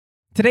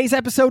Today's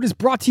episode is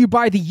brought to you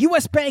by the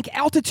U.S. Bank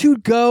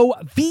Altitude Go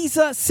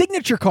Visa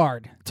Signature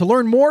Card. To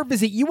learn more,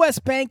 visit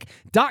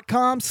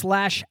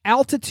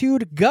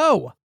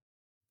usbank.com/altitudego.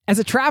 As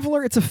a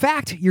traveler, it's a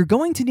fact you're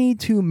going to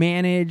need to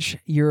manage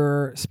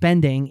your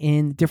spending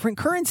in different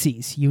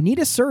currencies. You need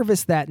a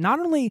service that not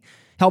only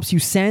helps you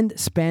send,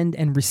 spend,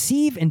 and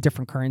receive in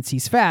different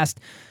currencies fast,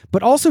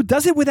 but also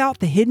does it without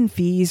the hidden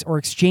fees or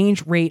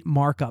exchange rate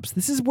markups.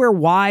 This is where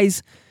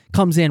Wise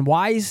comes in.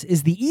 Wise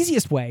is the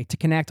easiest way to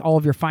connect all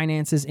of your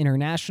finances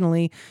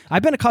internationally.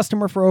 I've been a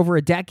customer for over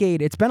a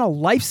decade. It's been a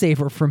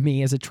lifesaver for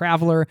me as a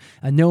traveler,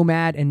 a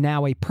nomad, and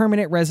now a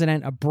permanent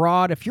resident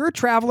abroad. If you're a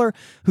traveler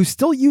who's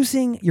still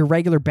using your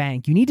regular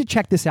bank, you need to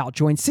check this out.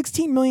 Join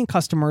 16 million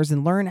customers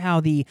and learn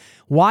how the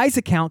Wise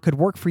account could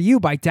work for you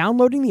by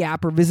downloading the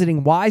app or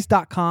visiting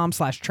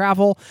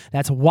wise.com/travel.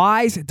 That's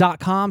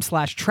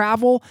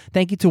wise.com/travel.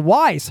 Thank you to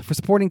Wise for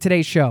supporting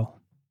today's show.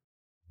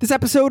 This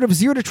episode of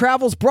Zero to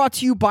Travel is brought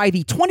to you by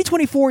the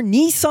 2024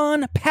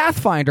 Nissan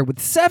Pathfinder with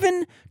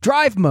 7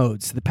 drive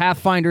modes. The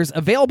Pathfinder's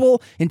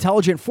available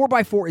intelligent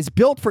 4x4 is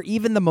built for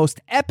even the most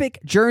epic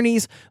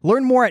journeys.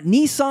 Learn more at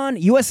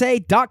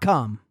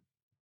nissanusa.com.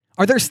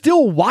 Are there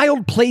still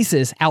wild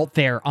places out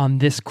there on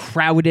this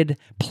crowded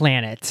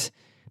planet?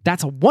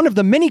 That's one of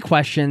the many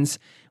questions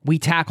we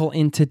tackle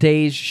in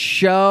today's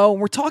show.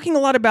 We're talking a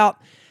lot about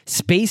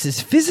spaces,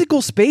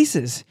 physical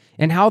spaces,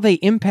 and how they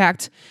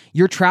impact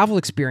your travel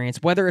experience,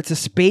 whether it's a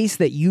space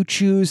that you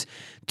choose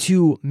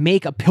to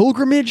make a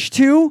pilgrimage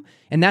to,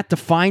 and that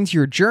defines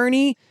your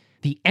journey,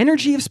 the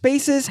energy of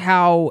spaces,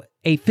 how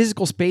a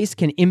physical space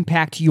can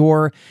impact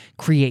your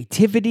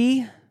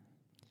creativity,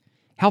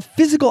 how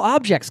physical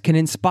objects can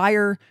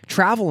inspire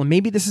travel, and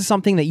maybe this is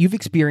something that you've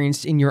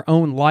experienced in your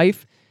own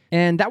life.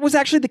 And that was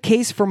actually the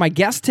case for my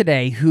guest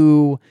today,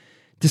 who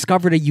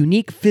discovered a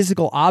unique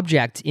physical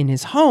object in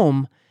his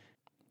home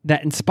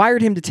that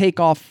inspired him to take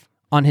off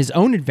on his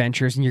own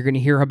adventures, and you're going to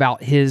hear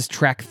about his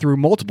trek through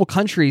multiple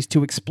countries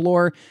to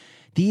explore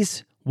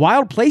these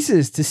wild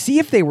places to see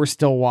if they were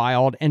still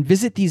wild and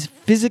visit these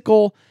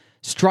physical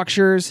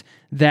structures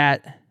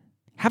that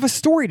have a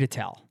story to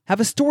tell, have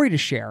a story to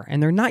share,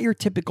 and they're not your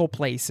typical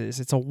places.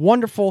 It's a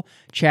wonderful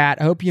chat.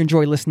 I hope you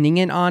enjoy listening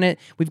in on it.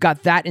 We've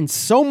got that and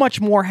so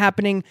much more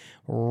happening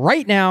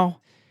right now.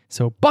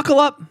 So buckle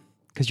up,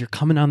 because you're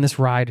coming on this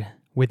ride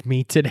with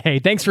me today.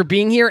 Thanks for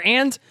being here,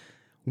 and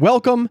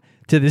welcome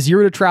to the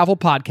Zero to Travel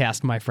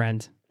podcast, my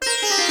friend.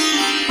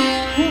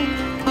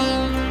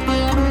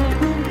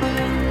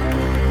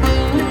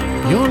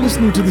 You're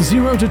listening to the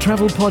Zero to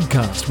Travel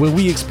podcast, where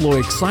we explore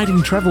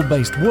exciting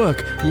travel-based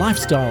work,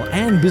 lifestyle,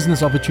 and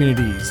business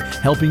opportunities,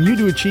 helping you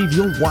to achieve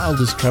your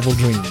wildest travel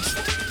dreams.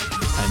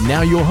 And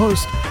now your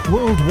host,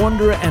 world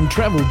wanderer and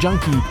travel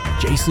junkie,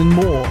 Jason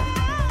Moore.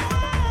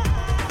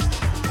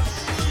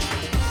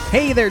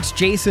 Hey there, it's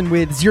Jason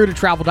with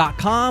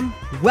ZeroToTravel.com.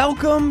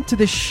 Welcome to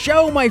the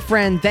show, my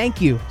friend.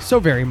 Thank you so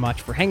very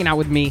much for hanging out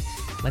with me,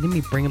 letting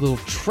me bring a little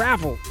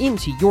travel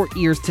into your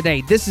ears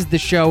today. This is the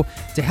show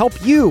to help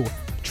you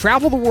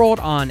travel the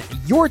world on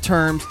your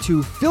terms,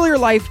 to fill your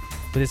life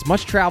with as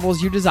much travel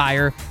as you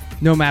desire,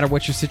 no matter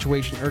what your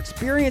situation or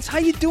experience. How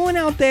you doing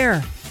out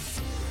there?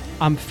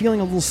 I'm feeling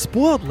a little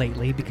spoiled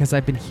lately because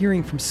I've been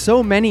hearing from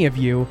so many of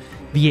you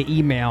via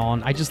email,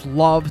 and I just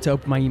love to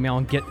open my email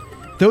and get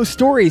those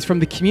stories from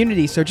the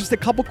community. So just a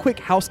couple quick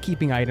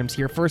housekeeping items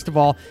here. First of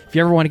all, if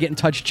you ever want to get in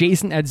touch,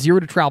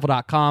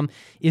 jason@zerototravel.com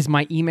is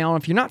my email.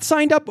 And if you're not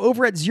signed up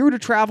over at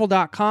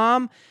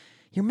zerototravel.com,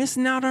 you're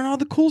missing out on all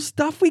the cool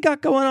stuff we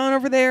got going on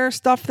over there,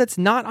 stuff that's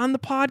not on the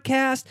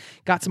podcast.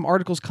 Got some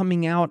articles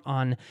coming out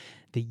on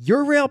the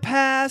Eurail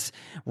Pass,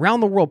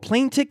 round the world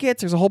plane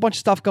tickets. There's a whole bunch of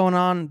stuff going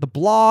on. The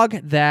blog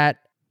that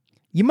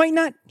you might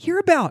not hear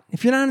about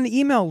if you're not on the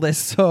email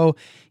list. So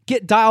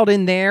get dialed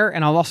in there,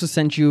 and I'll also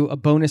send you a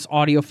bonus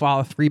audio file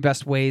of 3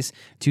 best ways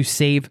to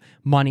save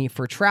money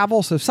for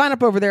travel. So sign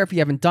up over there if you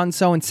haven't done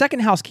so. And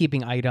second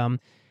housekeeping item,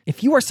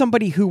 if you are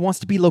somebody who wants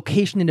to be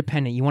location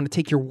independent, you want to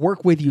take your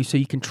work with you so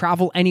you can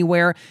travel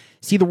anywhere,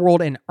 see the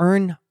world, and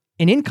earn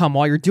an income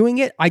while you're doing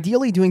it,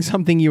 ideally doing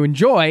something you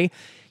enjoy,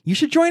 you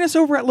should join us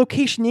over at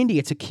Location Indie.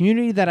 It's a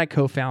community that I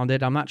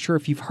co-founded. I'm not sure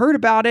if you've heard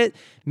about it.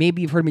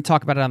 Maybe you've heard me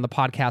talk about it on the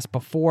podcast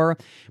before,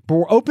 but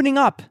we're opening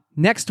up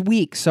next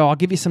week. So I'll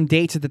give you some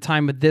dates at the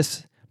time of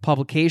this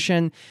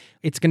publication.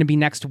 It's going to be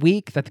next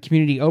week that the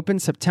community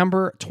opens,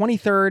 September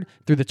 23rd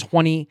through the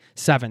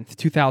 27th,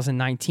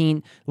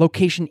 2019,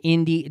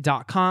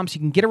 locationindie.com. So you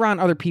can get around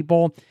other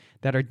people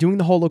that are doing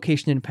the whole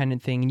location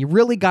independent thing. And you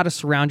really got to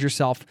surround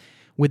yourself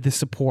with the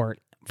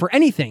support for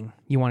anything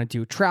you want to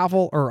do,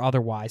 travel or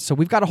otherwise. So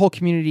we've got a whole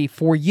community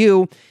for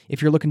you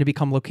if you're looking to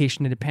become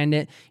location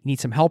independent. You need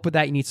some help with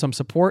that. You need some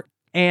support.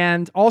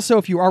 And also,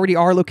 if you already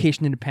are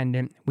location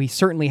independent, we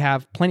certainly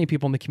have plenty of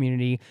people in the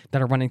community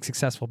that are running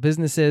successful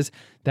businesses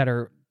that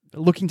are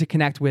looking to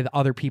connect with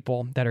other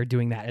people that are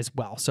doing that as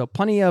well. So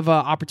plenty of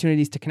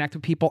opportunities to connect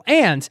with people.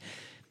 And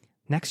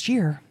next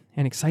year,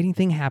 an exciting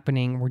thing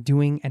happening. We're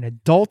doing an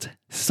adult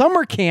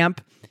summer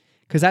camp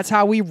because that's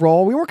how we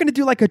roll. We weren't going to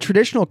do like a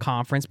traditional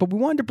conference, but we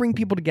wanted to bring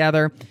people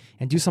together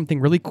and do something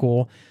really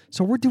cool.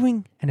 So we're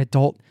doing an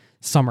adult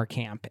summer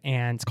camp,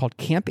 and it's called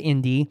Camp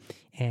Indie,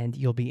 and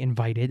you'll be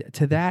invited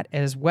to that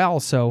as well.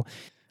 So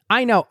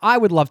I know I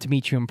would love to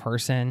meet you in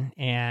person,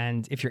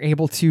 and if you're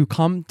able to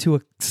come to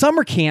a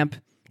summer camp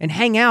and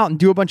hang out and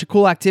do a bunch of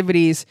cool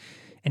activities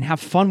and have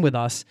fun with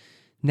us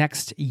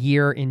next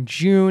year in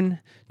June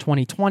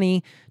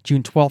 2020,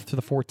 June 12th to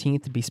the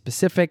 14th to be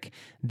specific,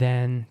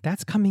 then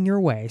that's coming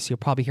your way. So you'll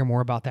probably hear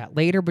more about that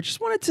later, but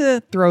just wanted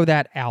to throw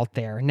that out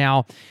there.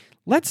 Now,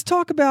 let's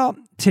talk about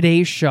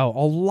today's show.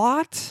 A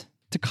lot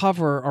to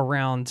cover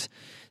around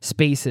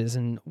spaces.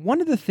 And one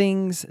of the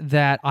things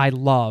that I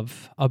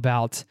love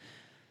about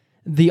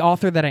the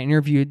author that I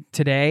interviewed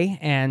today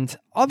and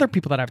other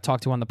people that I've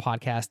talked to on the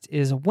podcast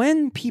is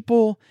when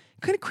people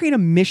kind of create a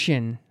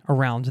mission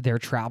around their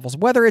travels,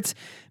 whether it's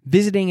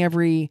visiting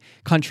every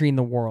country in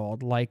the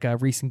world, like a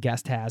recent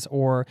guest has,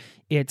 or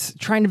it's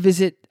trying to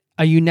visit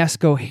a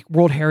UNESCO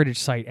World Heritage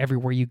Site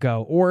everywhere you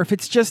go, or if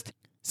it's just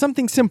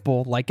something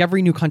simple, like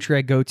every new country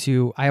I go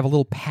to, I have a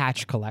little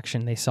patch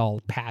collection. They sell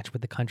a patch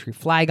with the country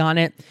flag on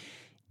it.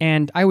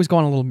 And I always go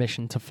on a little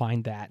mission to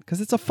find that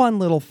because it's a fun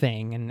little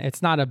thing. And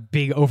it's not a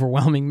big,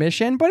 overwhelming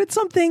mission, but it's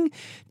something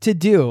to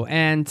do.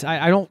 And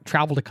I don't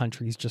travel to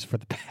countries just for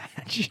the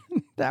patch.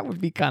 That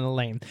would be kind of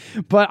lame.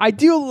 But I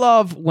do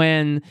love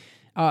when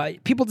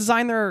people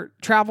design their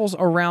travels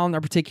around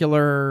a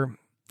particular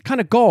kind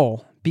of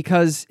goal,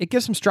 because it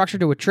gives some structure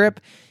to a trip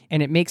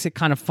and it makes it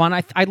kind of fun.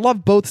 I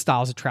love both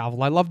styles of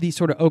travel. I love these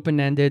sort of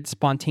open-ended,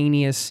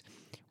 spontaneous,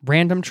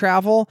 random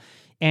travel.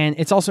 And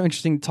it's also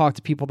interesting to talk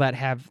to people that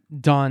have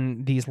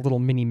done these little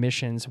mini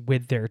missions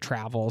with their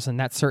travels. And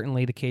that's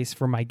certainly the case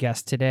for my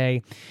guest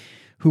today,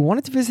 who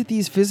wanted to visit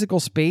these physical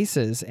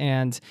spaces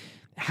and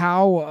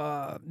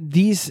how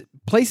these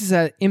places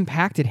that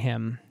impacted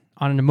him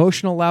on an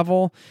emotional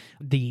level,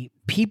 the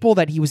people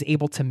that he was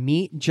able to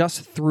meet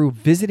just through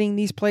visiting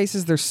these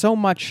places. There's so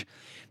much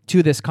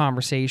to this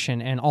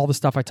conversation and all the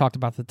stuff I talked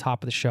about at the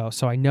top of the show.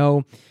 So I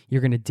know you're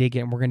going to dig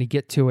it, and we're going to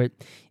get to it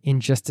in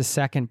just a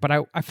second. But I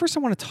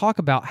want to talk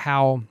about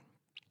how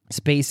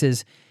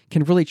spaces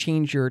can really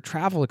change your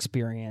travel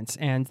experience.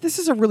 And this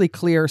is a really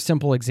clear,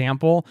 simple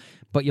example,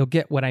 but you'll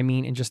get what I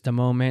mean in just a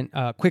moment.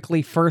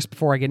 Quickly, first,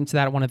 before I get into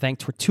that, I want to thank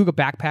Tortuga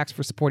Backpacks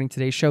for supporting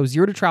today's show.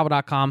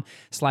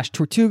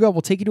 zerototravel.com/Tortuga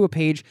will take you to a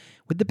page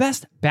with the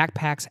best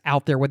backpacks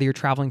out there, whether you're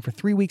traveling for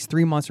 3 weeks,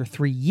 3 months, or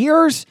 3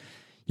 years.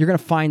 You're going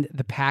to find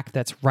the pack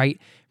that's right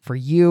for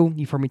you.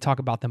 You've heard me talk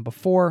about them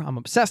before. I'm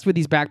obsessed with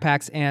these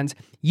backpacks, and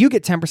you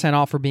get 10%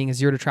 off for being a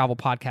Zero to Travel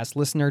podcast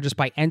listener just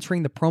by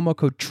entering the promo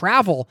code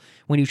TRAVEL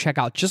when you check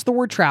out. Just the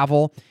word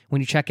TRAVEL.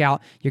 When you check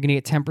out, you're going to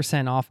get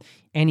 10% off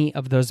any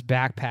of those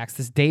backpacks.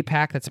 This day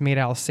pack that's made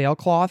out of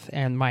sailcloth,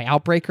 and my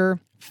Outbreaker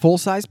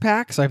full-size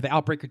pack. So I have the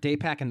Outbreaker day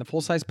pack and the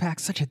full-size pack.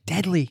 Such a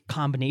deadly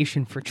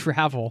combination for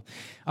travel.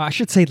 I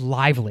should say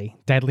lively.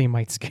 Deadly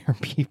might scare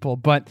people,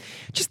 but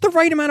just the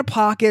right amount of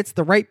pockets,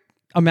 the right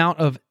amount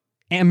of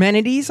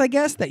amenities, I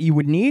guess, that you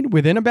would need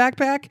within a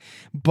backpack,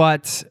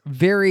 but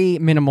very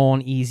minimal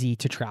and easy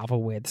to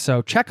travel with.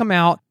 So check them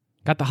out.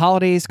 Got the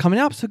holidays coming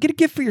up, so get a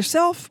gift for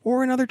yourself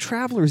or another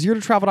traveler.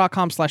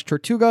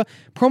 zerototravel.com/Tortuga.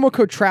 Promo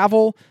code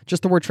TRAVEL,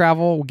 just the word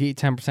travel, will get you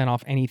 10%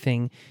 off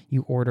anything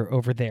you order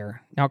over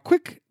there. Now, a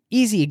quick,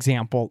 easy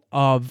example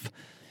of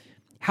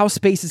how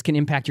spaces can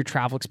impact your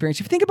travel experience.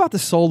 If you think about the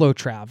solo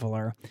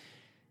traveler,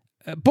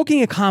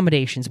 booking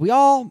accommodations, we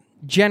all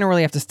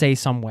generally have to stay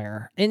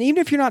somewhere. And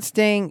even if you're not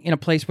staying in a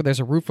place where there's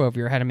a roof over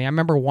your head, I mean, I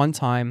remember one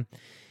time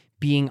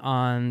being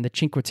on the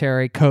Cinque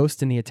Terre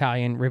coast in the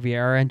Italian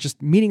Riviera and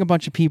just meeting a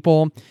bunch of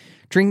people,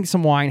 drinking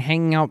some wine,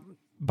 hanging out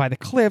by the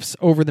cliffs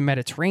over the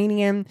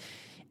Mediterranean,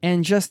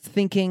 and just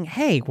thinking,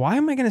 hey, why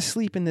am I going to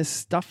sleep in this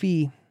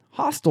stuffy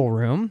hostel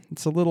room?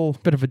 It's a little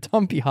bit of a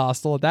dumpy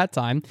hostel at that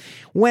time,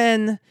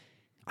 when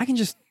I can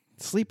just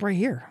sleep right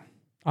here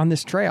on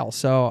this trail.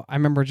 So I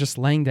remember just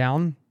laying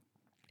down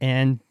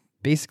and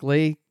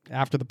basically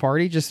after the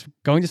party, just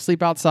going to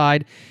sleep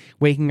outside,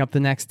 waking up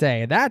the next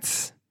day.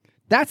 That's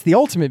the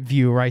ultimate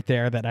view right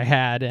there that I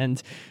had.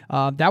 And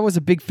that was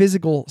a big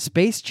physical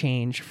space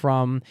change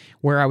from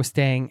where I was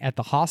staying at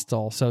the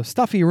hostel. So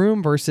stuffy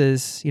room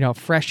versus,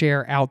 fresh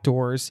air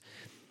outdoors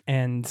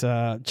and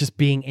just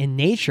being in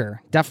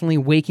nature. Definitely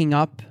waking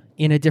up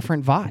in a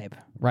different vibe,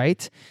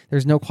 right?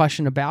 There's no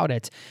question about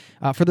it.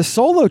 For the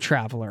solo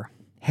traveler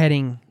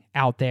heading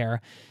out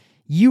there,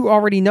 you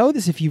already know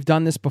this if you've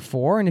done this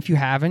before. And if you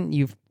haven't,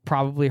 you've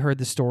probably heard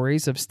the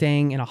stories of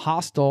staying in a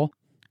hostel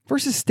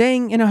versus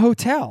staying in a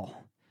hotel.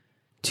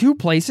 Two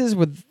places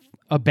with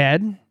a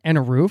bed and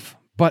a roof,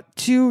 but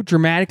two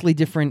dramatically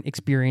different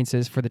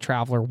experiences for the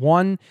traveler.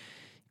 One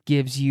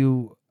gives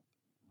you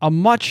a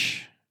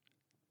much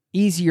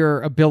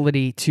easier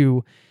ability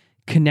to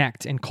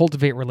connect and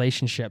cultivate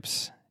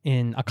relationships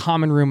in a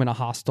common room in a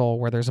hostel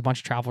where there's a bunch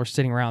of travelers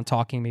sitting around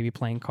talking, maybe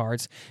playing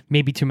cards,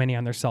 maybe too many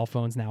on their cell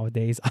phones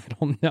nowadays. I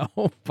don't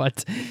know.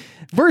 But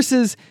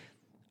versus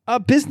a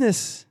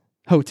business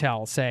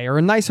hotel, say, or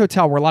a nice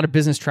hotel where a lot of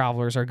business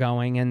travelers are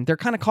going, and they're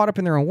kind of caught up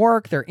in their own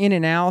work. They're in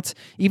and out,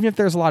 even if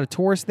there's a lot of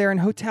tourists there. And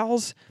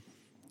hotels,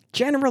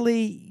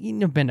 generally,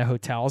 you've been to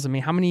hotels. I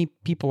mean, how many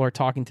people are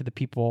talking to the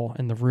people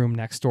in the room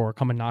next door,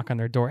 come and knock on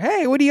their door?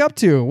 Hey, what are you up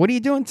to? What are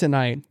you doing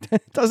tonight?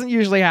 It doesn't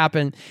usually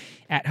happen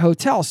at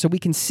hotels. So we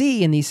can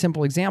see in these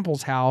simple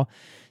examples how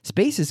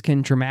spaces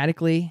can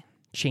dramatically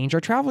change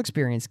our travel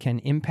experience, can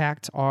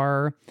impact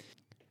our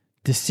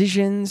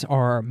decisions,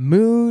 our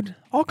mood,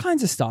 all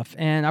kinds of stuff.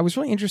 And I was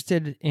really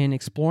interested in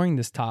exploring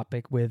this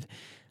topic with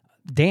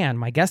Dan,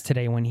 my guest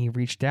today, when he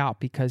reached out,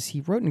 because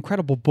he wrote an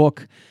incredible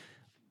book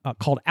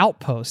called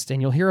Outpost,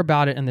 and you'll hear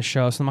about it in the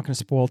show, so I'm not going to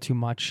spoil too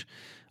much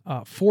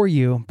for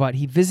you, but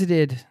he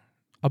visited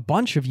a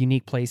bunch of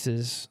unique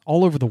places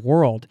all over the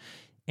world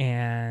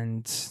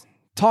and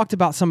talked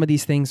about some of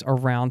these things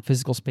around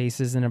physical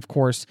spaces and, of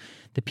course,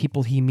 the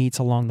people he meets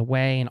along the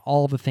way and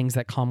all the things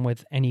that come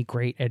with any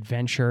great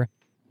adventure.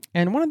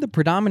 And one of the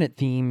predominant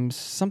themes,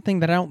 something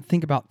that I don't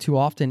think about too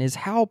often, is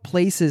how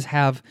places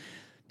have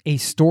a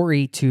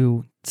story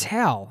to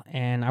tell.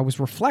 And I was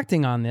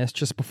reflecting on this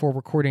just before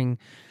recording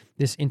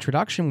this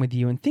introduction with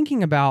you and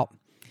thinking about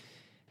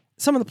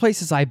some of the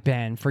places I've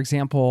been. For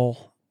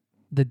example,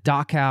 the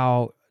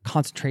Dachau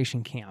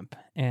concentration camp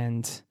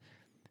and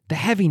the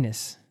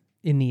heaviness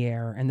in the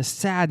air and the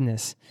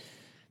sadness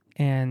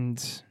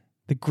and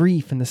the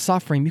grief and the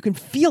suffering. You can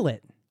feel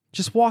it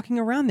just walking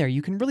around there.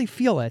 You can really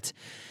feel it.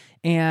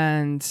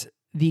 And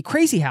the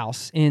Crazy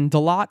House in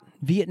Dalat,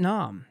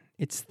 Vietnam.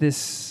 It's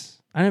this,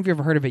 I don't know if you've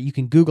ever heard of it. You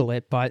can Google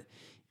it, but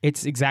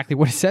it's exactly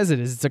what it says it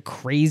is. It's a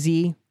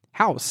crazy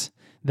house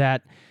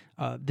that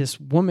this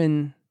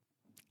woman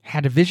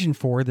had a vision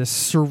for, this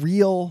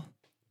surreal,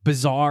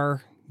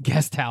 bizarre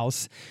guest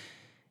house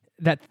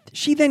that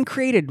she then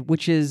created,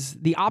 which is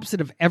the opposite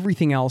of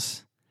everything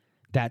else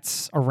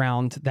that's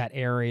around that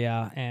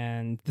area.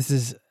 And this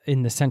is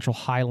in the central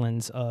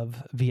highlands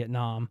of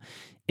Vietnam.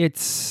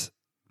 It's,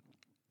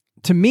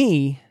 to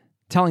me,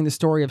 telling the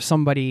story of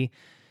somebody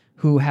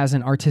who has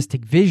an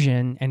artistic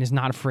vision and is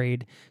not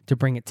afraid to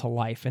bring it to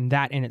life. And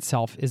that in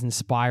itself is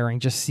inspiring.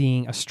 Just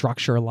seeing a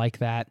structure like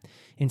that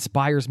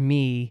inspires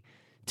me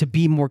to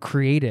be more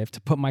creative,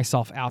 to put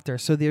myself out there.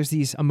 So there's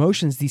these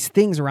emotions, these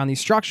things around these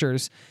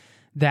structures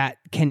that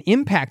can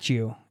impact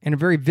you in a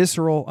very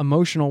visceral,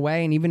 emotional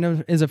way, and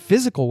even as a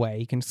physical way.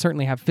 You can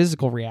certainly have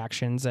physical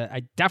reactions.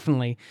 I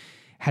definitely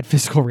had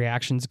physical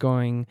reactions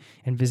going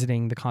and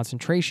visiting the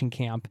concentration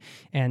camp.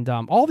 And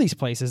all these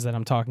places that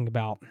I'm talking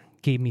about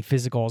gave me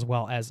physical as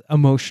well as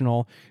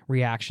emotional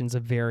reactions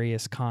of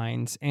various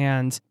kinds.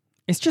 And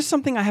it's just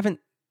something I haven't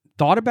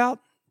thought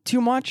about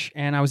too much,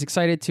 and I was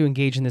excited to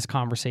engage in this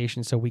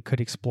conversation so we could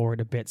explore it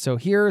a bit. So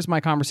here's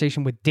my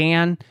conversation with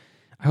Dan.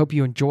 I hope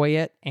you enjoy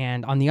it.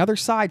 And on the other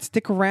side,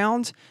 stick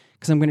around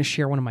because I'm going to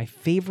share one of my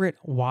favorite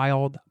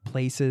wild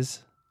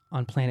places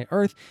on planet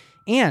Earth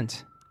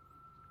and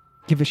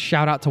give a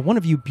shout out to one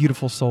of you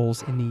beautiful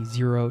souls in the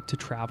Zero to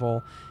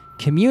Travel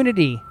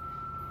community.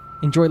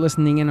 Enjoy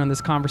listening in on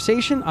this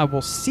conversation. I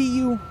will see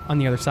you on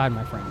the other side,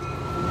 my friend.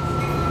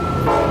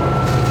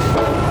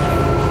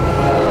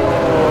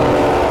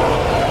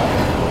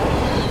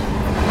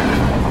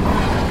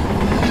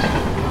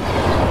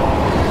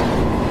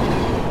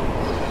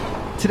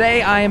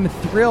 Today, I am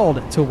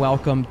thrilled to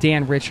welcome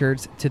Dan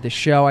Richards to the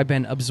show. I've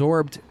been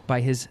absorbed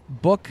by his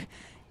book,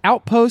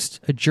 Outpost,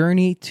 A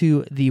Journey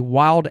to the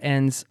Wild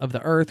Ends of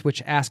the Earth,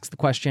 which asks the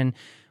question,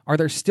 are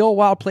there still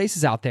wild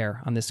places out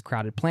there on this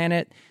crowded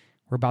planet?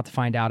 We're about to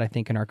find out, I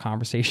think, in our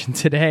conversation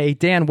today.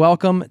 Dan,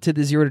 welcome to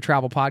the Zero to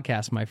Travel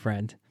podcast, my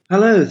friend.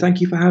 Hello,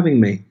 thank you for having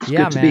me. It's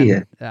good to be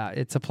here.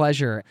 It's a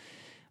pleasure.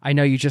 I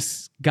know you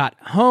just got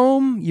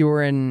home. You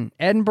were in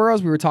Edinburgh,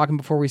 as we were talking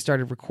before we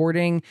started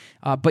recording,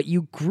 but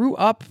you grew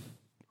up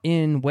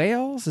in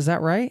Wales, is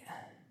that right?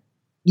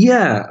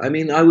 Yeah, I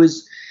mean, I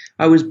was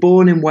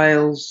born in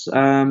Wales,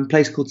 a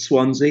place called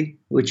Swansea,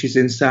 which is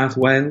in South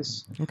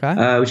Wales,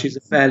 which is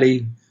a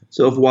fairly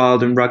sort of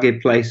wild and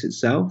rugged place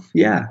itself.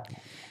 Yeah.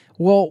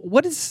 Well,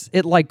 what is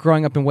it like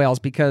growing up in Wales?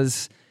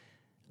 Because,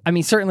 I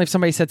mean, certainly if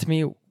somebody said to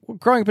me,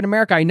 growing up in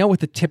America, I know what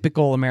the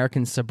typical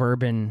American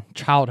suburban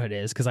childhood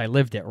is because I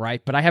lived it,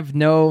 right? But I have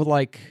no,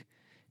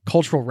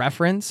 cultural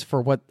reference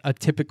for what a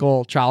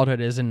typical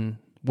childhood is in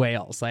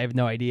Wales. I have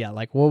no idea.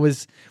 What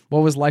was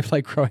life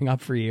like growing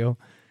up for you?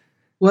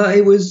 Well,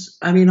 it was,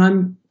 I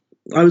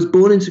was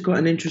born into quite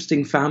an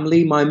interesting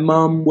family. My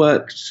mum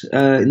worked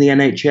in the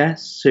NHS,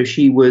 so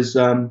she was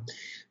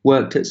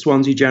worked at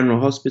Swansea General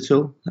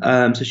Hospital.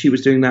 So she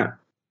was doing that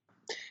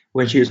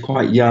when she was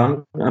quite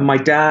young. And my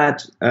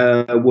dad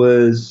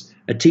was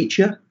a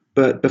teacher,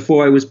 but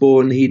before I was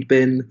born, he'd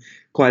been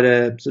quite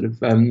a sort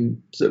of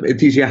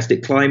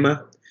enthusiastic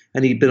climber,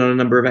 and he'd been on a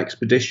number of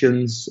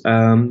expeditions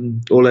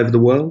all over the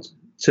world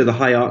to the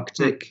high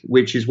Arctic,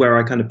 which is where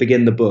I kind of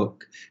begin the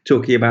book,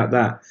 talking about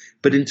that.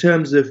 But in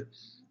terms of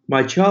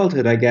my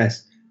childhood, I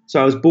guess,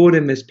 so I was born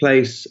in this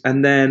place,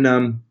 and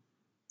then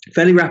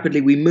fairly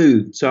rapidly we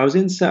moved. So I was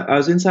in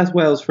South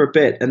Wales for a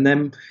bit, and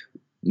then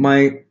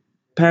my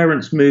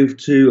parents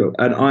moved to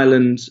an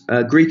island,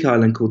 a Greek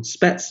island called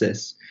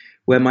Spetsis,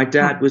 where my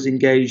dad was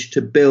engaged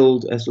to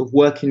build a sort of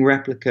working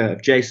replica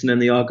of Jason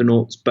and the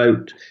Argonauts'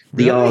 boat,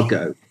 the Really?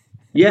 Argo.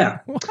 Yeah,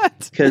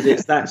 What? because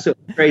it's that sort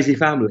of crazy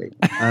family.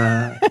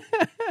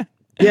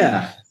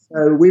 Yeah,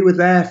 so we were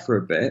there for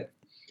a bit,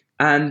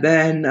 and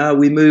then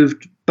we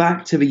moved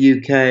back to the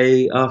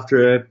UK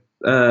after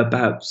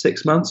about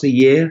 6 months, a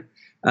year,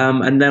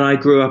 and then I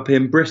grew up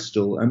in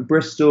Bristol, and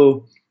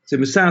Bristol is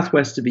in the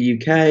southwest of the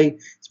UK.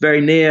 It's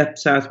very near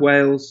South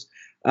Wales.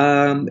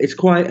 It's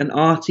quite an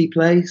arty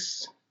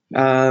place.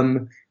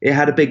 It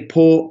had a big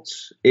port.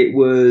 It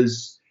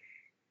was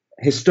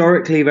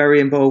historically very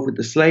involved with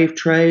the slave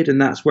trade,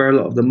 and that's where a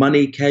lot of the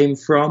money came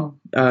from.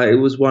 It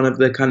was one of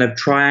the kind of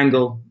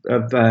triangle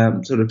of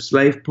sort of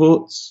slave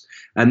ports,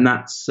 and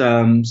that's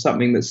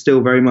something that's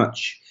still very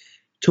much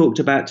talked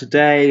about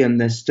today, and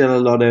there's still a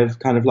lot of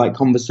kind of like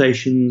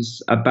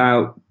conversations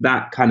about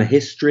that kind of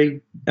history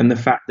and the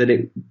fact that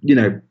it, you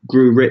know,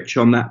 grew rich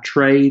on that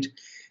trade.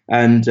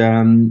 And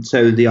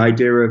so the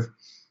idea of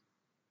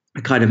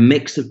a kind of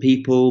mix of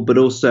people, but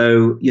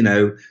also, you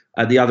know,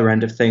 at the other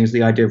end of things,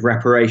 the idea of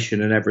reparation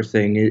and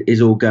everything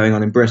is all going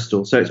on in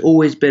Bristol. So it's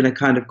always been a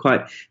kind of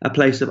quite a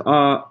place of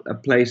art, a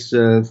place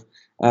of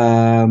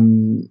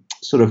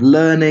sort of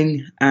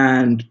learning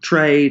and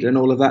trade and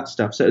all of that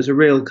stuff. So it was a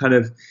real kind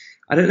of,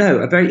 I don't know,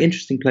 a very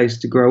interesting place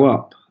to grow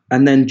up.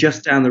 And then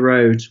just down the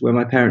road where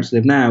my parents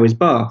live now is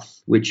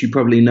Bath, which you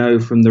probably know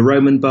from the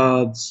Roman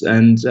baths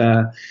and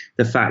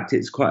the fact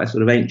it's quite a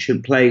sort of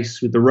ancient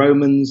place with the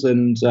Romans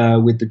and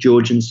with the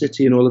Georgian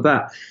city and all of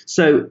that.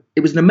 So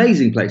it was an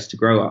amazing place to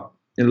grow up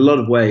in a lot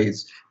of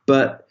ways,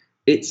 but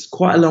it's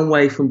quite a long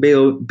way from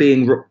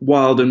being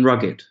wild and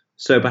rugged.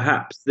 So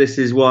perhaps this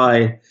is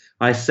why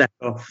I set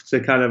off to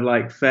kind of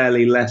like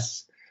fairly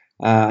less,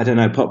 I don't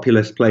know,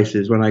 populous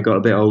places when I got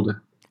a bit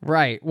older.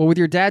 Right. Well, with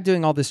your dad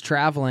doing all this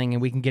traveling,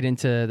 and we can get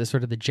into the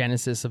sort of the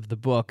genesis of the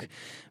book,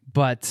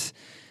 but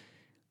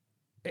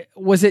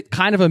was it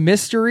kind of a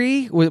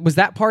mystery? Was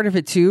that part of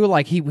it too?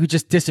 Like he would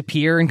just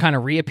disappear and kind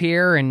of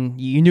reappear,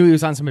 and you knew he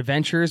was on some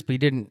adventures, but you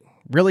didn't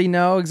really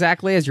know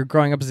exactly as you're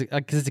growing up.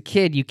 Because as a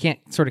kid, you can't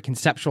sort of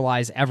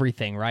conceptualize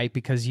everything, right?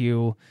 Because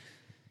you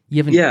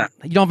don't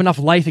have enough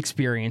life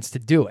experience to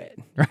do it,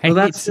 right? Well,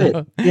 that's it.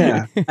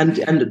 Yeah,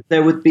 and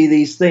there would be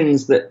these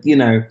things that, you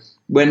know,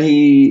 when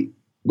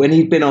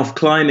he'd been off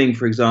climbing,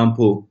 for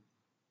example,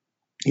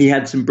 he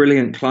had some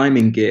brilliant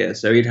climbing gear.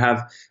 So he'd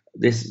have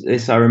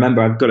this I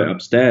remember, I've got it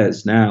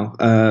upstairs now,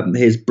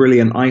 his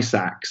brilliant ice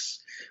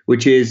axe,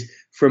 which is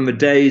from the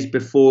days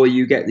before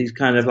you get these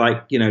kind of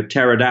like, you know,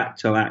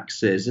 pterodactyl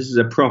axes. This is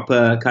a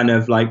proper kind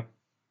of like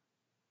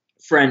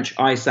French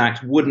ice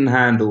axe, wooden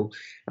handle.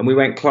 And we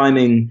went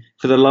climbing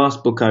for the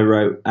last book I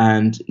wrote,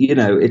 and, you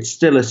know, it's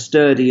still a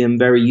sturdy and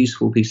very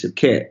useful piece of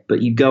kit,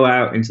 but you go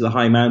out into the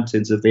high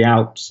mountains of the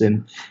Alps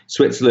in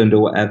Switzerland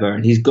or whatever,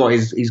 and he's got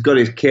his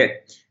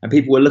kit, and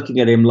people were looking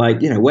at him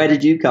like, you know, where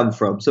did you come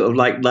from? Sort of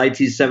like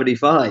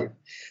 1975,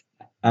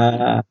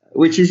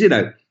 which is, you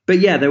know, but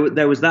yeah,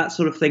 there was that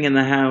sort of thing in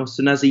the house.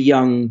 And as a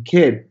young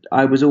kid,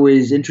 I was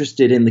always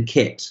interested in the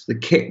kit. The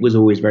kit was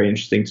always very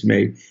interesting to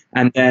me.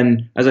 And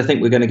then, as I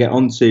think we're going to get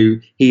onto,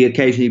 he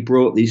occasionally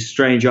brought these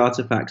strange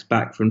artifacts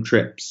back from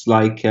trips,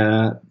 like,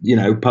 you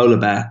know, polar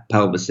bear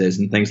pelvises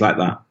and things like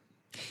that.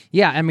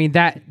 Yeah, I mean,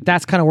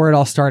 that's kind of where it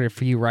all started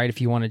for you, right?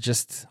 If you want to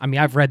just, I mean,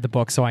 I've read the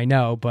book, so I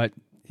know, but,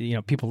 you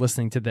know, people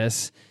listening to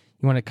this,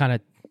 you want to kind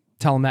of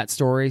tell them that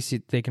story so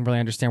they can really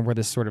understand where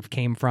this sort of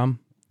came from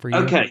for you.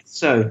 Okay,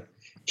 so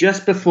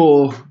just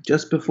before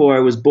I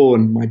was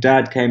born, my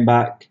dad came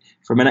back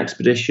from an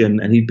expedition,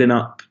 and he'd been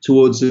up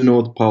towards the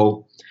North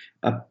Pole,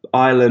 an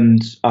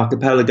island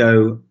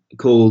archipelago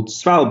called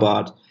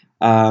Svalbard.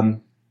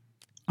 I'm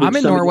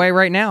in Norway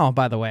right now,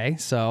 by the way,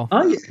 so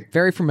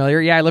very familiar.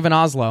 Yeah, I live in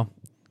Oslo.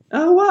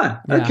 Oh, wow.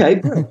 Yeah. Okay.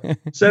 Brilliant.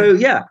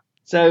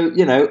 So,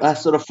 you know, a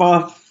sort of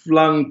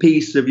far-flung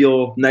piece of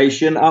your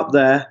nation up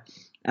there.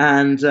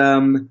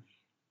 And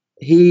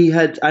he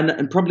had,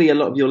 and probably a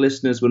lot of your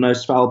listeners will know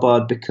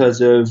Svalbard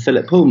because of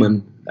Philip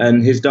Pullman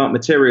and his Dark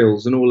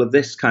Materials and all of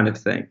this kind of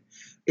thing.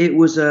 It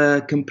was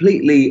a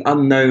completely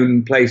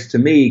unknown place to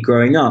me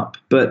growing up.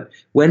 But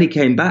when he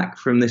came back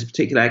from this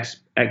particular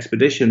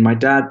expedition, my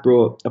dad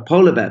brought a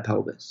polar bear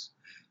pelvis.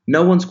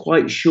 No one's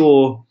quite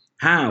sure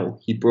how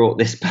he brought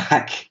this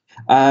back.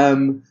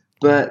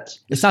 But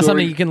it's not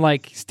something you can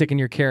like stick in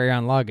your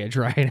carry-on luggage,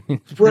 right? I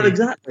mean, well,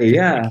 exactly,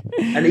 yeah.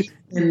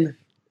 And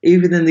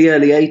even in the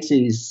early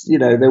 80s, you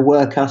know, there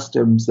were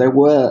customs, there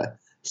were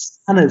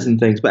scanners and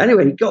things. But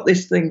anyway, he got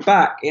this thing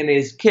back in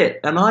his kit,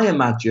 and I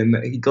imagine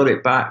that he got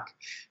it back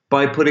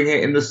by putting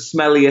it in the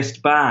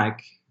smelliest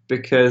bag,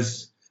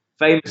 because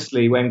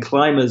famously, when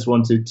climbers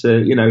wanted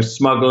to, you know,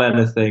 smuggle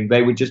anything,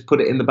 they would just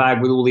put it in the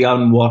bag with all the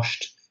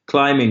unwashed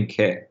climbing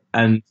kit,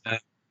 and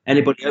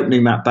anybody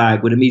opening that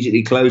bag would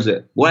immediately close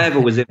it. Whatever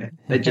was in it,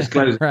 they'd just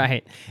close it.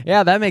 Right.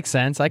 Yeah, that makes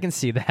sense. I can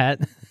see that.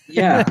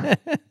 Yeah.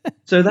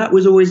 So that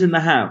was always in the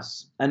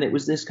house, and it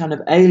was this kind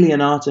of alien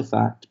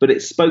artifact, but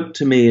it spoke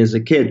to me as a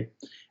kid.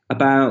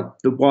 about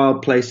the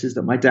wild places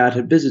that my dad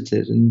had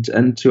visited,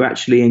 and to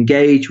actually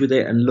engage with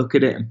it and look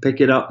at it and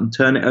pick it up and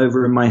turn it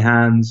over in my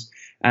hands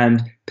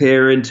and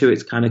peer into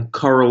its kind of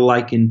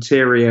coral-like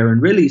interior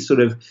and really sort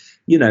of,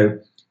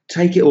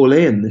 take it all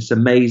in, this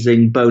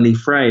amazing bony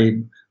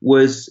frame,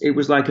 it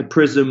was like a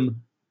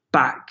prism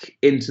back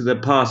into the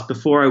past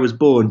before I was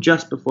born,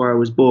 just before I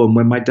was born,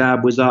 when my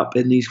dad was up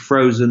in these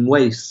frozen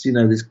wastes,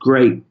 this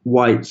great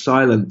white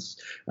silence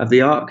of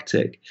the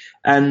Arctic.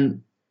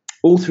 And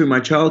all through my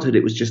childhood,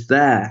 it was just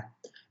there.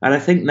 And I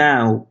think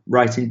now,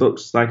 writing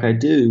books like I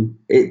do,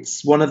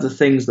 it's one of the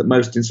things that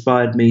most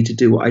inspired me to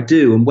do what I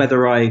do. And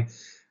whether I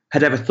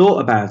had ever thought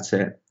about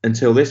it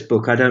until this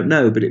book, I don't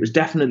know, but it was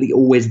definitely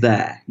always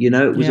there.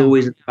 It was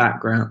always in the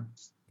background.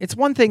 It's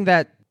one thing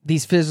that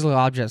these physical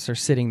objects are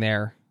sitting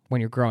there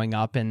when you're growing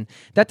up, and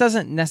that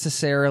doesn't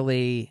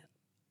necessarily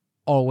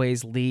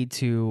always lead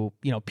to,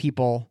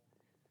 people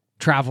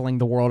traveling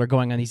the world or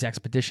going on these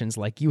expeditions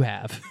like you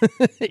have,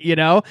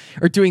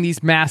 or doing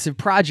these massive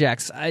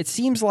projects. It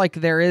seems like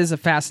there is a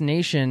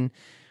fascination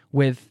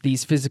with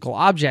these physical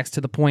objects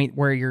to the point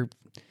where you're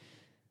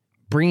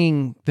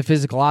bringing the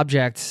physical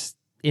objects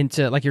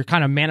into, like, you're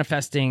kind of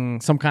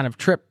manifesting some kind of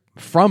trip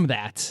from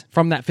that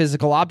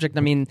physical object.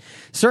 I mean,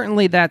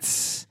 certainly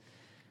that's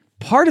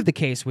part of the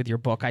case with your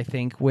book, I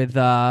think, with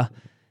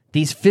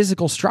these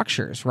physical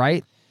structures,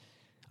 right?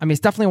 I mean, it's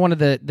definitely one of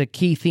the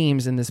key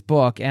themes in this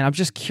book, and I'm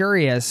just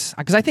curious,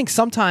 because I think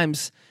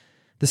sometimes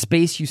the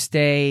space you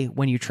stay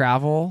when you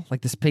travel,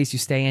 like the space you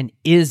stay in,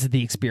 is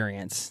the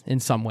experience in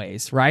some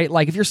ways, right?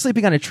 Like if you're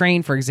sleeping on a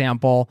train, for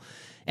example,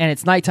 and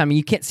it's nighttime and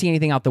you can't see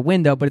anything out the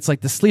window, but it's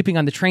like the sleeping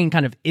on the train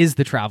kind of is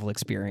the travel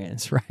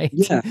experience, right?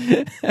 Yeah.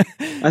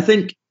 I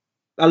think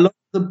a lot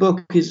of the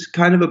book is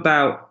kind of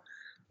about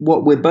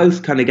what we're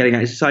both kind of getting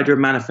at. It's this idea of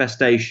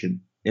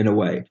manifestation in a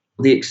way.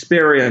 The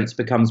experience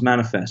becomes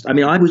manifest. I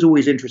mean, I was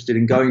always interested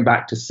in going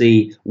back to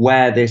see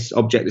where this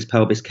object, this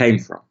pelvis, came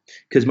from,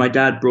 because my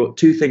dad brought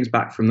two things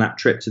back from that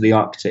trip to the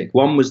Arctic.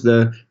 One was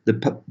the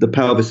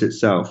pelvis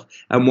itself,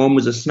 and one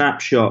was a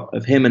snapshot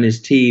of him and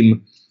his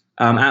team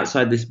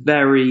outside this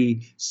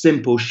very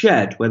simple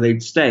shed where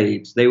they'd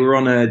stayed. They were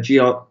on a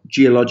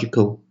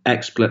geological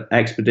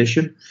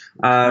expedition.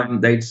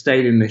 They'd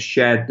stayed in this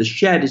shed. The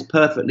shed is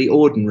perfectly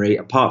ordinary,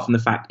 apart from the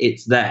fact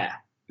it's there,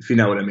 if you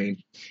know what I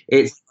mean.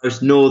 It's the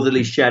most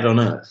northerly shed on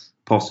Earth,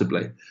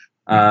 possibly,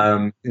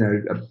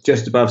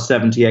 just above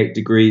 78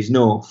 degrees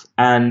north.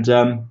 And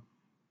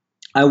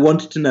I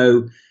wanted to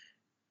know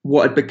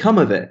what had become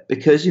of it,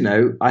 because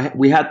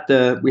we had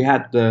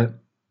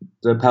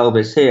the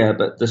pelvis here,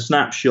 but the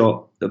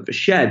snapshot of the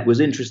shed was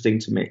interesting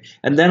to me.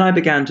 And then I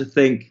began to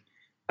think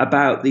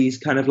about these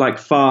kind of like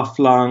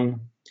far-flung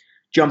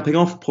jumping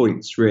off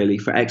points, really,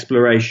 for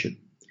exploration.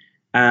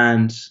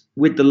 And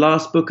with the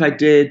last book I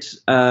did,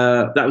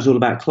 that was all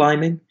about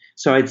climbing.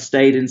 So I'd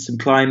stayed in some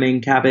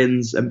climbing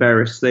cabins and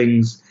various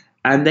things,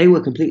 and they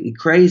were completely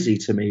crazy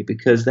to me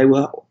because they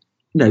were,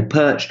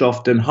 perched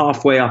often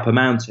halfway up a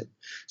mountain.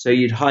 So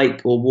you'd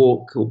hike or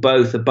walk or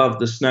both above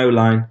the snow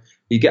line.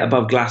 You get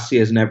above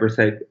glaciers and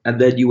everything, and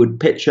then you would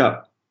pitch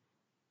up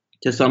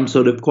to some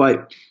sort of quite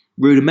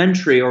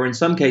rudimentary, or in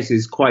some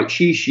cases quite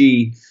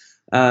shishi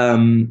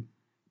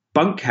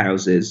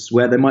bunkhouses,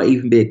 where there might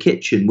even be a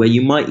kitchen, where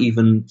you might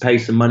even pay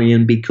some money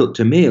and be cooked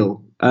a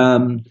meal.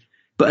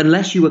 But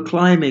unless you were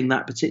climbing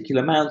that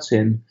particular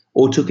mountain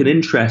or took an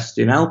interest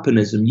in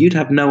alpinism, you'd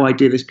have no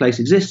idea this place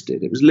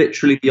existed. It was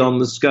literally beyond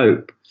the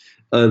scope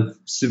of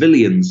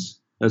civilians,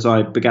 as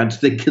I began to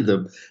think of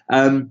them.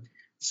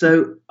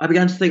 So I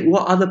began to think,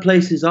 what other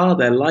places are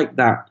there like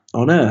that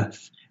on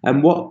Earth?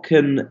 And what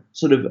can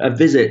sort of a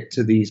visit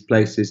to these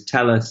places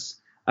tell us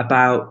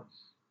about,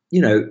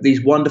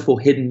 these wonderful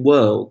hidden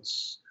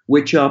worlds,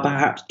 which are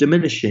perhaps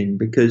diminishing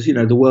because,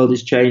 the world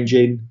is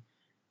changing.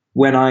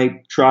 When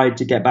I tried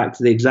to get back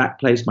to the exact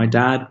place my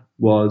dad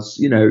was,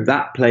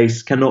 that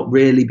place cannot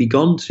really be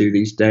gone to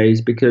these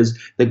days because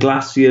the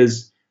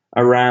glaciers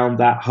around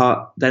that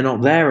hut, they're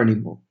not there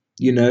anymore.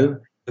 The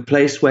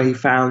place where he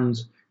found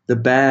the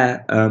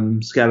bear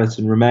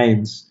skeleton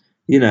remains,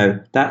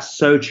 that's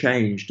so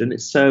changed, and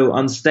it's so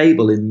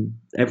unstable in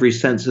every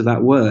sense of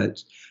that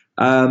word.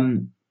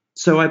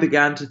 So I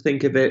began to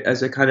think of it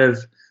as a kind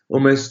of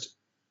almost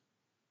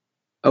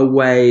a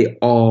way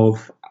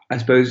of, I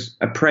suppose,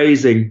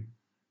 appraising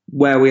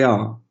where we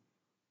are.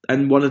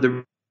 And one of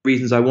the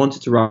reasons I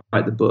wanted to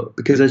write the book,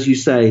 because as you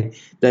say,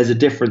 there's a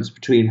difference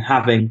between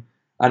having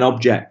an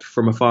object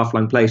from a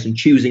far-flung place and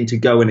choosing to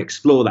go and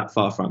explore that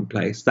far-flung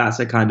place. That's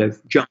a kind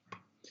of jump.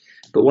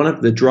 But one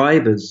of the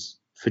drivers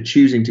for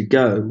choosing to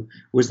go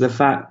was the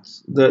fact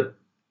that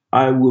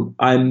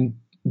I'm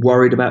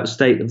worried about the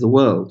state of the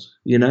world,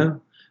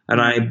 and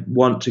I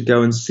want to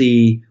go and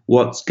see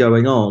what's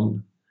going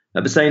on.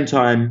 At the same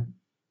time,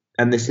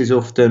 and this is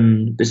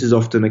often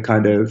a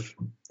kind of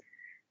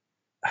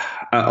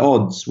at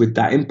odds with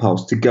that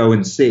impulse to go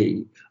and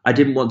see, I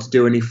didn't want to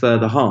do any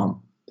further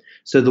harm.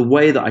 So the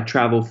way that I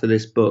travel for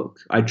this book,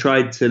 I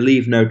tried to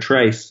leave no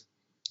trace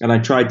and I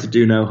tried to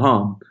do no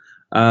harm.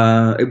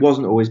 It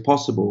wasn't always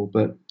possible,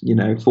 but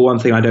for one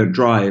thing, I don't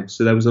drive,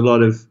 so there was a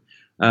lot of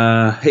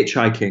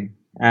hitchhiking,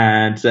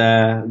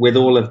 and with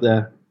all of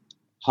the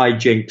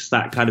hijinks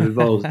that kind of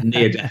involves,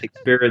 near-death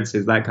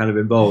experiences that kind of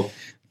involve,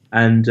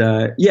 and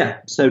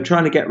so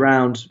trying to get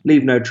round,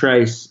 leave no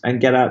trace, and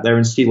get out there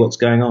and see what's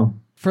going on.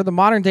 For the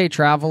modern day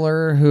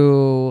traveler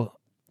who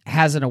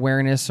has an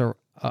awareness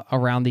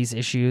around these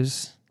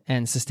issues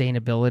and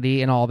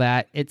sustainability and all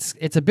that,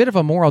 it's a bit of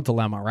a moral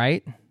dilemma,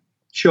 right?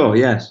 Sure.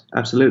 Yes,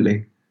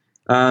 absolutely.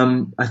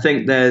 I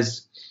think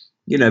there's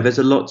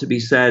a lot to be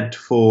said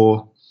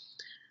for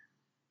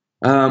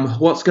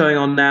what's going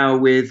on now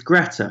with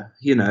Greta.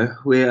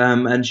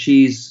 And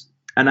she's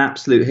an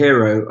absolute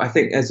hero. I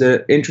think there's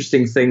an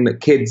interesting thing that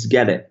kids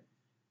get it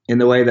in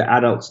the way that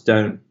adults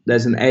don't.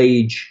 There's an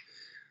age,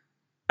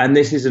 and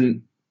this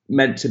isn't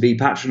meant to be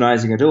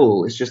patronizing at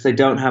all. It's just they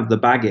don't have the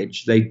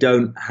baggage. They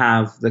don't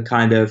have the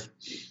kind of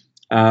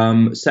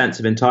sense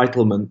of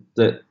entitlement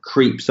that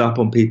creeps up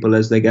on people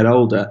as they get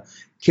older.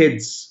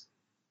 Kids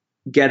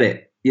get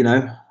it,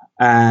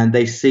 and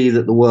they see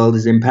that the world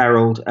is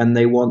imperiled, and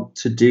they want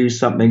to do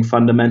something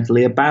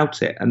fundamentally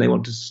about it, and they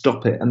want to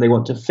stop it, and they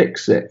want to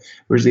fix it.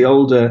 Whereas the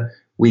older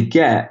we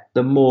get,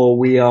 the more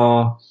we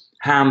are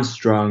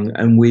hamstrung,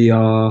 and we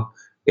are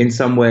in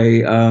some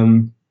way,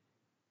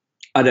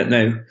 I don't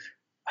know,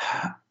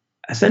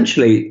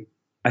 essentially,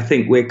 I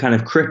think we're kind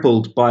of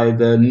crippled by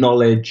the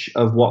knowledge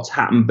of what's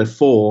happened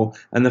before,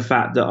 and the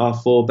fact that our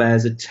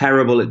forebears are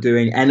terrible at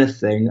doing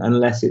anything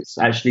unless it's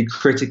actually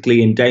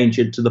critically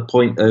endangered to the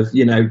point of,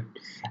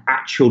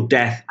 actual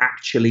death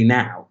actually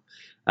now.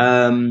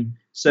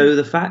 So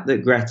the fact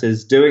that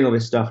Greta's doing all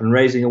this stuff and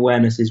raising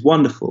awareness is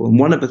wonderful. And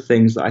one of the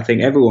things that I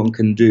think everyone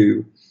can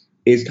do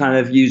is kind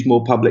of use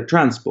more public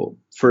transport,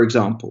 for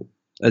example,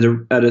 at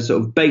a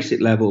sort of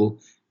basic level.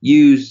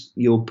 Use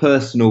your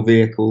personal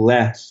vehicle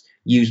less,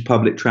 use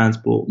public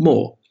transport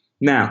more.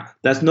 Now,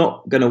 that's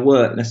not going to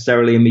work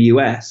necessarily in the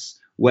US,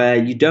 where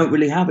you don't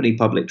really have any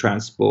public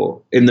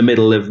transport in the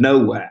middle of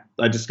nowhere.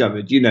 I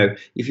discovered,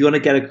 if you want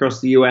to get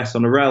across the US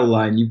on a rail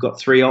line, you've got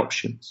 3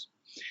 options.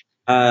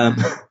 And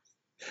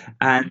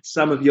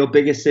some of your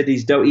biggest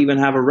cities don't even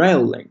have a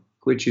rail link,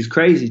 which is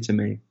crazy to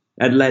me,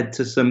 and led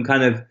to some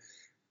kind of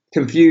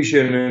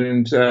confusion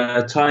and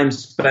time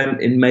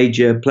spent in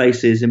major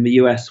places in the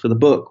US for the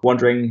book,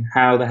 wondering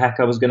how the heck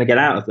I was going to get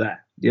out of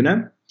there,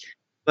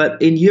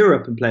 But in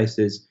Europe and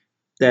places,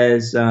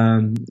 there's,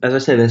 as I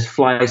say, there's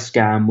fly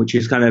scam, which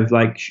is kind of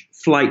like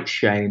flight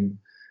shame.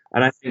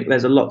 And I think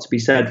there's a lot to be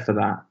said for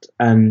that.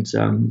 And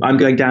I'm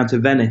going down to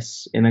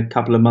Venice in a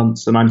couple of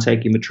months, and I'm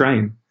taking the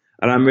train,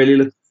 and I'm really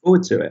looking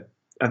forward to it.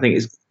 I think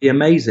it's going to be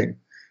amazing,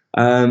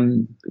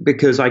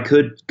 because I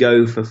could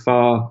go for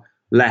far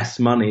less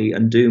money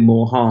and do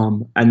more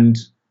harm, and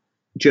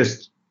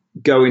just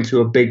go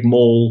into a big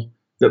mall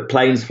that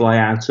planes fly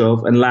out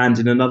of and land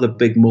in another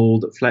big mall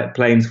that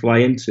planes fly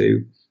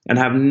into, and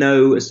have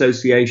no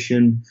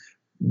association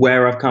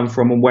where I've come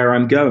from and where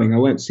I'm going. I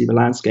won't see the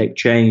landscape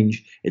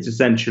change. It's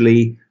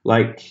essentially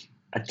like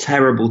a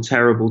terrible,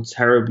 terrible,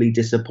 terribly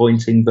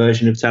disappointing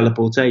version of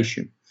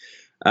teleportation.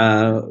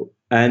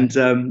 And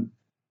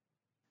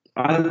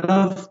I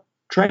love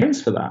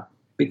trains for that,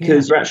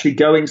 because you're actually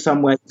going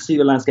somewhere to see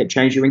the landscape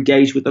change. You're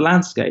engaged with the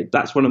landscape.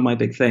 That's one of my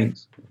big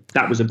things.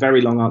 That was a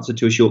very long answer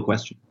to a short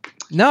question.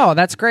 No,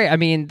 that's great. I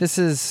mean, this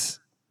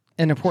is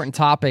an important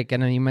topic,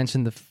 and you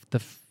mentioned the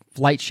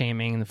flight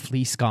shaming and the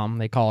flea scum,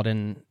 they call it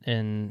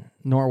in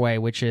Norway,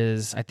 which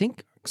is, I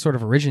think, sort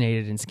of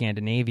originated in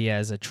Scandinavia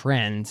as a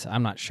trend.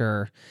 I'm not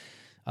sure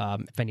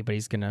if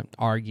anybody's going to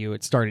argue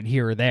it started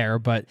here or there,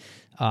 but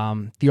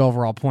the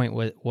overall point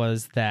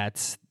was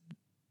that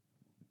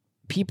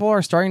people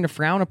are starting to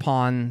frown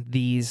upon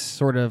these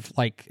sort of,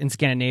 like in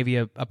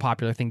Scandinavia, a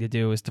popular thing to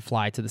do is to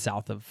fly to the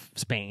south of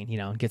Spain,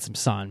 and get some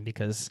sun,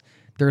 because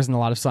there isn't a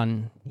lot of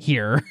sun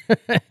here.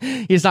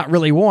 It's not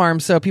really warm,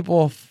 so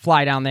people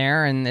fly down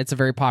there, and it's a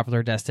very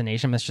popular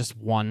destination. That's just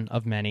one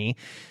of many,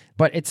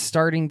 but it's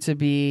starting to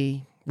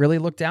be really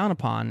looked down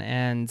upon.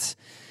 And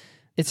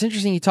it's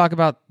interesting you talk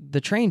about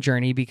the train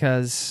journey,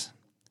 because,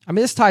 I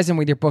mean, this ties in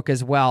with your book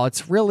as well.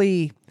 It's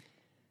really,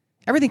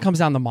 everything comes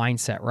down to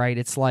mindset, right?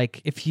 It's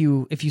like if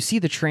you see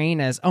the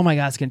train as, oh my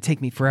God, it's going to take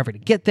me forever to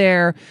get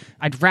there,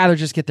 I'd rather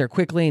just get there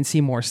quickly and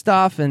see more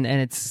stuff, and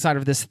it's sort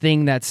of this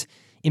thing that's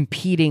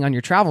impeding on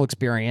your travel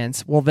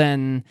experience, well,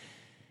 then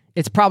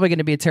it's probably going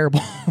to be a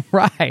terrible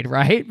ride,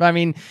 right? I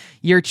mean,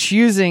 you're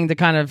choosing to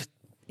kind of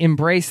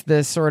embrace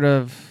this sort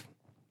of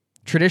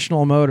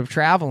traditional mode of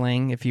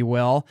traveling, if you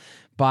will,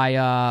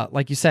 by,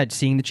 like you said,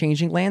 seeing the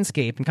changing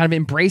landscape and kind of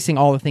embracing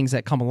all the things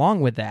that come along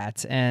with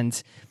that.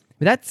 And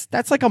that's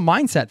like a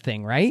mindset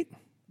thing, right?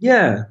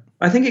 Yeah.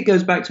 I think it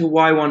goes back to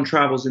why one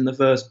travels in the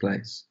first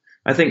place.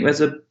 I think there's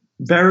a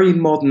very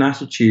modern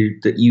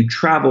attitude that you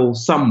travel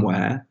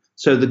somewhere,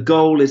 so the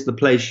goal is the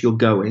place you're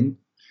going,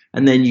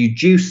 and then you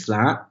juice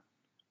that,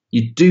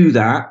 you do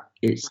that,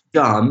 it's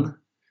done,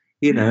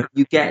 you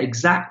get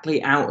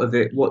exactly out of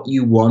it what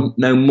you want,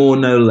 no more,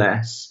 no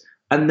less,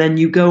 and then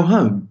you go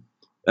home.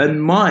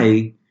 And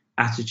my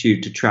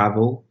attitude to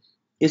travel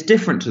is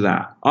different to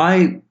that.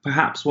 I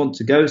perhaps want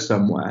to go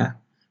somewhere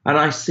and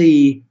I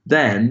see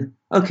then,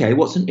 okay,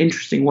 what's an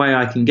interesting way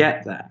I can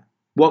get there?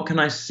 What can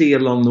I see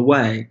along the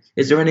way?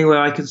 Is there anywhere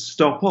I can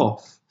stop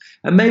off?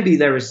 And maybe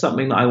there is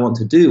something that I want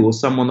to do or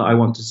someone that I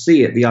want to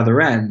see at the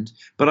other end.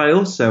 But I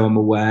also am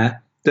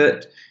aware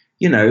that,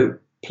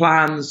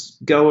 plans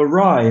go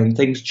awry and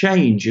things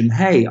change. And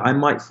hey, I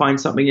might find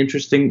something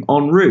interesting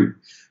en route.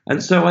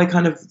 And so I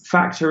kind of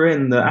factor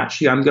in that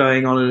actually I'm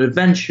going on an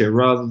adventure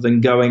rather than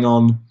going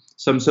on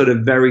some sort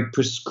of very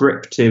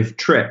prescriptive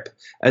trip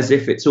as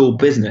if it's all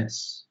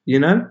business,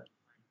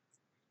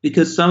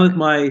 Because some of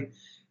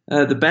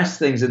the best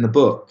things in the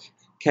book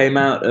came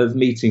out of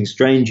meeting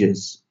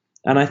strangers.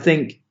 And I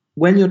think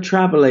when you're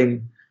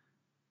traveling,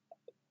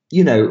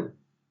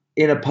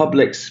 in a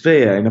public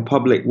sphere, in a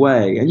public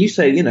way, and you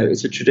say,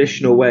 it's a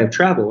traditional way of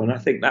travel. And I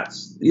think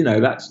that's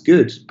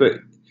good. But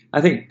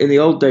I think in the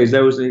old days,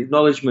 there was an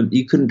acknowledgement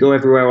you couldn't go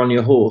everywhere on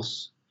your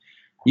horse.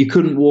 You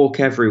couldn't walk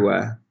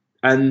everywhere.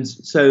 And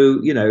so,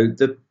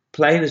 the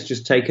plane has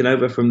just taken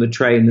over from the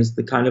train as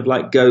the kind of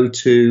like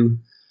go-to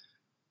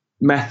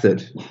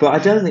method. But I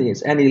don't think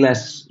it's any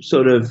less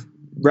sort of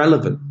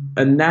relevant.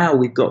 And now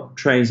we've got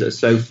trains that are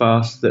so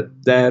fast that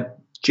they're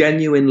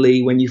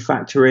genuinely, when you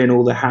factor in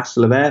all the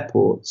hassle of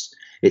airports,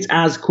 it's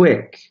as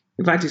quick.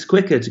 In fact, it's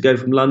quicker to go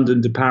from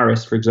London to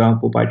Paris, for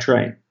example, by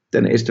train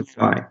than it is to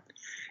fly.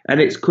 And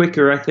it's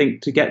quicker, I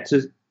think, to get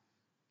to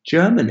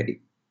Germany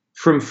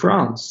from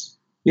France,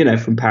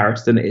 from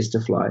Paris than it is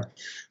to fly.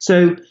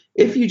 So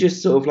if you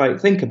just sort of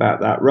like think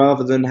about that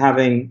rather than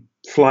having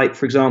flight,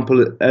 for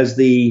example, as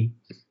the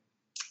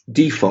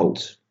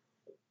default,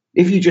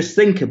 if you just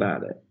think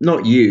about it,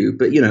 not you,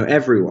 but,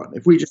 everyone,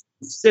 if we just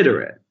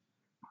consider it,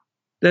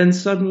 then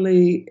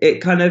suddenly it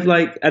kind of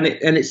like, and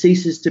it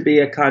ceases to be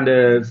a kind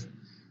of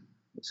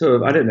sort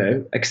of, I don't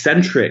know,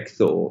 eccentric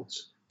thought,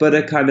 but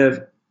a kind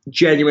of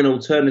genuine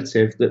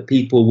alternative that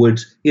people would,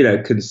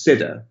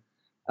 consider.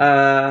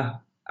 And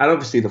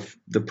obviously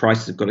the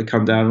prices have got to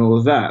come down and all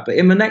of that. But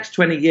in the next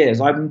 20 years,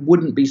 I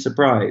wouldn't be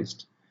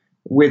surprised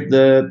with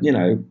the,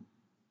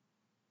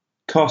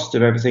 cost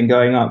of everything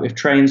going up if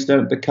trains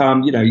don't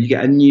become, you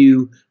get a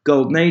new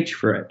golden age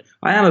for it.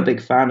 I am a big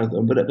fan of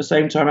them, but at the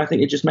same time, I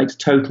think it just makes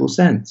total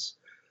sense.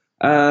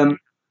 And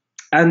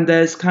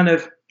there's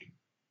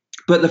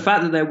but the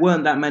fact that there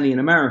weren't that many in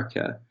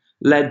America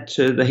led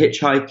to the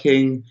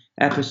hitchhiking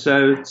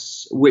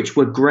episodes, which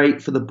were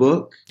great for the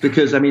book,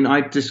 because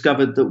I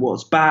discovered that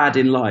what's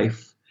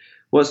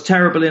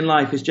terrible in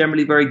life is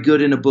generally very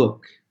good in a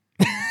book.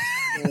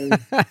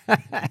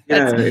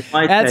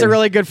 That's a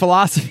really good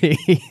philosophy.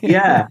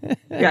 yeah.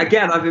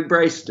 Again, I've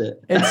embraced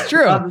it. It's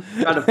true. I'm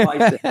trying to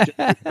fight it. Just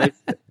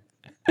embrace it.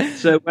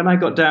 So when I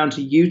got down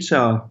to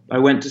Utah, I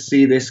went to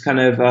see this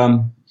kind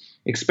of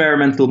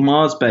experimental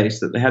Mars base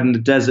that they had in the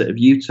desert of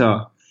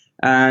Utah,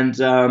 and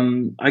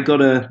I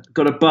got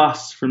a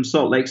bus from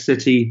Salt Lake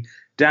City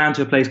down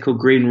to a place called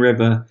Green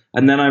River,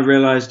 and then I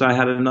realized I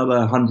had another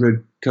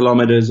 100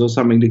 kilometers or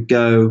something to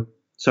go.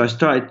 So I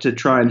started to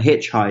try and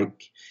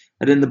hitchhike.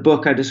 And in the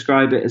book, I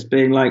describe it as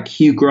being like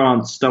Hugh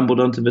Grant stumbled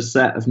onto the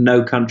set of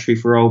No Country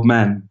for Old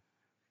Men.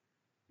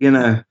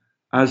 I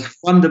was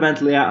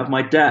fundamentally out of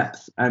my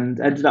depth and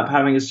ended up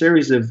having a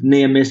series of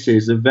near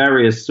misses of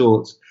various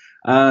sorts.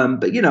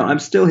 But, I'm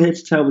still here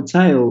to tell the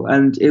tale.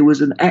 And it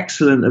was an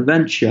excellent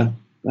adventure.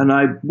 And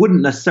I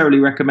wouldn't necessarily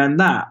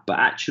recommend that. But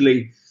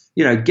actually,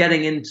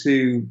 getting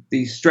into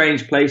these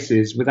strange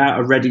places without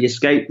a ready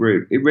escape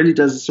route, it really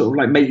does sort of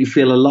like make you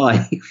feel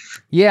alive.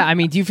 Yeah,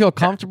 do you feel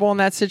comfortable in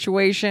that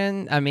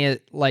situation?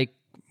 Like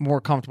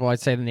more comfortable, I'd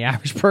say, than the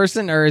average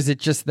person, or is it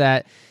just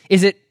that?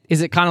 Is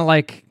it kind of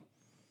like,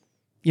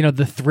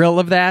 the thrill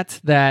of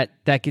that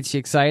gets you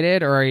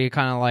excited, or are you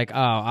kind of like, oh,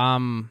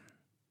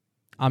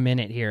 I'm in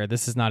it here.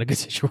 This is not a good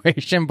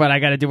situation, but I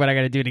got to do what I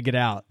got to do to get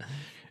out.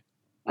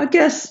 I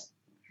guess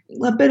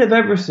a bit of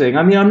everything.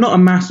 I'm not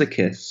a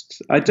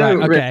masochist. I don't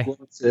really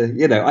want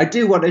to, I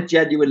do want to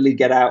genuinely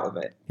get out of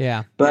it.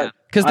 Yeah. But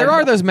because there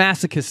are those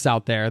masochists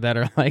out there that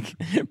are like,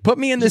 put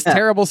me in this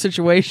terrible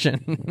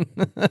situation.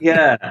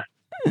 Yeah.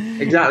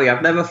 Exactly.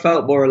 I've never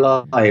felt more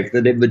alive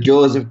than in the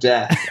jaws of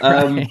death.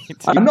 Right.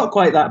 I'm not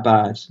quite that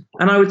bad.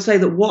 And I would say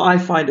that what I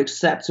find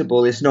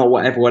acceptable is not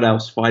what everyone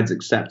else finds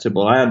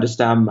acceptable. I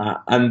understand that.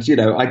 And,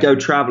 I go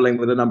traveling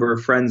with a number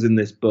of friends in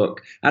this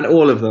book, and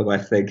all of them, I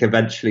think,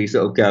 eventually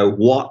sort of go,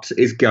 what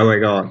is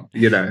going on?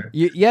 You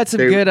had some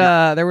good,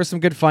 there were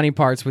some good funny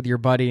parts with your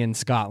buddy in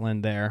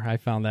Scotland there. I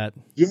found that.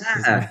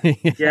 Yeah.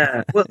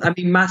 Yeah. Well,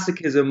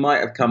 masochism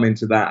might have come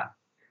into that.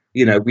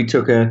 We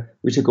took a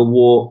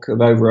walk of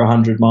over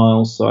 100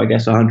 miles, so I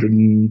guess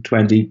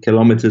 120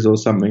 kilometers or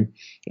something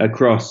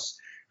across.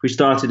 We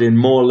started in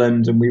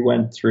moorland and we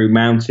went through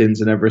mountains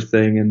and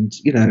everything. And,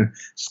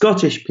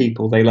 Scottish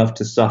people, they love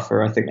to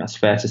suffer. I think that's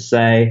fair to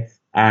say.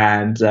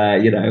 And,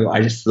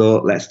 I just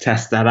thought, let's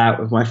test that out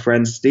with my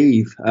friend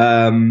Steve.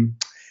 And,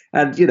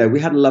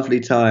 we had a lovely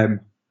time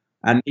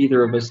and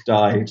neither of us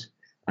died.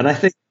 And I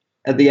think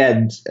at the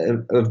end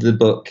of the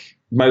book,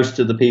 most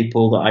of the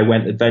people that I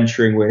went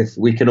adventuring with,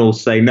 we can all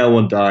say no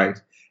one died.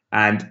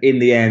 And in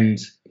the end,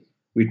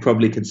 we'd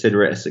probably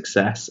consider it a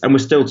success. And we're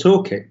still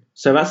talking.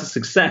 So that's a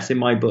success in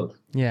my book.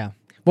 Yeah.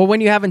 Well,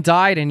 when you haven't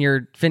died and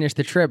you're finished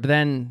the trip,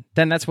 then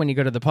that's when you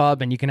go to the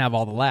pub and you can have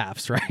all the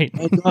laughs, right?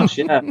 Oh, gosh,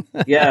 yeah.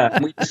 Yeah.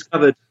 And we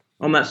discovered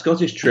on that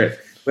Scottish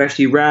trip, we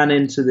actually ran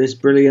into this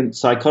brilliant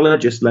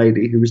psychologist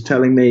lady who was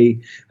telling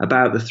me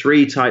about the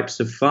 3 types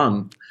of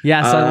fun.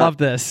 Yes, I love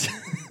this.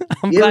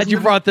 I'm glad you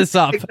brought this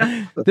up.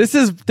 This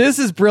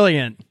is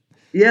brilliant.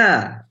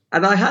 Yeah.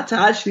 And I had to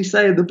actually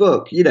say in the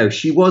book,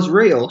 she was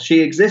real.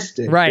 She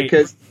existed. Right.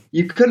 Because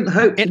you couldn't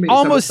hope to It meet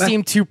almost someone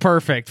seemed too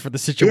perfect for the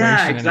situation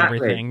exactly. and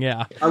everything.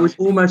 Yeah. I was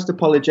almost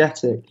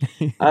apologetic.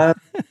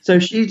 So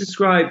she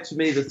described to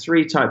me the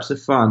 3 types of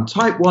fun.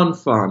 Type 1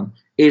 fun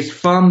is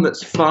fun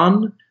that's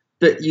fun,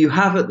 that you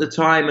have at the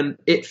time and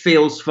it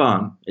feels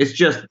fun. It's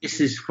just,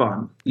 this is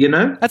fun,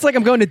 That's like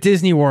I'm going to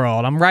Disney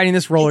World. I'm riding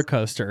this roller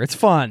coaster. It's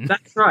fun.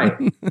 That's right.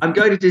 I'm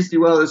going to Disney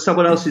World and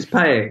someone else is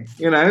paying,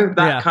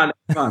 that kind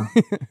of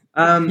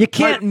fun. You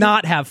can't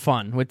not have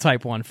fun with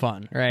type 1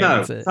 fun, right?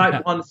 No,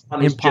 type 1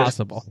 fun is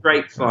impossible. Just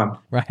straight fun.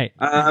 Right.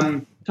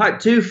 Type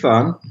 2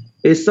 fun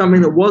is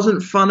something that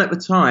wasn't fun at the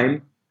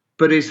time,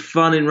 but is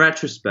fun in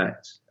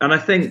retrospect. And I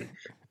think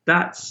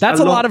that's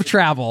a lot of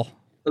travel.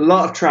 A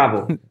lot of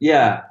travel,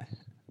 yeah.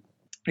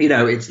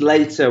 It's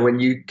later when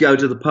you go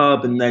to the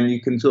pub and then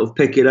you can sort of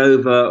pick it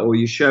over, or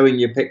you're showing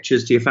your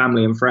pictures to your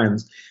family and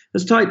friends.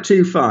 It's type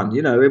 2 fun.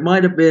 It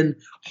might have been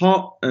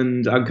hot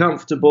and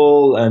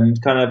uncomfortable and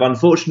kind of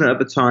unfortunate at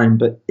the time,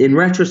 but in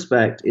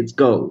retrospect, it's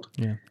gold.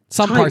 Yeah.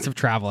 Some parts of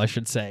travel, I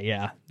should say,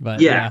 yeah.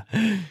 But yeah.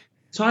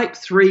 Type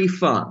 3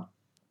 fun.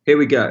 Here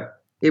we go.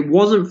 It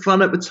wasn't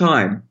fun at the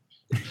time.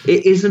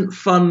 It isn't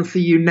fun for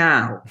you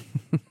now.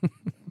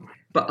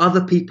 But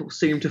other people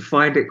seem to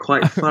find it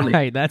quite funny.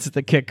 Right, that's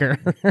the kicker.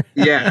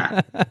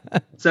 Yeah.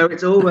 So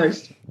it's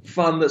almost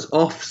fun that's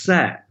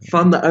offset,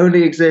 fun that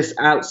only exists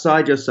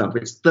outside yourself.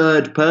 It's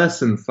third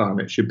person fun,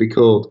 it should be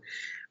called.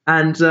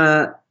 And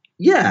so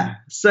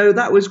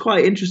that was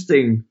quite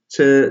interesting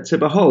to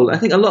behold. I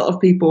think a lot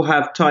of people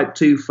have type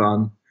 2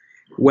 fun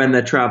when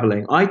they're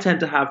traveling. I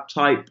tend to have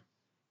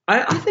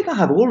I think I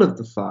have all of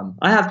the fun.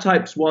 I have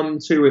types 1,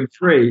 2, and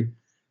 3.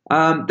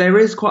 There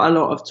is quite a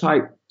lot of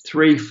type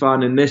 3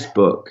 fun in this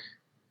book.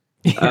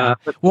 Yeah.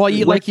 Well,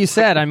 like you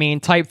said, I mean,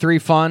 type 3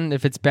 fun,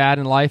 if it's bad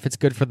in life, it's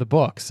good for the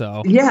book.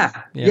 So you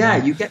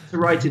get to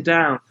write it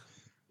down,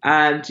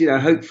 and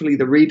hopefully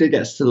the reader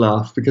gets to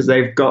laugh because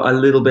they've got a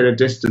little bit of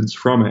distance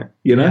from it.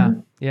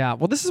 Yeah.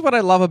 Well, this is what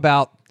I love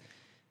about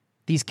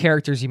these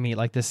characters you meet,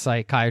 like this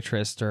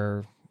psychiatrist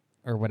or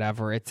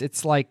whatever.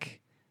 It's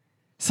like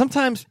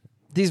sometimes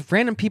these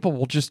random people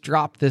will just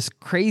drop this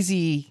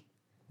crazy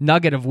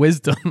nugget of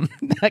wisdom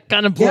that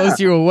kind of blows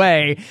you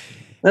away.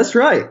 That's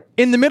right.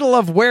 In the middle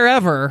of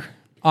wherever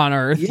on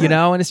Earth,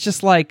 and it's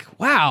just like,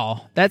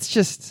 wow, that's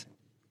just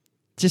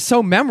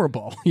so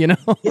memorable,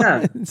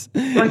 Yeah.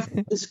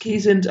 This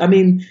keys into,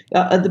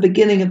 at the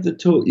beginning of the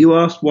talk, you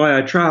asked why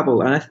I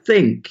travel, and I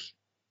think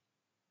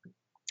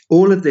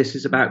all of this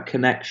is about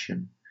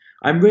connection.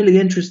 I'm really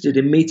interested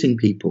in meeting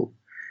people.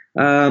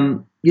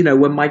 When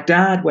my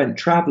dad went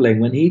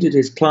traveling, when he did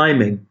his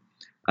climbing,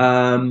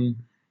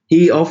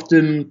 he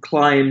often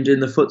climbed in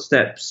the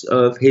footsteps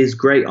of his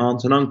great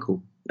aunt and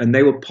uncle, and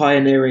they were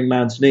pioneering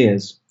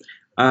mountaineers.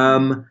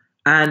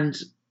 And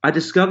I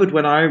discovered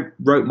when I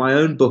wrote my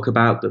own book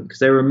about them, because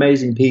they were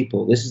amazing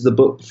people. This is the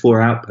book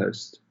before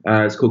Outpost.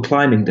 It's called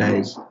Climbing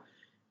Days.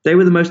 They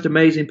were the most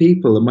amazing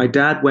people. And my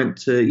dad went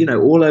to,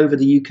 all over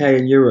the UK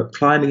and Europe,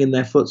 climbing in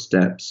their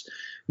footsteps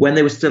when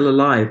they were still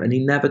alive. And he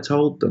never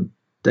told them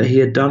that he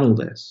had done all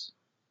this,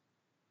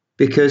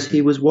 because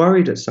he was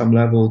worried at some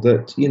level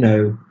that,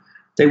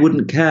 they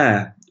wouldn't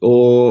care,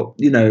 or,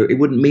 it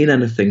wouldn't mean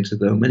anything to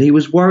them. And he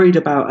was worried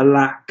about a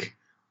lack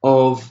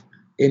of,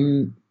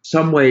 in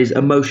some ways,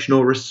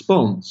 emotional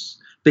response,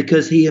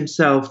 because he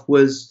himself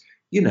was,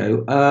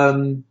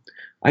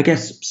 I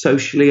guess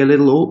socially a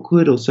little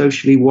awkward or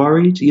socially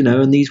worried,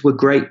 and these were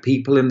great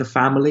people in the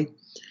family.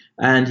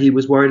 And he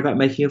was worried about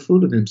making a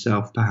fool of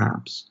himself,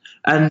 perhaps.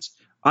 And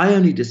I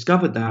only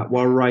discovered that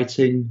while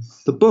writing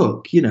the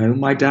book.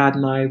 My dad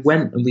and I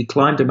went and we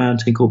climbed a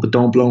mountain called the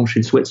Dent Blanche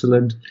in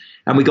Switzerland,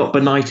 and we got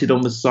benighted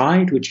on the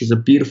side, which is a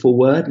beautiful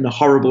word and a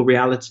horrible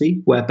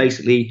reality, where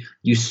basically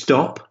you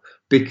stop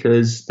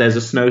because there's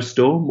a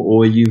snowstorm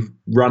or you've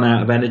run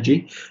out of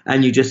energy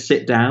and you just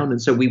sit down.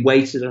 And so we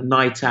waited a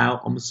night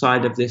out on the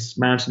side of this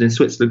mountain in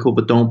Switzerland called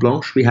the Dent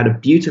Blanche. We had a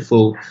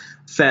beautiful,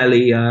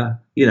 fairly,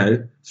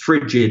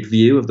 frigid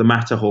view of the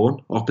Matterhorn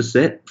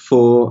opposite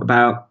for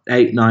about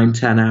 8, 9,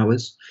 10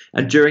 hours.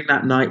 And during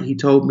that night, he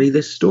told me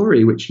this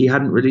story, which he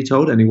hadn't really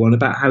told anyone,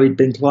 about how he'd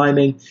been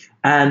climbing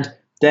and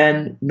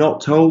then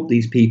not told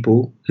these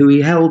people who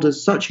he held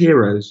as such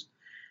heroes.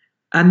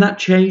 And that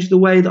changed the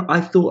way that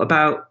I thought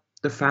about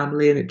the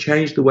family, and it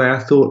changed the way I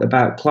thought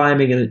about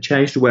climbing, and it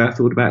changed the way I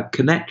thought about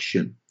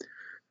connection.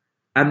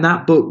 And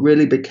that book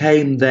really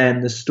became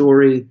then the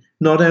story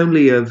not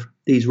only of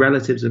these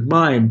relatives of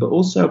mine, but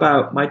also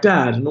about my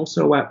dad, and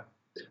also about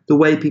the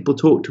way people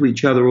talk to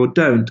each other or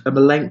don't, and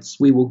the lengths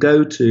we will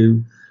go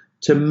to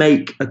to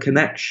make a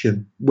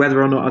connection,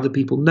 whether or not other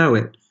people know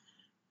it.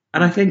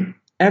 And I think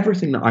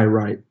everything that I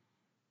write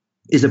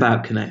is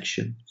about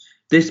connection.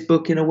 This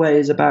book, in a way,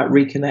 is about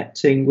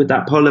reconnecting with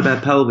that polar bear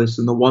pelvis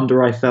and the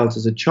wonder I felt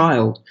as a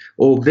child,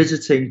 or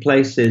visiting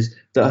places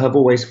that have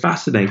always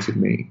fascinated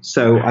me.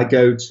 So I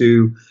go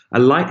to a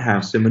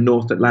lighthouse in the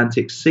North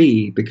Atlantic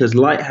Sea because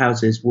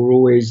lighthouses were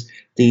always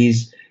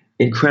these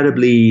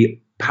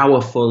incredibly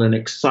powerful and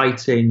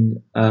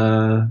exciting,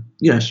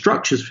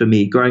 structures for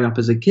me growing up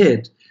as a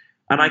kid.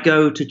 And I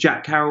go to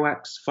Jack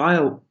Kerouac's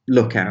fire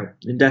lookout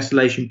in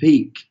Desolation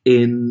Peak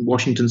in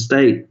Washington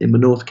State in the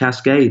North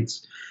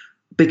Cascades.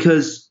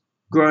 Because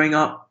growing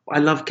up, I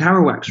loved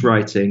Kerouac's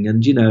writing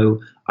and,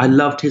 I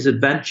loved his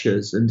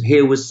adventures. And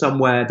here was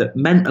somewhere that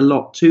meant a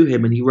lot to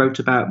him and he wrote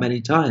about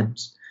many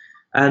times.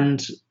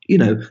 And,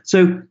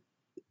 so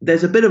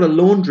there's a bit of a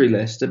laundry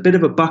list, a bit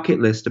of a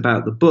bucket list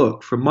about the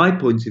book. From my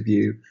point of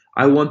view,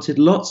 I wanted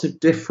lots of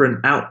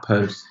different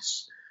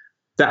outposts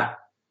that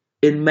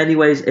in many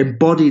ways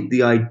embodied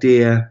the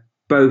idea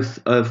both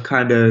of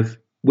kind of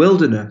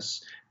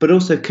wilderness, but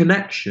also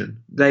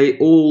connection. They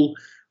all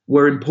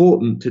were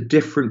important to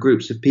different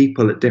groups of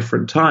people at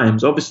different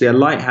times. Obviously, a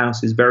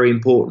lighthouse is very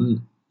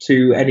important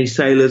to any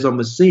sailors on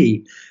the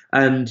sea.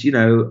 And,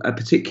 a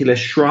particular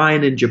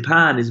shrine in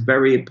Japan is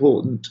very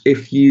important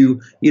if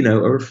you,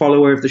 are a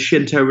follower of the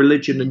Shinto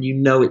religion and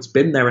it's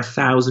been there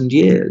 1,000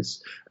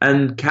 years.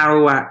 And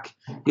Kerouac,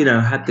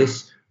 had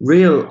this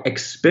real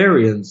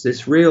experience,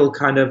 this real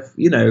kind of,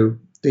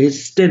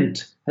 his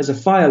stint as a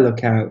fire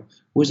lookout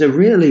was a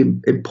really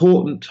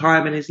important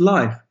time in his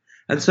life.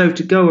 And so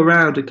to go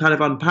around and kind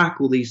of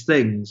unpack all these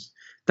things,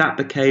 that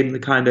became the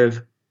kind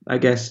of, I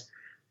guess,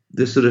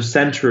 the sort of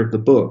center of the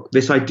book,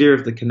 this idea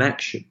of the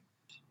connection.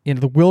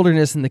 The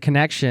wilderness and the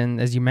connection,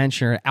 as you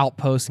mentioned,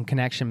 outpost and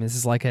connection, this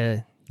is like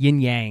a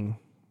yin-yang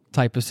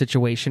type of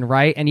situation,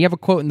 right? And you have a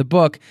quote in the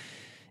book.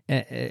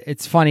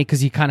 It's funny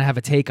because you kind of have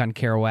a take on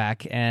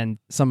Kerouac and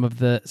some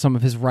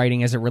of his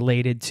writing as it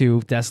related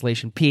to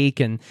Desolation Peak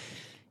and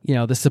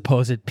the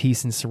supposed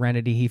peace and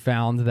serenity he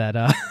found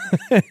that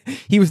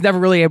he was never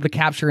really able to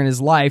capture in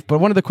his life. But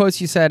one of the quotes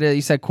you said,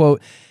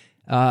 quote,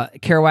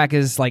 Kerouac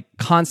is like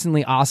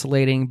constantly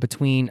oscillating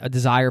between a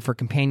desire for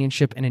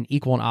companionship and an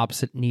equal and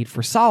opposite need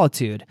for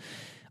solitude.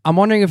 I'm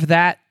wondering if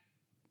that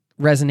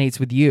resonates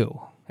with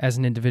you as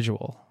an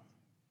individual.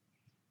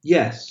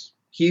 Yes,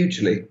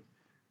 hugely.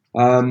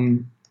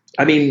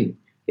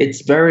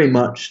 It's very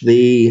much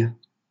the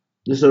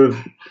sort of,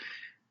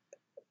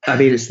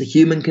 it's the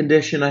human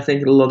condition, I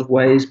think, in a lot of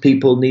ways.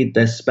 People need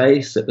their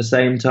space. At the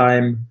same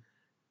time,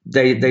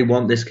 they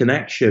want this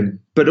connection.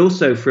 But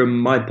also from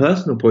my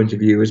personal point of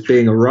view as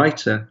being a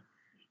writer,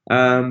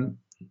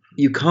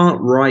 you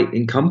can't write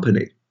in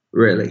company,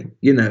 really,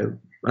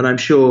 and I'm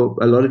sure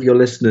a lot of your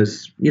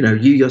listeners, you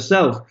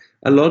yourself,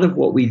 a lot of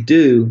what we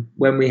do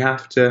when we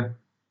have to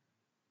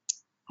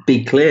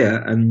be clear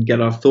and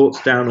get our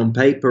thoughts down on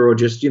paper or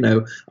just,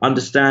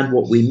 understand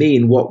what we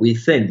mean, what we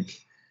think,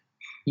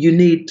 you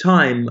need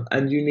time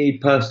and you need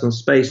personal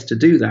space to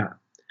do that.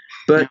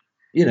 But,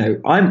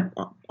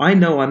 I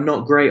know I'm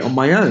not great on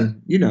my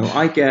own.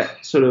 I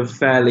get sort of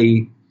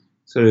fairly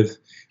sort of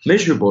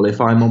miserable if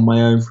I'm on my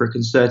own for a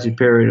concerted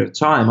period of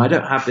time. I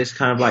don't have this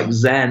kind of like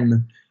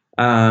Zen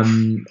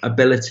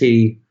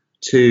ability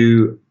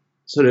to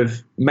sort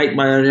of make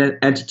my own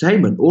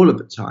entertainment all of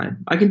the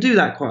time. I can do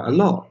that quite a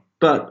lot,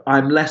 but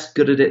I'm less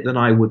good at it than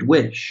I would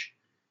wish.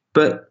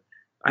 But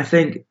I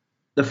think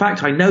the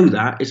fact I know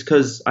that is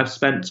because I've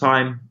spent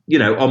time,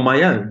 on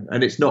my own,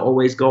 and it's not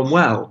always gone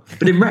well.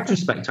 But in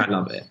retrospect, I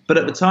love it. But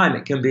at the time,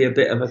 it can be a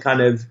bit of a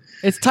kind of...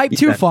 It's type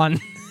 2 fun.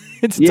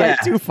 It's type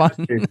 2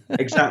 fun.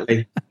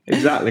 Exactly.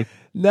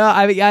 No,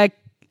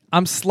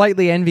 I'm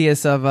slightly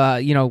envious of,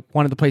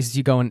 one of the places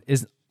you go in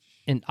is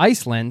in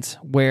Iceland,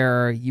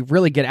 where you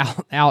really get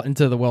out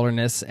into the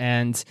wilderness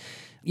and...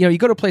 you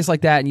go to a place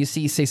like that and you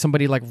see, say,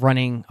 somebody like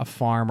running a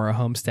farm or a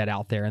homestead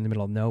out there in the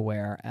middle of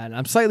nowhere. And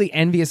I'm slightly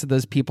envious of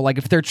those people. Like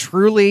if they're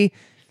truly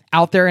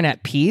out there and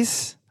at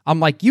peace, I'm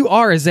like, you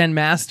are a Zen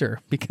master,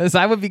 because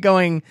I would be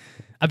going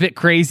a bit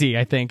crazy,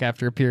 I think,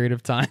 after a period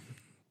of time.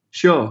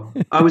 Sure.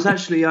 I was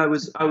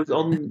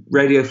on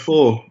Radio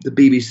 4, the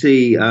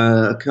BBC,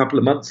 a couple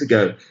of months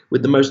ago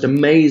with the most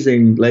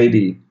amazing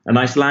lady, an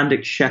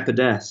Icelandic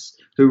shepherdess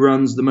who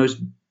runs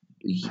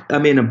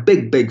a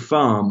big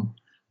farm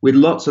with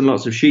lots and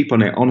lots of sheep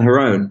on it on her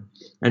own.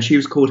 And she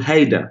was called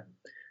Haida.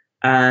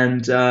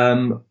 And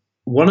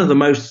one of the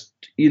most,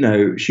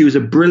 she was a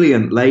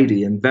brilliant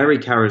lady and very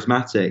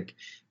charismatic,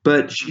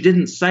 but she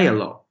didn't say a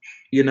lot,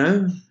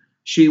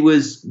 She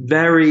was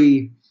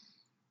very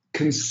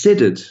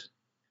considered.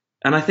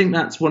 And I think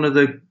that's one of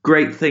the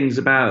great things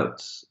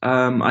about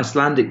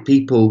Icelandic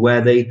people,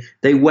 where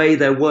they weigh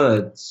their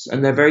words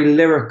and they're very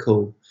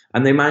lyrical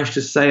and they manage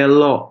to say a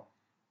lot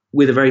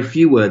with a very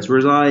few words.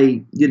 Whereas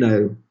I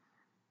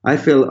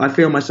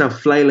feel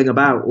myself flailing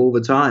about all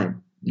the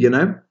time,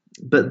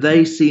 but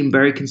they seem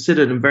very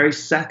considered and very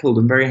settled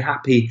and very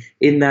happy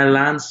in their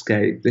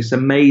landscape, this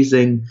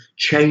amazing,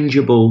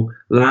 changeable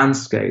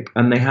landscape.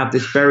 And they have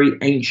this very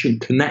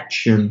ancient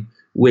connection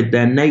with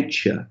their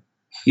nature,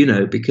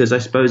 because I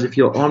suppose if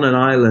you're on an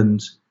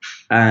island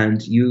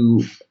and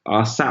you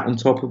are sat on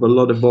top of a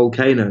lot of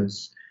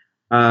volcanoes,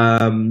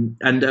 and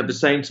at the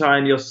same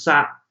time you're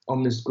sat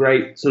on this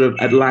great sort of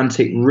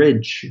Atlantic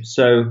ridge.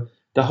 So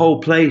the whole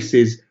place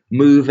is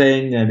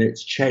moving and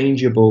it's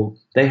changeable.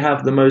 They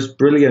have the most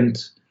brilliant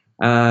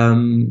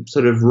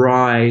sort of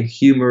wry,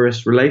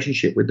 humorous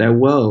relationship with their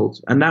world.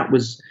 And that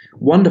was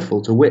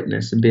wonderful to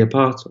witness and be a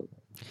part of.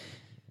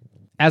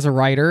 As a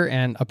writer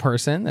and a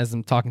person, as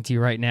I'm talking to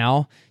you right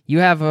now, you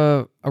have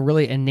a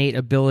really innate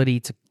ability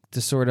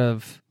to sort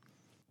of,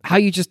 how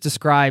you just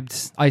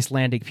described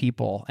Icelandic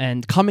people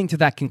and coming to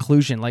that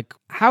conclusion. Like,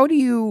 how do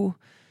you,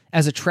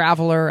 as a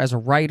traveler, as a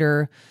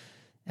writer,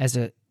 as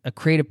a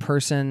creative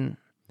person,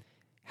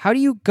 how do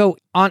you go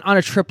on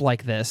a trip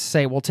like this?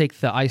 Say, we'll take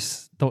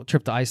the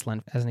trip to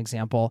Iceland as an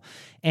example,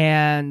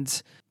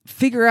 and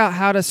figure out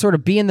how to sort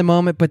of be in the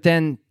moment, but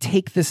then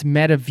take this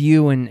meta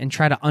view and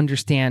try to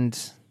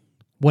understand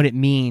what it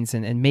means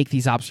and make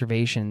these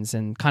observations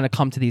and kind of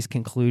come to these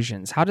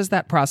conclusions. How does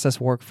that process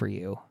work for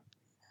you?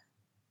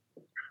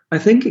 I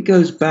think it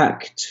goes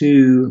back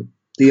to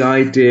the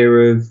idea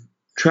of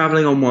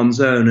traveling on one's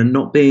own and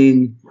not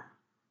being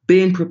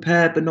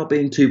prepared, but not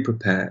being too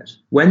prepared.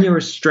 When you're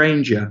a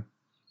stranger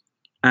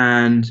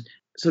and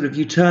sort of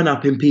you turn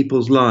up in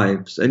people's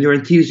lives and you're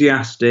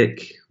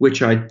enthusiastic,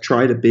 which I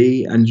try to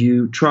be, and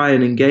you try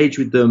and engage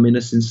with them in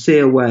a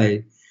sincere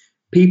way,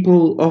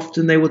 people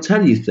often, they will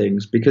tell you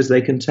things because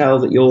they can tell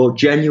that you're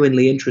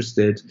genuinely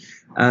interested,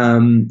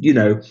 and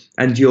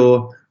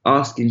you're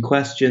asking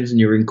questions and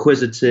you're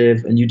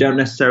inquisitive and you don't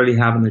necessarily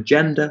have an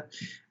agenda.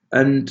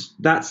 And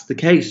that's the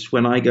case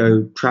when I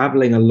go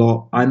traveling a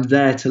lot. I'm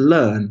there to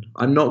learn.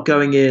 I'm not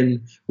going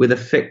in with a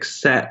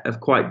fixed set of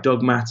quite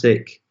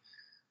dogmatic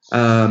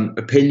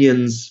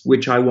opinions,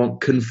 which I want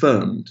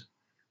confirmed.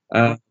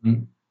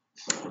 In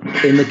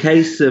the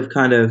case of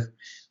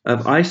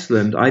of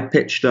Iceland, I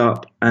pitched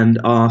up and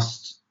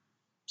asked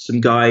some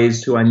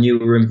guys who I knew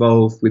were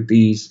involved with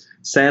these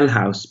sail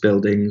house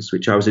buildings,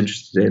 which I was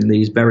interested in,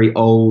 these very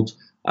old,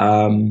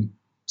 some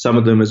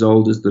of them as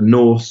old as the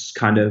Norse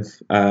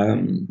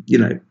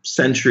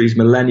centuries,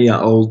 millennia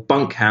old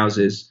bunk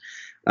houses.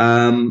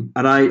 And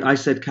I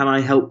said, can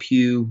I help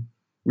you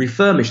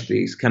refurbish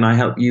these? Can I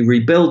help you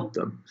rebuild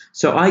them?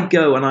 So I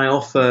go and I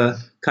offer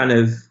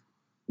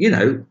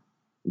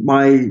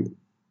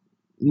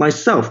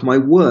my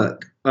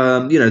work,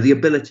 the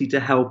ability to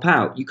help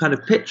out. You kind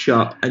of pitch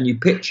up and you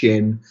pitch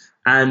in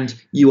and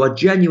you are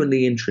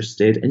genuinely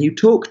interested and you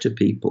talk to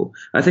people.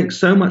 I think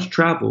so much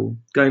travel,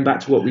 going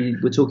back to what we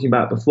were talking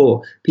about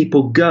before,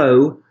 people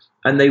go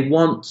and they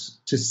want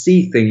to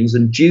see things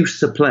and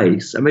juice a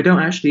place, and they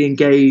don't actually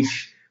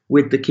engage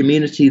with the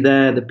community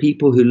there, the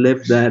people who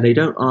live there. They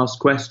don't ask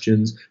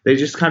questions. They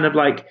just kind of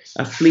like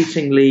are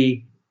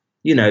fleetingly,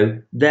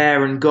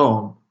 there and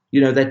gone.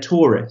 They're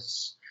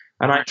tourists.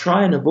 And I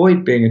try and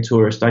avoid being a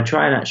tourist. I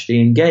try and actually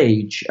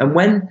engage. And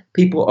when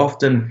people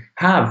often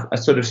have a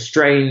sort of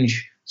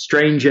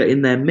stranger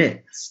in their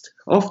midst,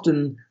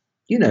 often,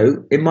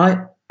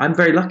 I'm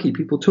very lucky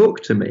people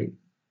talk to me.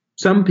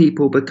 Some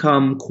people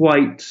become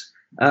quite,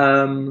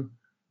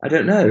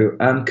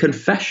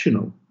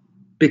 confessional,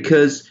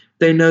 because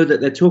they know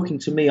that they're talking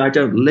to me. I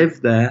don't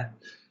live there.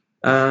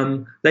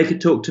 They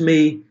could talk to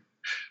me.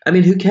 I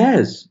mean, who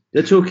cares?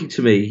 They're talking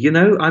to me,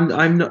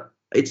 I'm not,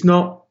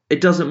 it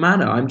doesn't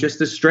matter. I'm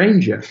just a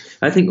stranger.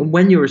 I think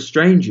when you're a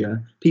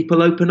stranger,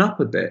 people open up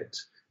a bit.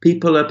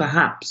 People are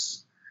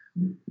perhaps,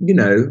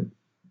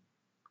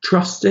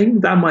 trusting.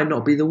 That might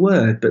not be the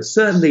word, but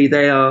certainly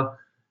they are.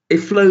 It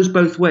flows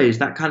both ways,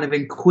 that kind of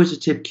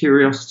inquisitive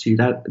curiosity,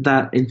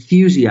 that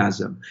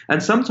enthusiasm.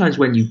 And sometimes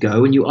when you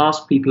go and you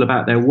ask people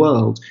about their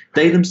world,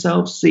 they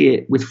themselves see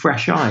it with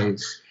fresh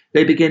eyes.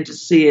 They begin to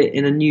see it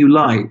in a new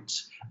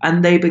light.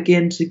 And they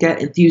begin to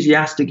get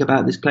enthusiastic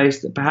about this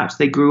place that perhaps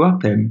they grew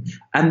up in.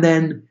 And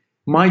then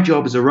my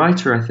job as a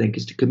writer, I think,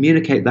 is to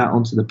communicate that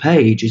onto the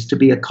page, is to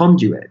be a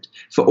conduit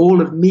for all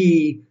of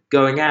me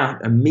going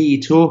out and me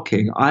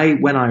talking.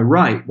 When I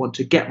write, want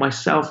to get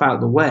myself out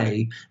of the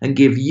way and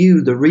give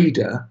you, the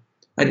reader,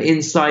 an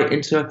insight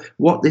into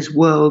what this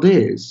world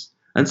is.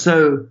 And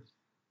so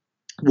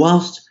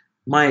whilst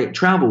my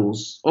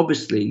travels,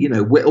 obviously,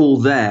 we're all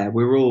there.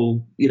 We're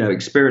all,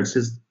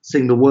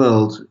 experiencing the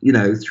world,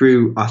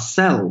 through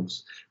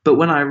ourselves. But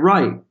when I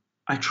write,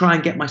 I try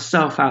and get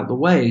myself out of the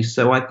way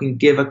so I can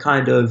give a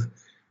kind of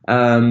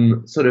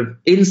sort of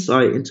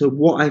insight into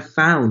what I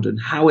found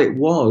and how it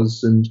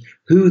was and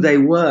who they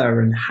were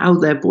and how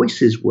their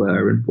voices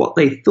were and what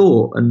they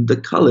thought and the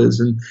colors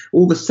and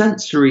all the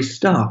sensory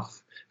stuff.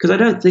 Because I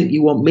don't think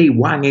you want me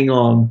wanging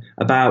on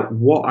about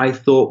what I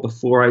thought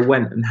before I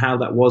went and how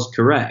that was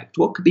correct.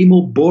 What could be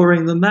more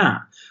boring than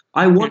that?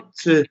 I want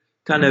to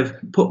kind of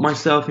put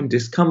myself in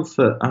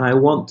discomfort, and I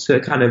want to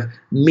kind of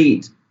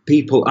meet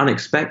people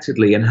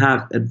unexpectedly and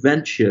have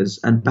adventures,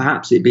 and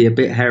perhaps it be a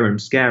bit harum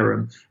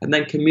scarum, and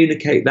then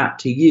communicate that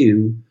to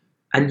you,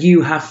 and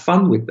you have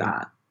fun with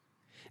that.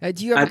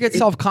 Do you ever get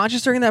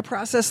self-conscious during that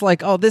process?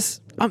 Like, oh,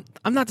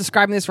 I'm not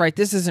describing this right.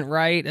 This isn't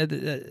right.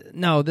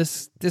 No,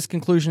 this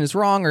conclusion is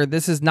wrong, or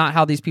this is not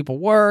how these people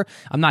were.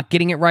 I'm not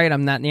getting it right.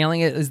 I'm not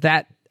nailing it. Is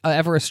that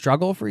ever a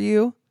struggle for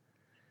you?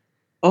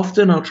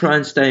 Often I'll try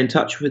and stay in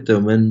touch with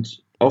them, and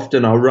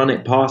often I'll run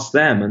it past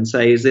them and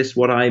say, is this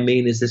what I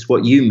mean? Is this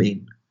what you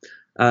mean?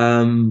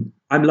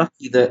 I'm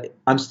lucky that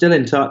I'm still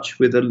in touch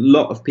with a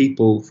lot of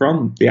people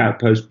from the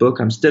Outpost book.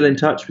 I'm still in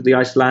touch with the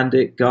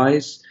Icelandic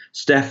guys,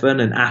 Stefan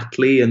and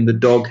Atli and the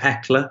dog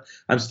Heckler.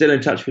 I'm still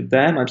in touch with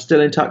them. I'm still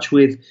in touch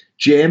with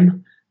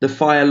Jim, the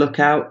fire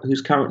lookout,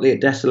 who's currently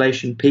at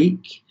Desolation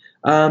Peak.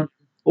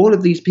 All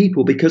of these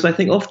people, because I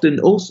think often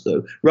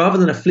also, rather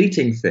than a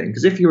fleeting thing,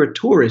 because if you're a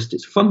tourist,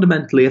 it's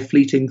fundamentally a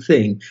fleeting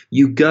thing.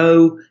 You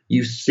go,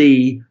 you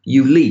see,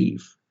 you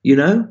leave, you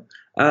know?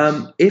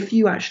 If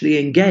you actually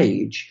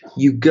engage,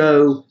 you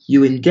go,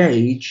 you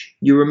engage,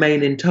 you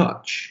remain in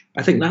touch.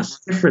 I think that's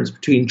the difference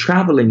between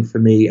traveling for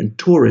me and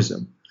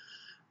tourism.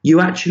 You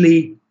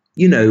actually,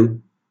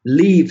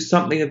 leave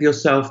something of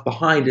yourself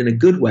behind in a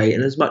good way,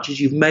 in as much as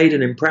you've made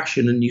an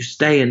impression and you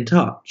stay in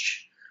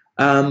touch.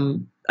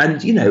 And,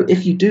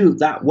 if you do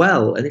that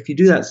well, and if you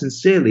do that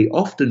sincerely,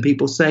 often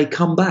people say,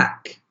 come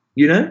back,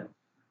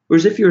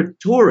 Whereas if you're a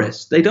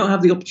tourist, they don't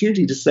have the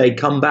opportunity to say,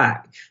 come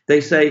back.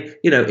 They say,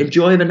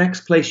 enjoy the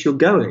next place you're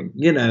going.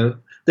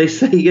 They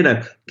say,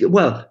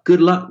 well,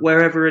 good luck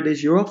wherever it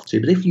is you're off to.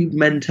 But if you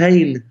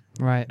maintain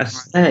a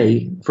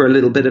stay for a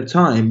little bit of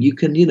time, you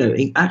can,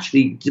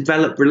 actually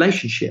develop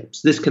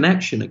relationships, this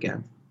connection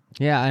again.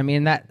 Yeah, I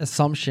mean, that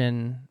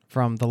assumption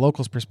from the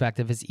locals'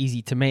 perspective is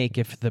easy to make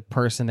if the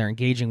person they're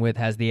engaging with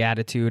has the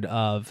attitude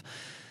of,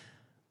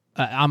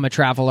 I'm a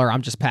traveler,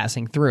 I'm just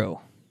passing through.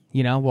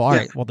 Well, all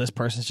right, well, this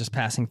person's just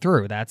passing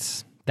through.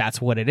 That's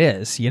what it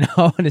is, and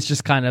it's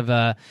just kind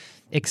of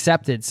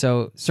accepted.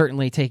 So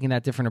certainly taking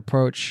that different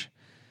approach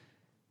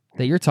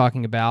that you're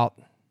talking about,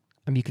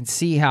 you can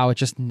see how it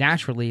just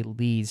naturally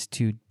leads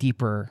to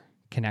deeper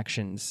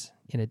connections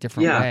in a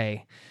different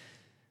way.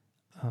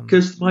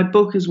 Because my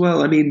book as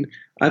well,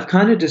 I've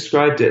kind of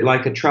described it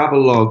like a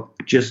travel log,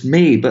 just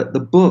me, but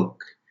the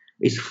book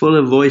is full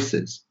of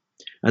voices.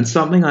 And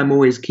something I'm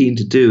always keen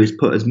to do is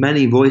put as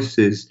many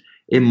voices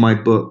in my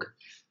books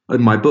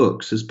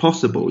as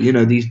possible,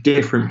 these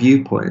different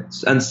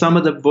viewpoints. And some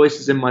of the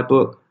voices in my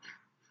book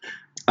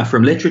are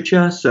from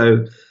literature.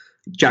 So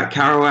Jack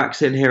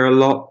Kerouac's in here a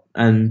lot.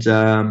 And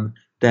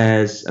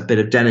there's a bit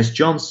of Dennis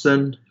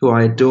Johnson, who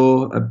I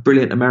adore, a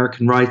brilliant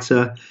American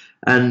writer,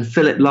 and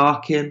Philip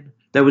Larkin.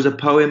 There was a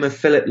poem of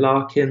Philip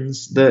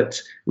Larkin's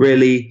that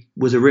really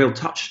was a real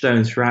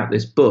touchstone throughout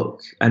this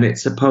book. And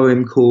it's a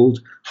poem called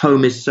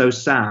Home is So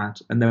Sad.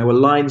 And there were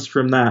lines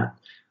from that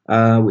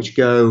which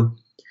go,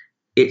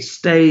 it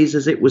stays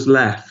as it was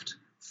left,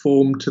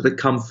 formed to the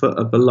comfort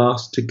of the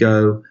last to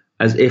go,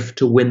 as if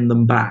to win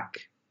them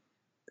back.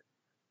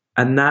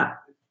 And that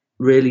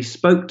really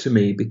spoke to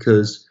me,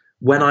 because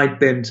when I'd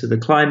been to the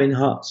climbing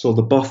huts or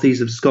the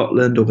bothies of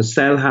Scotland or the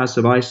sailhouse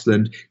of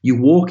Iceland, you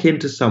walk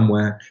into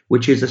somewhere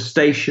which is a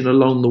station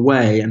along the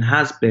way and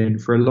has been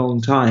for a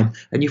long time,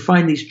 and you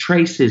find these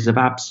traces of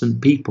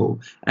absent people,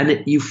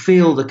 and you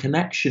feel the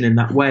connection in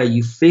that way.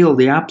 You feel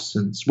the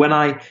absence. When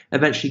I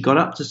eventually got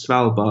up to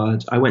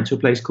Svalbard, I went to a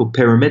place called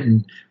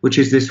Pyramiden, which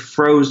is this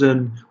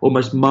frozen,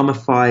 almost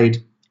mummified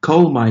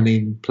coal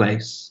mining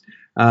place.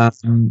 Above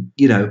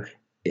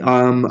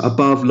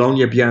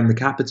Longyearbyen, the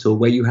capital,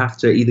 where you have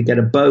to either get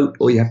a boat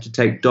or you have to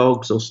take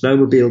dogs or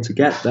snowmobile to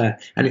get there,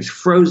 and it's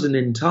frozen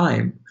in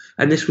time.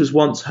 And this was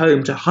once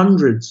home to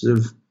hundreds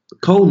of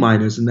coal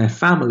miners and their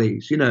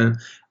families,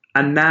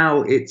 and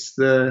now it's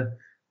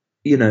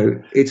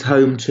it's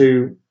home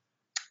to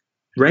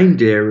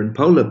reindeer and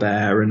polar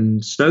bear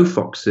and snow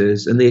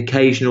foxes and the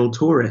occasional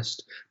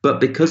tourist.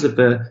 But because of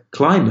the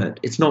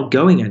climate, it's not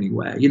going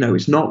anywhere.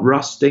 It's not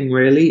rusting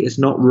really, it's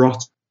not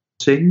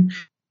rotting.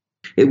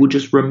 It will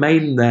just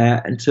remain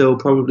there until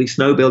probably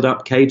snow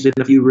build-up caves in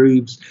a few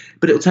roofs.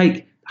 But it'll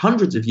take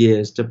hundreds of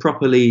years to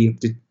properly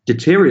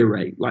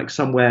deteriorate, like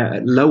somewhere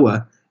at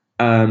lower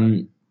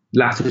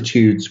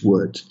latitudes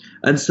would.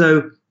 And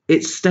so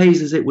it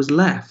stays as it was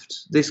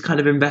left, this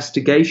kind of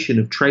investigation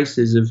of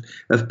traces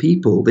of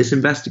people, this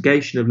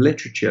investigation of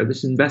literature,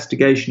 this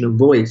investigation of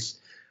voice.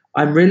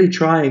 I'm really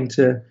trying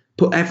to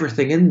put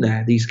everything in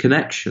there, these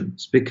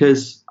connections,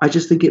 because I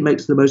just think it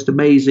makes the most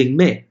amazing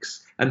mix.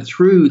 And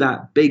through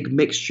that big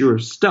mixture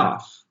of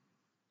stuff,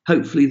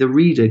 hopefully the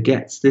reader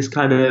gets this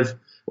kind of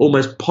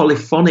almost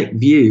polyphonic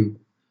view,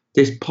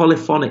 this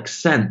polyphonic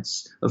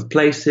sense of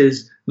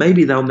places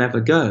maybe they'll never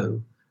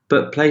go,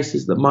 but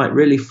places that might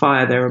really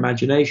fire their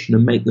imagination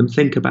and make them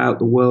think about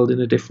the world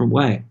in a different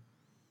way.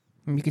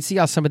 You can see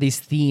how some of these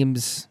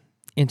themes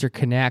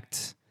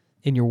interconnect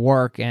in your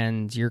work,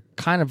 and you're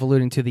kind of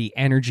alluding to the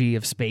energy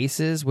of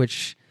spaces,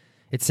 which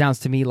it sounds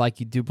to me like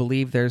you do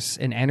believe there's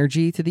an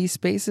energy to these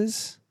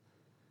spaces.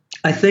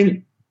 I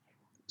think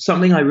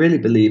something I really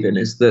believe in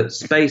is that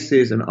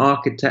spaces and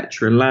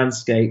architecture and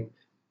landscape,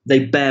 they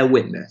bear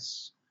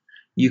witness.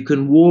 You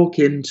can walk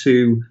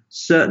into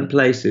certain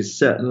places,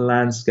 certain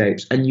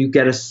landscapes, and you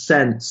get a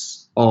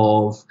sense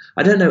of,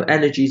 I don't know,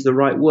 energy is the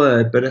right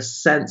word, but a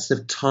sense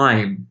of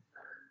time,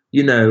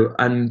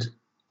 and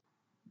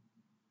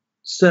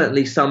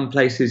certainly some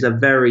places are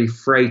very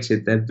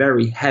freighted. They're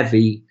very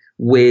heavy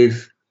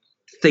with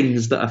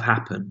things that have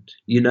happened,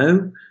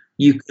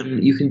 You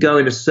can go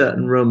into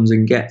certain rooms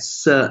and get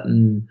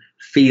certain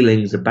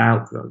feelings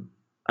about them.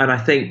 And I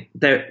think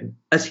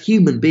as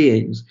human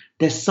beings,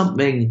 there's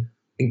something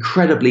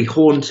incredibly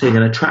haunting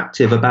and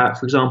attractive about,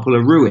 for example,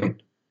 a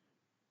ruin.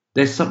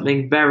 There's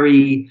something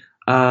very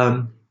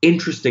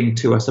interesting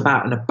to us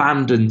about an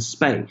abandoned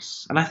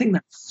space. And I think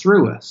that's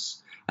through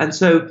us. And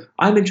so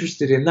I'm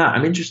interested in that.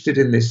 I'm interested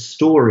in this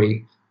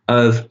story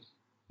of,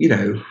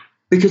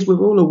 because we're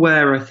all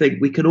aware, I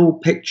think we can all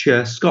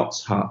picture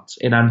Scott's hut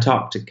in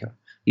Antarctica.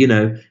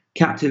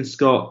 Captain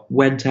Scott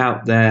went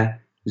out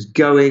there, was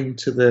going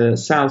to the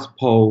South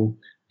Pole,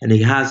 and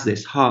he has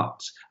this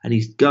hut, and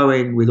he's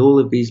going with all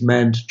of these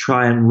men to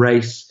try and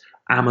race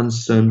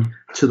Amundsen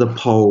to the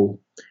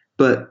pole.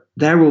 But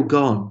they're all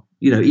gone.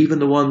 Even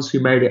the ones who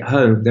made it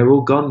home, they're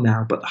all gone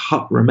now, but the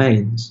hut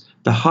remains.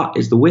 The hut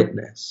is the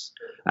witness.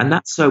 And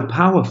that's so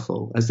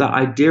powerful as that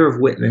idea of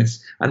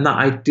witness and that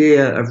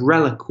idea of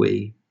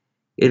reliquy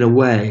in a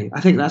way.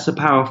 I think that's a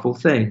powerful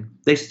thing.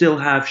 They still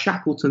have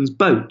Shackleton's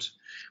boat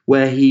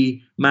where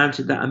he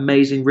mounted that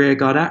amazing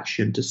rearguard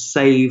action to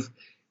save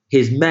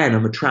his men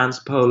on a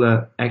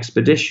transpolar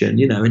expedition,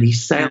 and he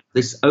sailed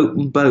this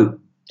open boat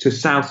to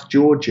South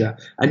Georgia.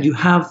 And you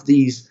have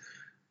these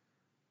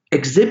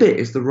exhibit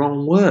is the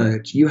wrong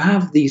word. You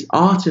have these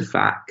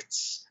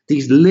artifacts,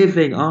 these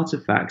living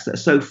artifacts that are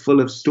so full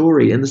of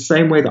story, in the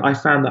same way that I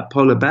found that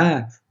polar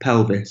bear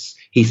pelvis,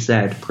 he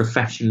said,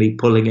 professionally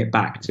pulling it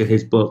back to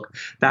his book,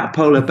 that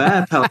polar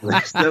bear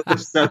pelvis that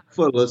was so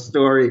full of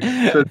story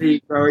for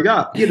me growing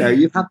up.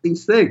 You have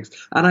these things.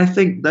 And I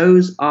think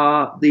those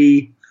are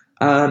the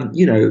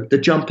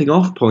jumping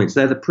off points.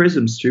 They're the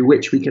prisms through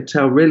which we can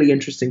tell really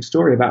interesting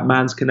story about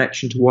man's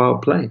connection to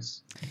wild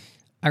place.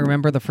 I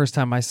remember the first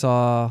time I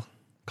saw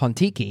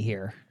Kon-Tiki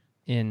here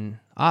in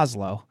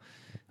Oslo,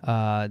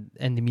 and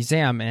the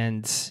museum,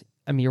 and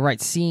I mean, you're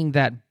right, seeing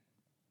that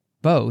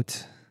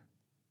boat,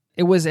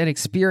 it was an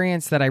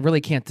experience that I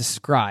really can't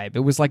describe.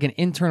 It was like an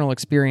internal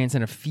experience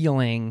and a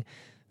feeling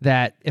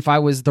that if I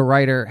was the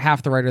writer,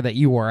 half the writer that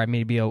you were, I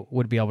maybe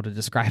would be able to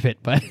describe it.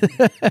 But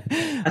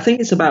I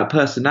think it's about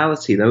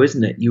personality, though,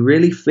 isn't it? You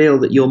really feel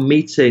that you're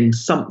meeting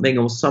something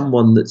or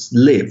someone that's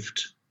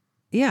lived.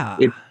 Yeah.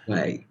 In a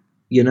way,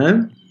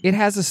 It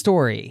has a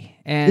story.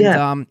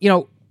 And,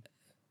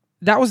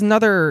 that was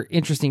another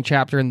interesting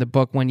chapter in the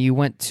book when you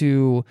went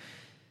to,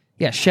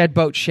 Shed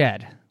Boat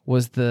Shed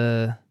was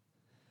the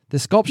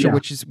sculpture,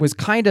 which was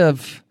kind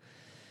of,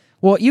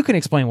 well, you can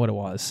explain what it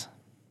was.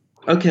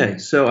 Okay,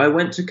 so I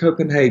went to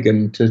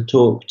Copenhagen to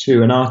talk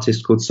to an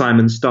artist called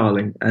Simon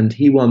Starling, and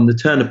he won the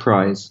Turner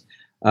Prize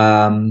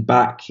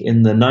back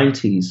in the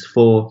 90s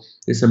for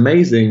this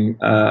amazing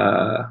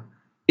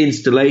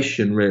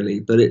installation, really.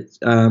 But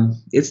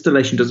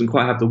installation doesn't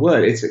quite have the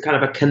word. It's a kind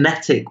of a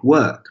kinetic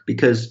work,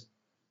 because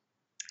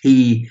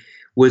he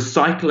was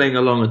cycling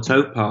along a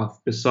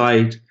towpath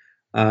beside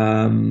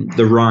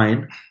the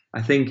Rhine,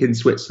 I think in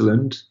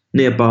Switzerland,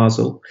 near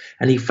Basel,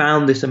 and he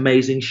found this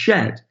amazing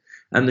shed.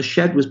 And the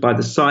shed was by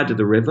the side of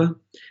the river,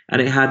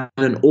 and it had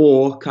an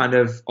oar kind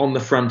of on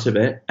the front of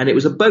it, and it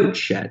was a boat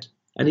shed.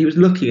 And he was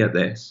looking at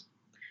this,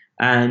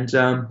 and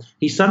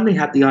he suddenly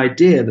had the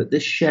idea that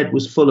this shed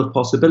was full of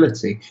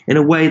possibility, in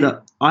a way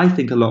that I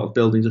think a lot of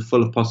buildings are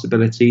full of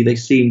possibility. They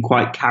seem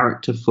quite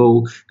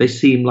characterful. They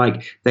seem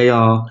like they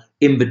are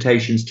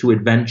invitations to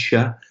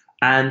adventure.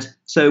 And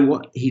so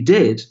what he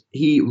did,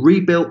 he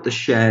rebuilt the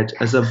shed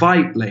as a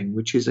Weitling,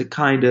 which is a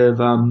kind of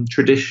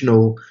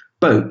traditional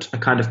boat, a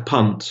kind of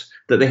punt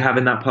that they have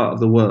in that part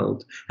of the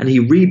world. And he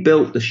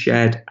rebuilt the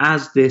shed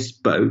as this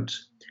boat.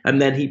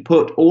 And then he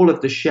put all of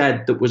the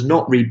shed that was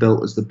not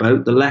rebuilt as the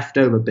boat, the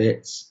leftover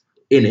bits,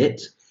 in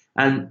it.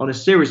 And on a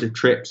series of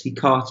trips, he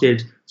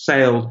carted,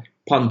 sailed,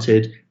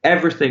 punted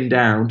everything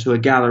down to a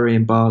gallery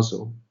in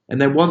Basel. And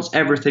then once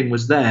everything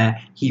was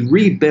there, he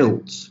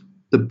rebuilt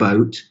the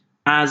boat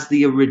as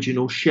the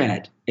original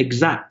shed,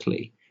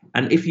 exactly.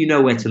 And if you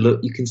know where to look,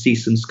 you can see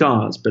some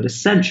scars. But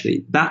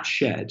essentially, that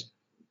shed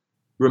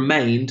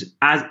remained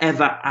as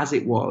ever as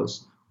it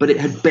was, but it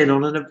had been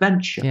on an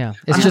adventure. Yeah,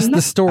 it's just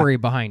the story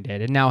behind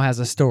it. It now has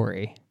a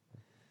story.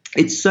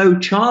 It's so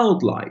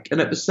childlike,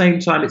 and at the same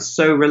time, it's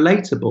so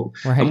relatable.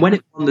 Right. And when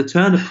it won the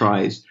Turner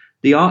Prize,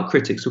 the art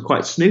critics were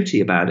quite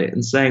snooty about it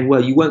and saying,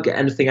 well, you won't get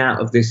anything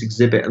out of this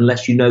exhibit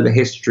unless you know the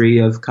history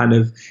of kind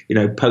of,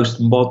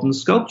 postmodern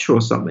sculpture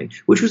or something,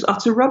 which was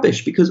utter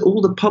rubbish, because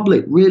all the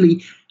public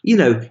really,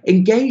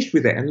 engaged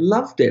with it and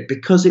loved it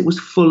because it was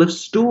full of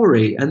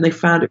story and they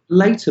found it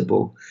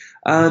relatable.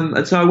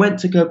 And so I went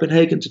to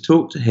Copenhagen to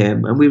talk to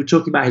him, and we were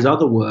talking about his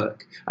other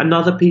work.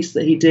 Another piece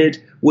that he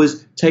did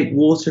was take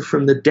water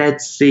from the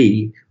Dead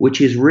Sea, which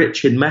is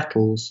rich in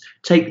metals,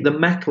 take the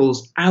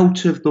metals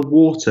out of the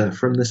water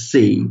from the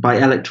sea by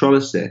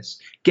electrolysis,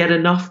 get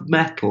enough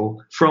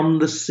metal from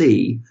the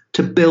sea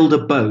to build a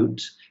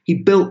boat. He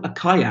built a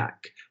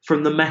kayak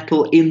from the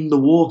metal in the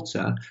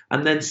water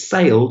and then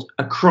sailed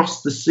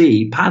across the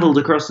sea, paddled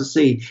across the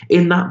sea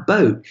in that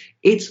boat.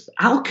 It's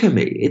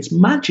alchemy. It's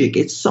magic.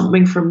 It's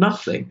something from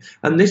nothing.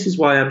 And this is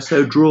why I'm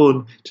so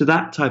drawn to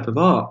that type of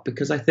art,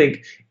 because I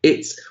think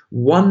it's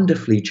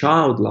wonderfully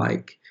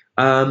childlike.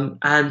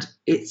 And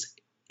it's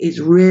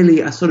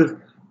really a sort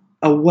of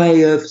a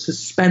way of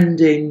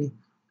suspending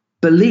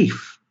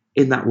belief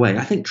in that way.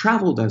 I think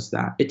travel does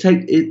that.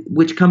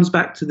 Which comes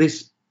back to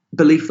this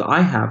belief that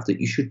I have,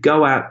 that you should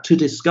go out to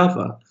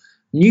discover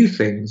new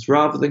things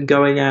rather than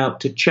going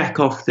out to check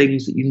off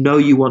things that you know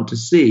you want to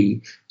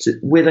see,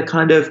 with a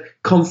kind of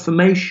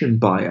confirmation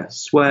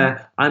bias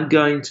where I'm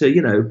going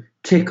to,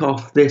 tick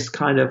off this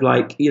kind of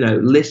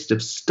list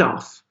of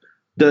stuff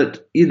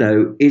that,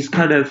 is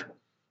kind of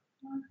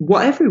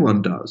what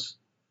everyone does.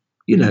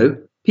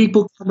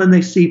 People come and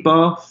they see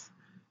Bath,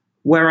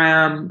 where I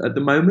am at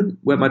the moment,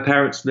 where my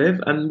parents live,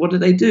 and what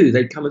do?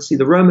 They come and see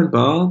the Roman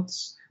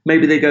baths.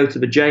 Maybe they go to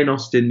the Jane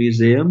Austen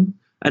Museum,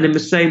 and in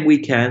the same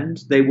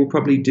weekend, they will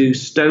probably do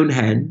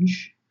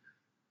Stonehenge.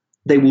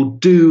 They will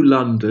do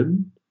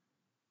London.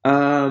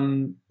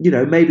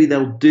 Maybe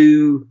they'll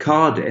do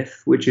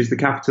Cardiff, which is the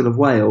capital of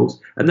Wales,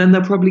 and then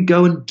they'll probably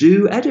go and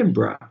do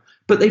Edinburgh.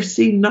 But they've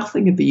seen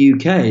nothing of the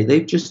UK.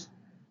 They've just,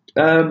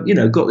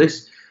 got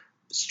this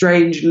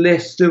strange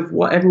list of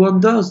what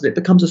everyone does, and it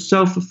becomes a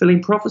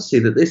self-fulfilling prophecy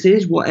that this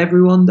is what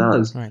everyone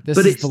does. Right, this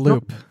is the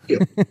loop.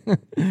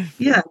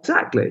 Yeah,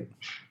 exactly.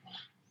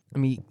 I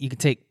mean, you could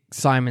take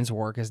Simon's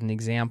work as an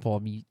example. I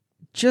mean,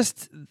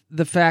 just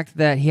the fact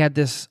that he had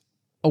this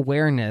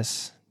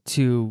awareness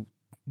to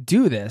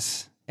do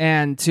this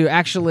and to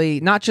actually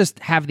not just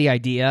have the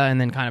idea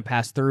and then kind of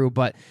pass through,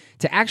 but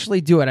to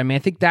actually do it. I mean, I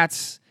think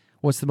that's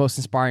what's the most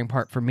inspiring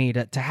part for me,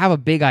 to have a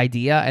big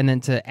idea and then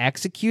to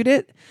execute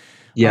it.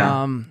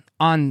 Yeah.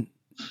 On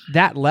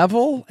that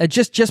level,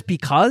 just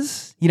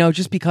because,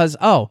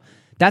 oh,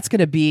 that's going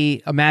to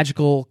be a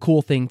magical,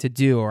 cool thing to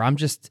do, or I'm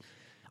just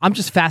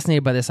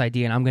fascinated by this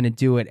idea and I'm going to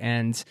do it.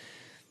 And,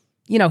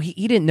 he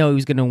didn't know he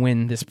was going to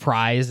win this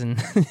prize and,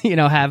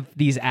 have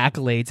these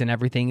accolades and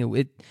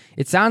everything.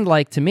 It sounded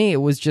like to me, it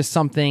was just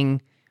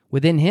something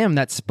within him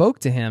that spoke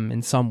to him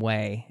in some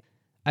way.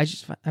 I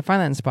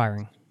find that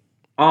inspiring.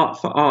 Art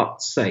for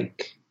art's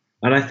sake.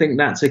 And I think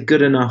that's a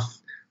good enough.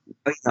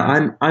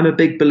 I'm a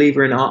big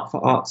believer in art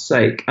for art's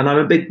sake, and I'm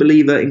a big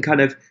believer in kind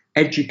of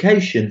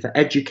education for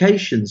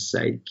education's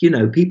sake.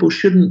 People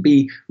shouldn't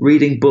be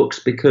reading books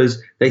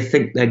because they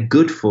think they're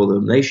good for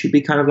them. They should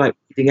be kind of like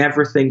reading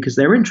everything because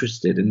they're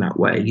interested in that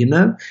way.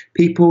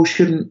 People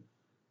shouldn't,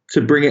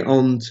 to bring it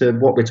on to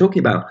what we're talking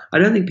about, I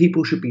don't think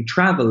people should be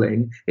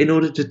traveling in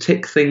order to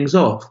tick things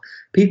off.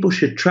 People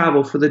should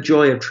travel for the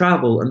joy of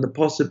travel and the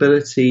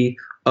possibility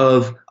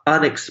of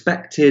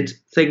unexpected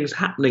things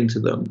happening to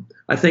them.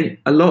 I think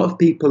a lot of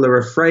people are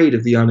afraid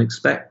of the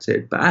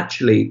unexpected, but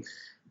actually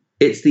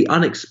it's the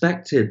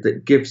unexpected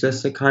that gives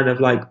us a kind of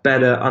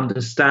better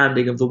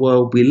understanding of the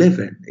world we live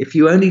in. If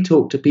you only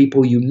talk to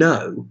people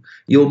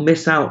you'll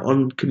miss out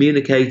on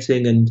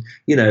communicating and,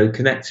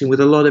 connecting with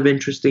a lot of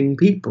interesting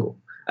people.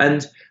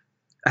 And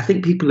I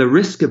think people are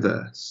risk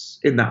averse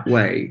in that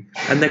way,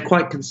 and they're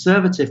quite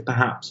conservative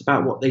perhaps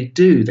about what they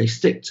do. They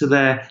stick to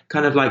their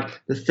kind of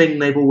the thing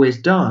they've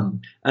always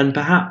done. And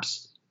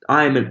perhaps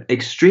I am an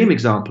extreme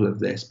example of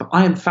this, but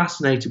I am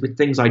fascinated with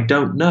things I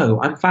don't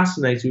know. I'm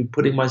fascinated with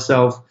putting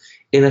myself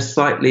in a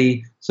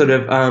slightly sort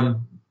of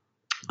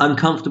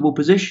uncomfortable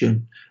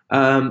position,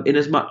 in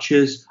as much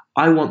as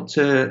I want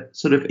to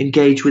sort of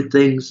engage with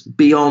things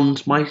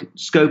beyond my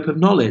scope of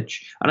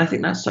knowledge. And I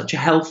think that's such a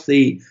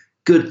healthy,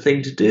 good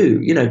thing to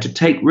do, to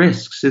take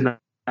risks in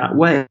that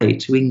way,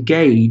 to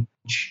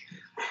engage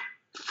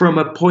from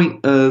a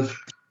point of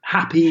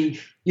happy,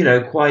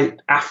 quite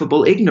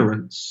affable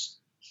ignorance.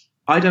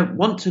 I don't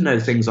want to know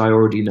things I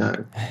already know.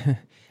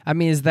 I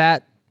mean, is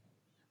that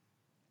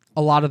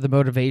a lot of the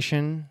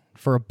motivation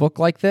for a book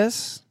like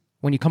this?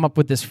 When you come up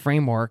with this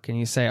framework and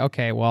you say,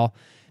 okay, well,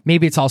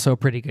 maybe it's also a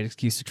pretty good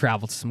excuse to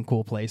travel to some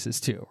cool places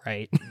too,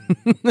 right?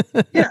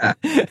 Yeah.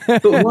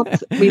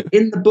 But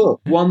in the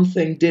book, one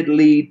thing did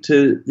lead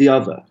to the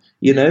other,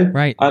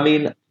 Right. I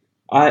mean,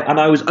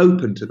 I was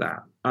open to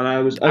that. And I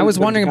was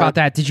wondering about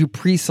that. Did you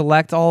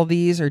pre-select all of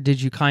these, or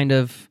did you kind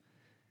of...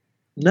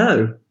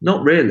 No,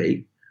 not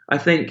really. I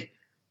think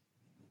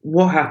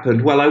what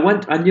happened, well,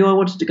 I knew I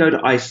wanted to go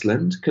to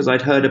Iceland because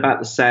I'd heard about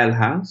the sail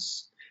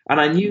house. And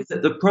I knew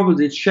that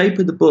probably the shape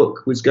of the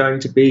book was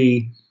going to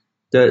be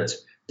that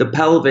the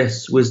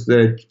pelvis was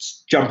the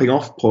jumping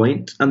off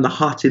point and the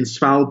hut in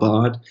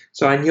Svalbard.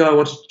 So I knew I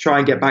wanted to try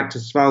and get back to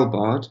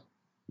Svalbard.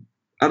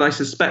 And I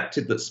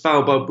suspected that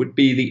Svalbard would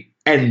be the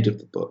end of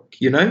the book,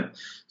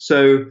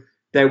 So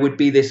there would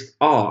be this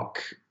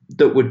arc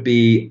that would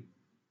be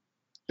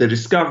the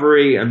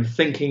discovery and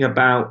thinking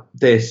about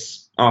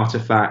this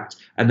artifact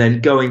and then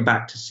going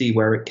back to see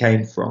where it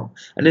came from.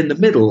 And in the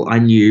middle, I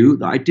knew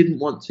that I didn't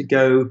want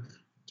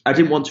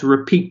to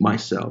repeat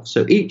myself.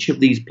 So each of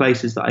these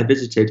places that I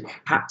visited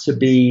had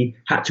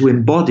to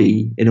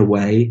embody, in a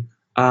way,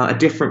 a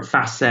different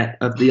facet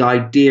of the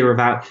idea of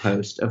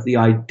Outpost, of the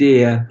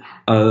idea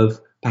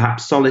of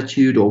perhaps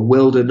solitude or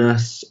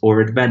wilderness or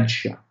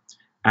adventure.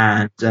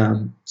 And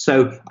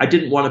so I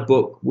didn't want a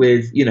book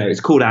with, it's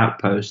called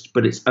Outpost,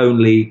 but it's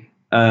only,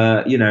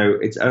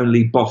 it's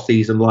only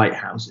bothies and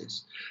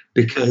lighthouses,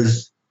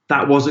 because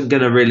that wasn't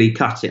going to really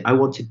cut it. I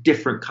wanted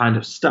different kind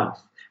of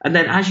stuff. And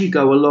then as you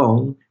go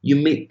along, you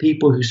meet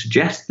people who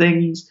suggest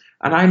things.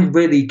 And I'm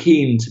really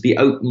keen to be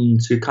open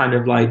to kind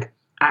of like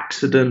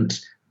accident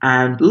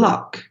and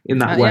luck in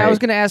that way. Yeah, I was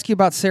going to ask you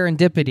about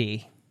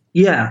serendipity.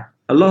 Yeah,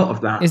 a lot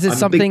of that. Is it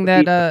something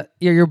that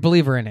you're a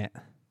believer in it?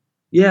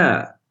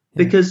 Yeah.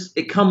 Because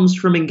it comes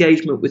from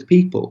engagement with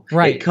people.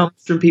 Right. It comes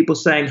from people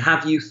saying,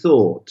 have you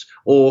thought?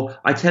 Or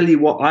I tell you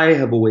what I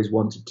have always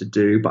wanted to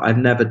do, but I've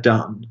never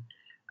done.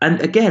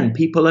 And again,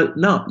 people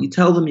open up. You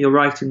tell them you're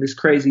writing this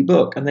crazy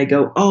book and they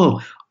go,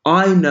 oh,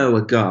 I know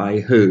a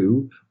guy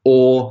who,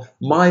 or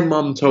my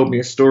mum told me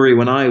a story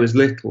when I was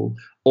little,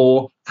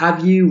 or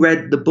have you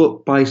read the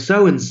book by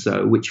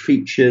so-and-so which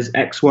features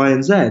X, Y,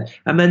 and Z?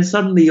 And then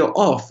suddenly you're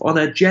off on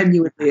a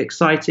genuinely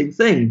exciting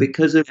thing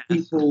because of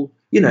people,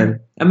 and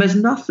there's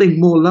nothing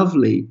more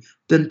lovely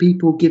than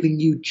people giving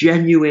you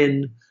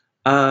genuine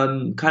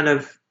kind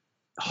of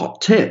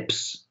hot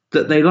tips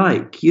that they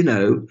like,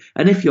 and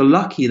if you're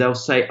lucky, they'll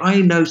say,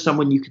 I know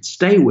someone you could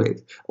stay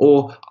with,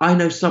 or I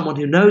know someone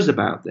who knows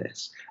about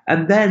this.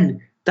 And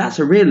then that's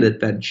a real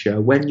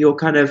adventure when you're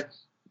kind of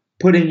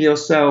putting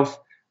yourself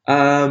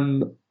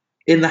in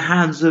the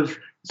hands of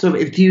sort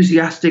of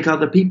enthusiastic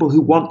other people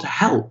who want to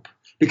help,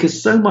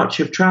 because so much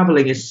of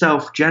traveling is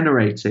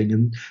self-generating,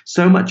 and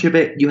so much of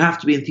it you have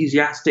to be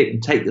enthusiastic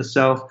and take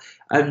yourself.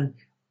 And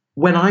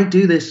when I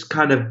do this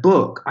kind of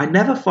book, I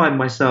never find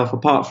myself,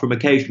 apart from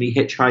occasionally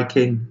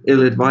hitchhiking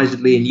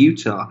ill-advisedly in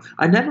Utah,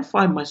 I never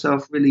find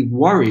myself really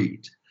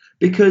worried,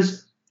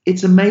 because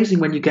it's amazing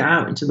when you get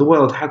out into the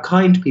world how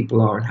kind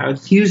people are and how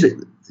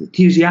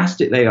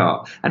enthusiastic they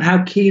are and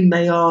how keen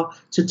they are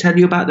to tell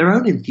you about their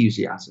own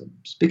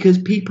enthusiasms, because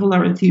people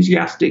are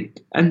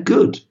enthusiastic and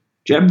good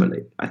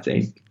generally, I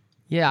think.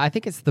 Yeah, I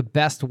think it's the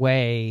best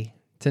way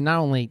to not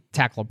only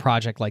tackle a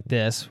project like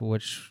this,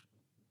 which,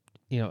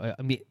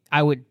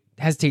 I would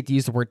hesitate to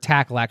use the word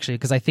tackle, actually,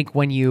 because I think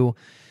when you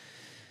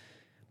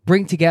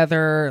bring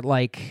together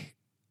like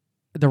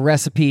the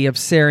recipe of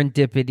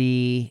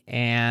serendipity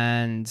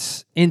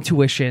and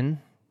intuition,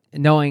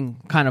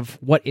 knowing kind of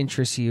what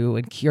interests you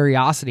and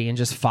curiosity and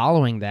just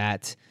following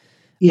that,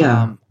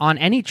 on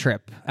any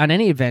trip, on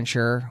any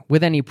adventure,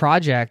 with any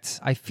project,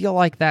 I feel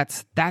like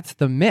that's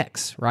the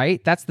mix,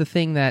 right? That's the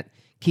thing that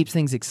keeps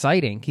things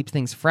exciting, keeps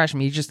things fresh. I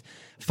mean, you just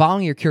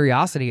following your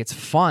curiosity, it's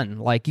fun.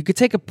 Like, you could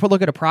take a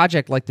look at a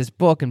project like this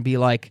book and be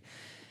like,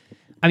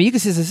 you can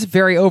say this is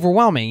very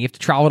overwhelming. You have to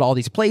travel to all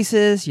these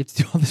places, you have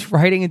to do all this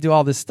writing and do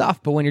all this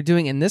stuff. But when you're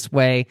doing it in this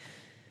way,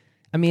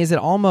 is it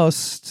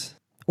almost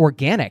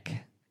organic?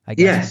 I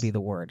guess would be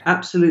the word.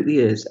 Absolutely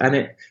is.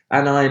 And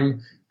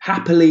I'm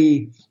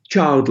happily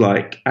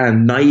childlike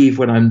and naive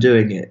when I'm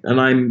doing it.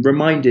 And I'm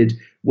reminded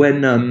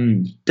when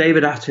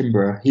David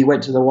Attenborough, he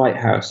went to the White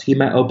House, he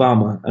met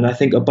Obama, and I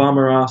think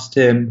Obama asked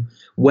him,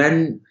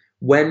 when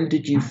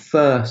did you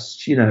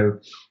first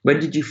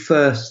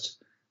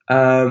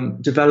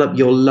develop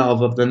your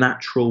love of the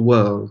natural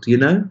world,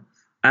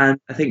 And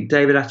I think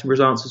David Attenborough's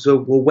answer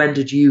was, well, when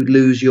did you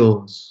lose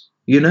yours?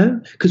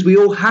 Because we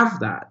all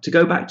have that. To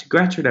go back to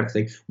Greta and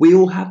everything, we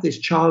all have this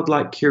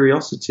childlike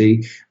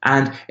curiosity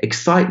and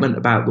excitement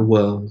about the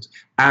world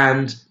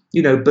and,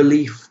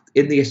 belief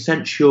in the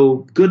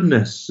essential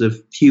goodness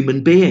of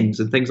human beings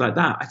and things like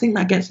that. I think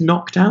that gets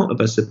knocked out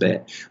of us a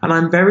bit. And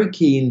I'm very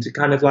keen to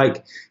kind of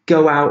like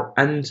go out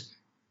and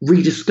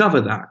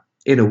rediscover that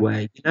in a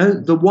way,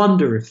 the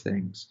wonder of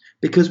things.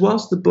 Because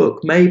whilst the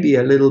book may be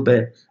a little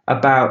bit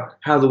about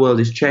how the world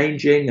is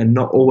changing and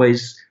not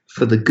always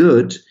for the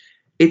good,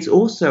 it's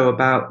also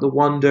about the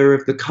wonder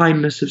of the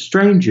kindness of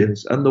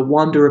strangers and the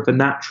wonder of the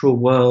natural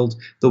world,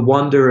 the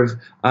wonder of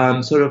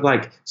sort of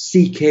like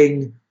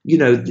seeking,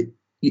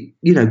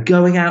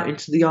 going out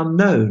into the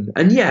unknown.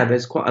 And yeah,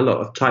 there's quite a lot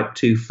of type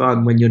 2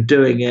 fun when you're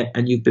doing it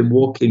and you've been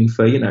walking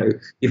for,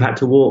 you've had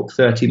to walk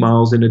 30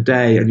 miles in a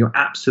day and you're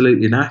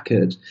absolutely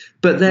knackered.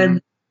 But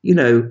then,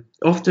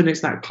 often it's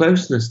that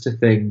closeness to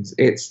things.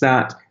 It's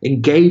that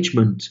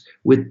engagement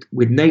with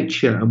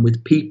nature and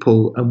with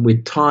people and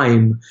with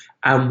time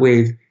and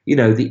with,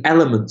 the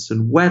elements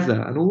and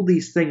weather and all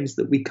these things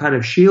that we kind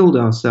of shield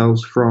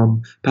ourselves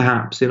from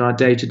perhaps in our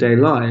day-to-day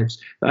lives,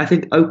 that I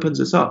think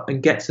opens us up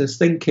and gets us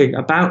thinking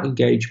about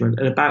engagement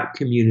and about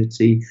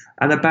community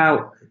and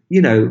about,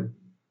 the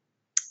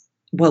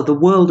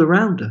world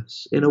around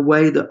us in a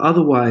way that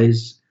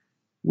otherwise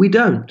we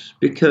don't,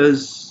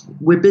 because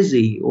we're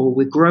busy or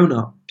we're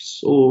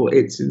grown-ups, or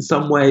it's in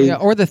some way. Yeah,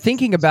 or the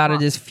thinking about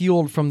it is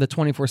fueled from the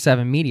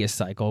 24/7 media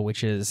cycle,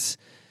 which is,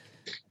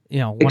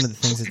 one of the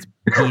things that's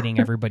beating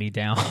everybody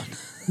down.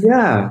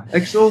 Yeah,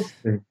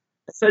 exhausting.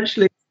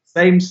 Essentially,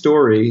 same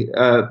story.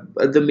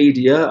 The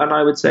media, and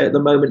I would say at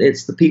the moment,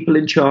 it's the people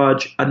in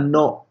charge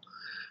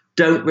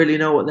don't really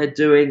know what they're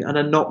doing and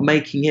are not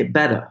making it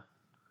better.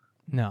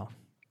 No.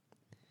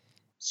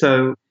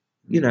 So,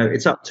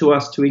 it's up to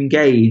us to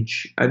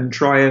engage and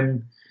try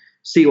and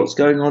see what's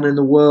going on in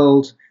the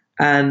world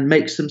and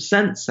make some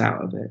sense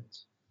out of it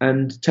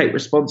and take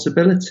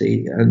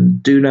responsibility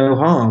and do no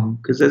harm,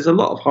 because there's a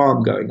lot of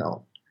harm going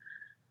on.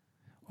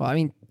 Well, I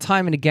mean,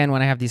 time and again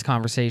when I have these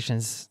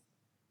conversations,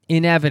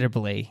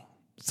 inevitably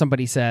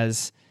somebody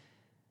says,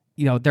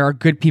 there are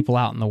good people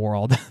out in the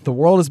world. The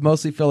world is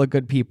mostly filled with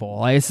good people.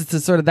 Like, it's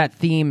just sort of that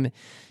theme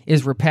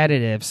is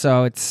repetitive.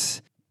 So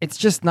it's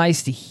just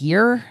nice to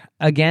hear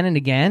again and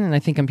again. And I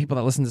think people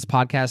that listen to this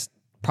podcast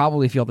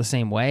probably feel the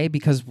same way,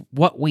 because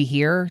what we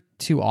hear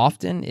too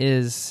often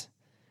is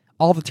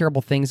all the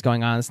terrible things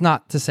going on. It's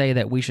not to say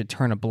that we should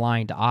turn a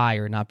blind eye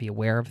or not be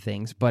aware of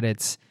things, but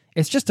it's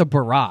just a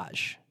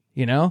barrage,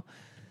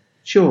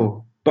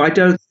 Sure. But I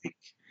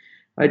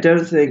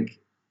don't think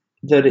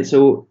that it's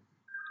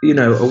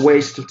a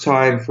waste of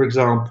time, for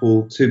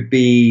example, to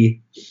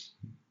be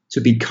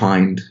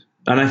kind.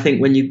 And I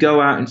think when you go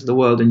out into the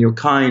world and you're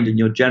kind and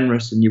you're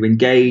generous and you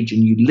engage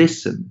and you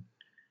listen,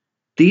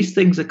 these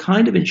things are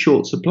kind of in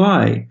short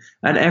supply,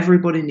 and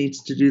everybody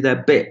needs to do their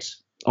bit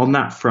on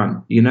that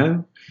front,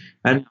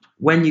 And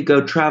when you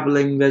go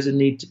traveling, there's a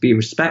need to be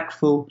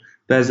respectful.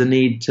 There's a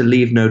need to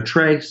leave no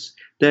trace.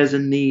 There's a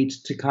need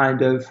to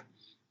kind of,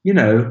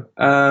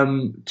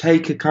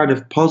 take a kind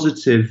of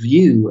positive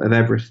view of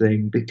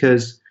everything,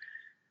 because,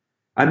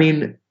 I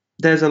mean,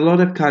 there's a lot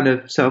of kind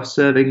of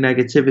self-serving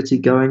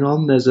negativity going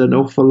on. There's an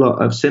awful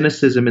lot of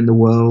cynicism in the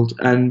world.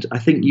 And I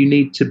think you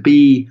need to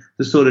be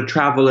the sort of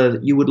traveler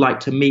that you would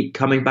like to meet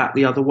coming back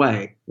the other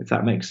way, if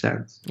that makes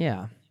sense.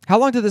 Yeah. How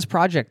long did this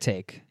project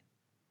take?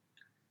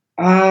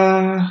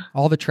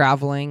 All the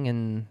traveling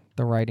and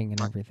the writing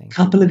and everything. A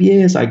couple of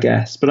years, I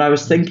guess. But I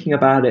was thinking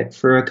about it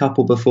for a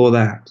couple before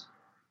that.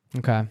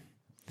 Okay.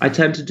 I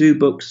tend to do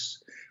books,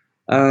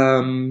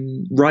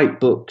 write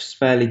books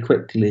fairly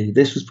quickly.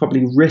 This was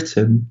probably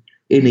written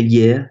in a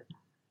year,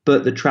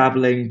 but the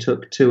traveling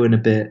took 2 and a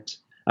bit.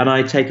 And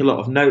I take a lot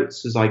of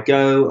notes as I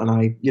go, and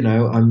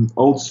I'm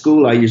old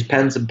school. I use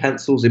pens and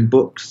pencils in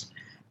books,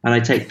 and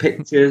I take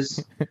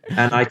pictures,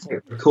 and I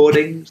take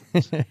recordings.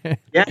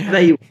 Yeah,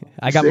 there you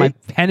I got my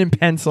pen and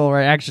pencil,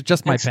 right? Actually,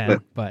 just my pen,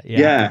 but yeah.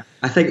 Yeah,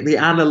 I think the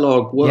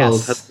analog world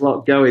has a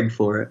lot going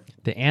for it.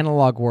 The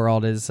analog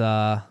world is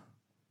a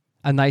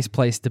nice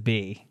place to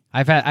be.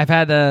 I've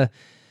had a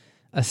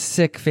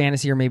sick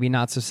fantasy, or maybe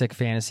not so sick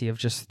fantasy, of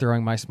just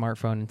throwing my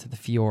smartphone into the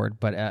fjord,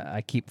 but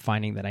I keep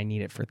finding that I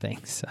need it for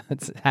things.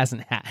 It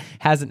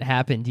hasn't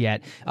happened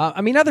yet.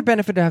 Another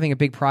benefit of having a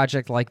big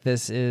project like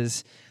this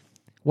is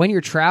when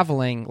you're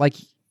traveling, like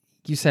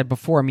you said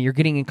before, you're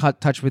getting in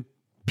touch with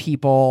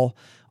people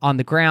on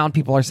the ground.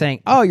 People are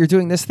saying, oh, you're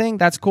doing this thing?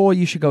 That's cool.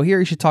 You should go here.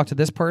 You should talk to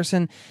this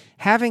person.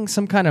 Having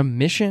some kind of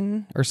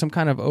mission or some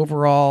kind of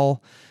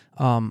overall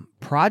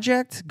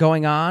project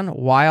going on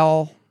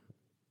while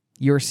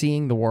you're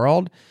seeing the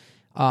world,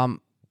 I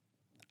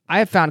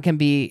have found can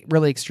be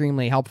really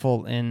extremely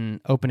helpful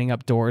in opening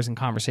up doors and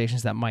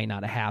conversations that might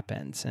not have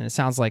happened. And it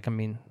sounds like,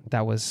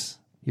 that was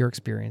your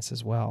experience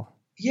as well.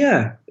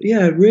 Yeah,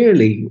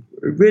 really.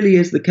 It really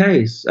is the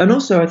case. And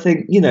also, I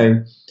think,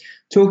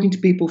 talking to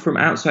people from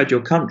outside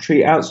your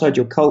country, outside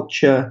your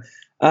culture,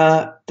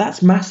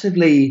 that's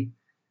massively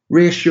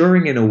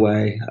reassuring in a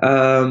way.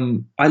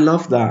 I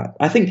love that.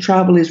 I think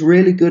travel is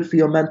really good for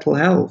your mental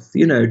health,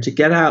 to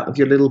get out of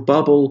your little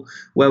bubble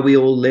where we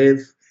all live,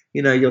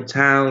 your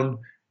town,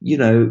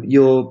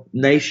 your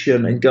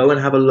nation, and go and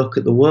have a look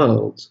at the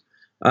world,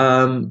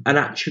 and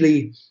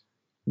actually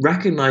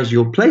recognize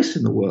your place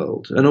in the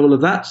world and all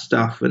of that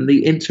stuff, and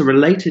the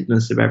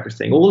interrelatedness of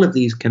everything, all of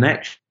these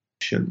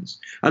connections,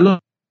 a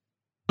lot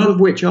of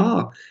which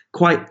are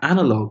quite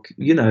analog.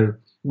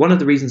 One of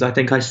the reasons I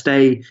think I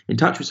stay in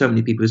touch with so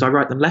many people is I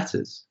write them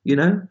letters.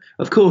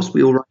 Of course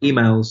we all write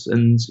emails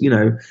and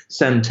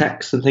send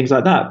texts and things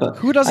like that, but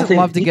who doesn't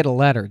love to get a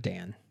letter,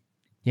 Dan?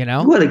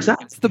 Well,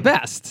 exactly, it's the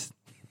best.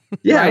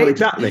 Yeah, right? Well,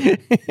 exactly.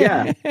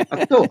 Yeah,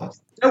 of course.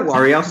 Don't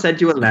worry, I'll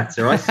send you a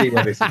letter. I see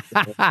what it's.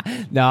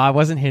 No, I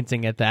wasn't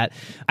hinting at that.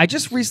 I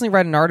just recently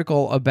read an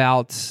article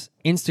about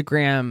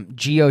Instagram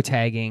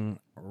geotagging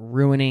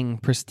ruining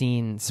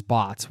pristine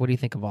spots. What do you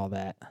think of all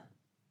that?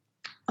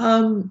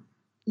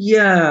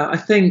 Yeah, I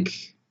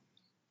think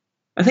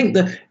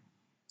that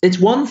it's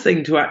one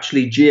thing to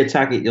actually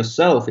geotag it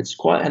yourself. It's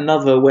quite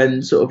another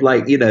when sort of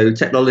like,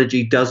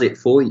 technology does it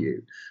for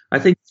you. I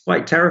think it's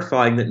quite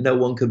terrifying that no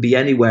one could be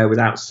anywhere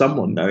without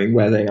someone knowing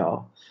where they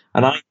are.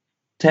 And I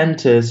tend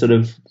to sort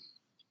of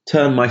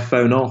turn my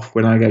phone off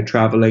when I go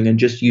traveling and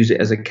just use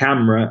it as a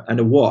camera and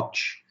a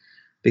watch.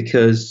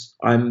 because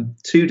I'm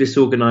too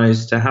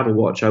disorganized to have a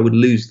watch. I would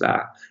lose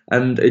that.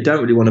 And I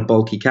don't really want a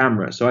bulky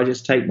camera. So I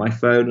just take my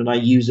phone and I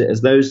use it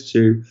as those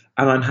two,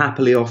 and I'm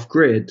happily off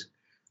grid.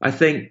 I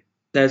think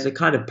there's a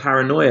kind of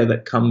paranoia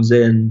that comes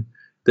in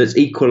that's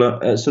equal,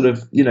 sort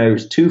of,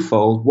 it's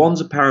twofold.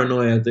 One's a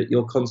paranoia that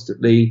you're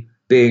constantly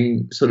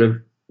being sort of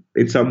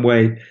in some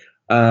way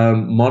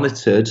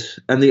monitored.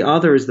 And the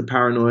other is the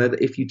paranoia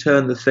that if you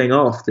turn the thing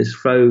off, this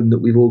phone that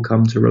we've all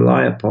come to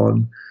rely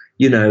upon,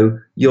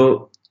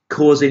 you're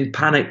causing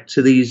panic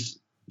to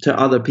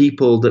other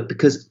people, that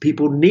because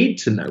people need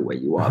to know where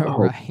you are.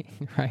 Right.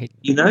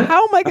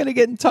 How am I going to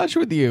get in touch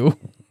with you?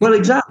 Well,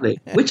 exactly,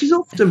 which is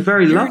often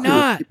very lovely.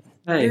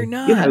 You're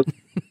not.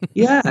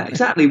 Yeah,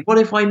 exactly. What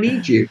if I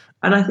need you?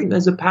 And I think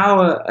there's a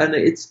power, and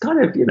it's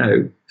kind of,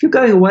 if you're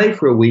going away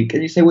for a week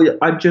and you say, well,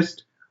 I'm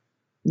just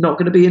not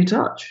going to be in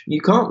touch,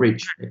 you can't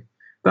reach me.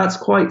 That's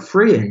quite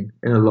freeing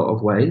in a lot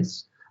of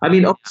ways. I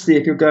mean, obviously,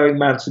 if you're going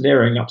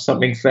mountaineering up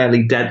something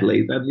fairly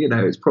deadly, then,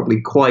 it's probably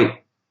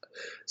quite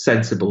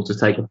sensible to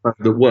take a phone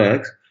that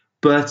works.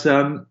 But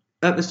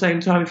at the same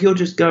time, if you're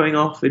just going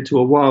off into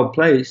a wild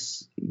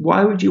place,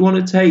 why would you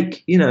want to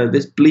take,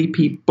 this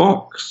bleepy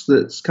box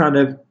that's kind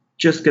of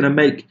just going to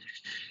make,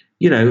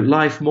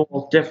 life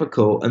more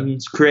difficult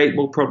and create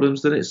more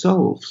problems than it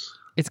solves?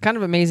 It's kind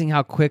of amazing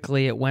how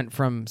quickly it went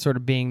from sort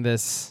of being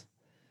this,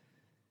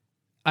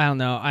 I don't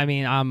know. I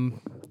mean,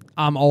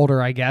 I'm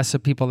older, I guess, so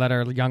people that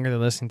are younger that are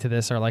listening to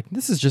this are like,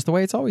 this is just the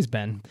way it's always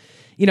been.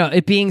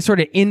 It being sort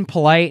of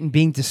impolite and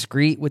being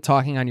discreet with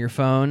talking on your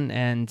phone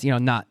and,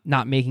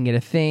 not making it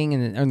a thing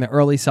in the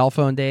early cell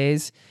phone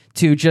days,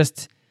 to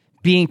just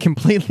being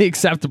completely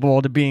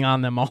acceptable to being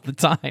on them all the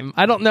time.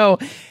 I don't know.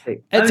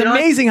 It's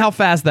amazing how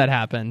fast that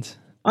happened.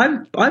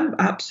 I'm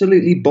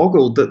absolutely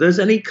boggled that there's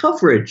any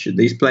coverage in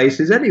these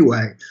places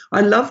anyway.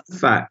 I love the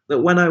fact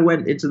that when I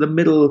went into the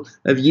middle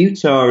of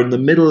Utah and the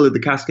middle of the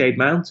Cascade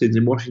Mountains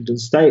in Washington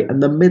State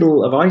and the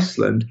middle of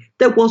Iceland,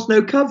 there was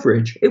no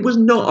coverage. It was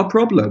not a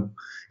problem.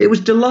 It was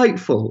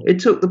delightful. It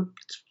took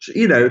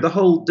the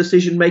whole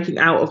decision making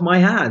out of my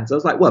hands. I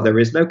was like, well, there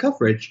is no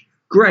coverage.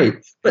 Great.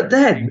 But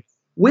then,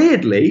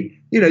 weirdly,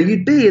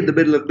 you'd be in the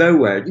middle of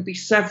nowhere. You'd be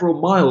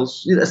several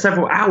miles,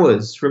 several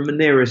hours from the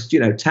nearest,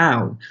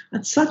 town.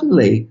 And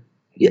suddenly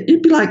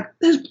you'd be like,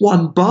 there's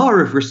one bar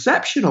of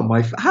reception on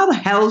my phone. How the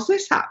hell is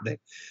this happening?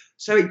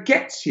 So it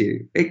gets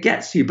you.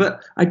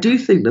 But I do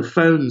think that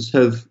phones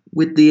have,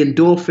 with the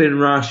endorphin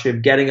rush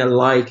of getting a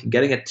like and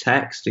getting a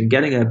text and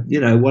getting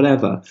a,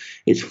 whatever,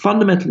 it's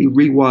fundamentally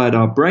rewired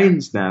our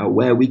brains now,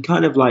 where we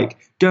kind of like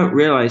don't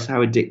realize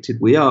how addicted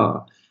we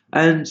are.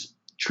 And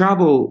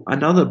travel,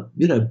 another,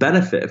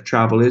 benefit of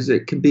travel is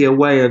it can be a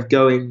way of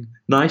going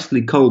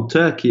nicely cold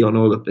turkey on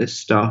all of this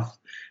stuff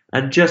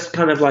and just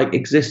kind of like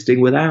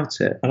existing without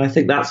it. And I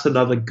think that's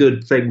another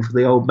good thing for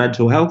the old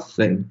mental health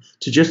thing,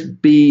 to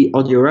just be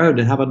on your own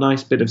and have a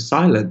nice bit of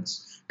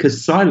silence,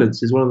 because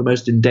silence is one of the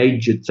most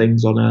endangered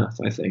things on earth,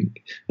 I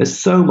think. There's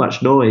so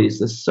much noise.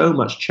 There's so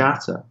much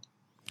chatter.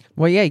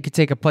 Well, yeah, you could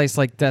take a place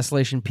like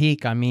Desolation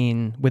Peak. I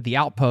mean, with the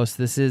Outpost,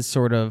 this is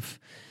sort of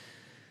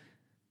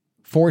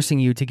forcing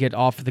you to get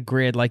off the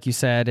grid, like you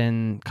said,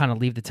 and kind of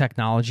leave the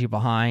technology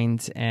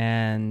behind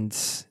and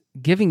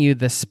giving you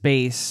the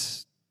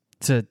space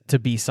to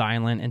be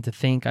silent and to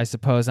think, I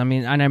suppose. I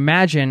mean, and I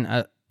imagine,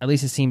 at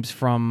least it seems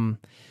from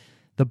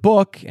the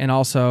book and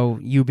also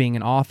you being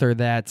an author,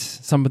 that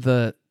some of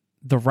the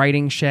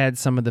writing sheds,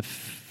 some of the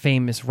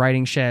famous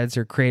writing sheds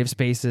or creative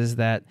spaces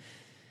that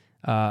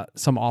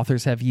some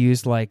authors have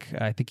used, like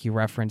I think you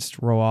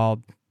referenced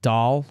Roald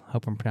Dahl.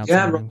 Hope I'm pronouncing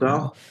that. Yeah, Roald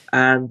Dahl.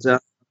 And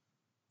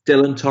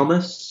Dylan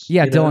Thomas.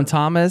 Yeah, Dylan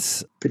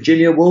Thomas.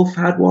 Virginia Woolf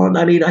had one.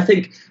 I mean, I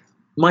think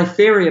my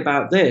theory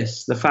about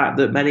this, the fact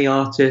that many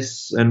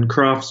artists and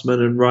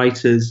craftsmen and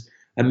writers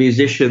and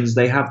musicians,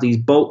 they have these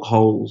bolt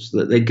holes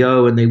that they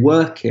go and they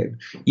work in.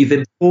 You've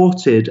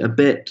imported a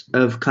bit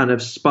of kind of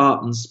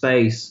Spartan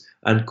space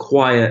and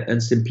quiet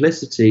and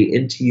simplicity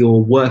into your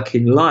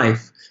working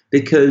life.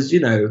 Because,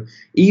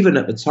 even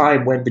at the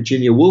time when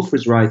Virginia Woolf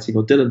was writing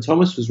or Dylan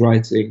Thomas was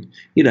writing,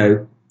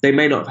 they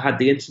may not have had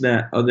the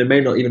internet, or they may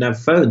not even have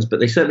phones,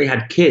 but they certainly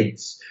had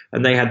kids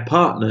and they had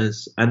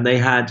partners and they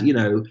had,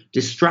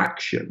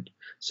 distraction.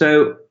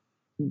 So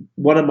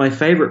one of my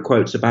favorite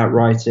quotes about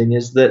writing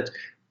is that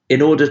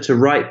in order to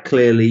write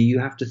clearly, you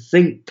have to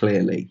think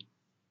clearly.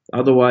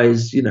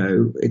 Otherwise,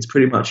 it's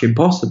pretty much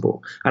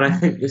impossible. And I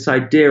think this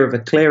idea of a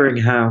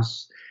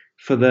clearinghouse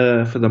for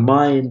the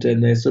mind,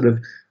 and there's sort of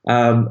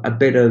a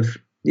bit of,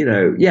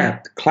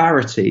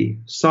 clarity,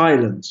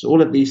 silence,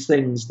 all of these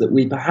things that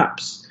we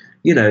perhaps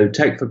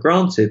take for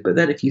granted. But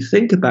then if you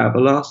think about the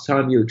last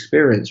time you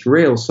experienced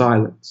real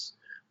silence,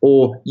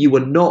 or you were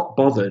not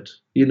bothered,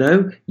 you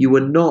were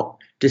not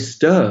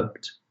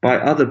disturbed by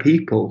other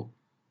people,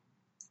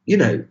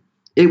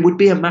 it would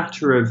be a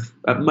matter of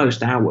at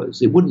most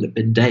hours. It wouldn't have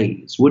been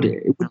days, would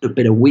it? It wouldn't have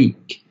been a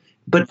week.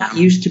 But that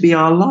used to be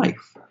our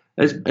life.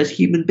 as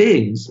human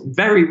beings.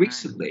 Very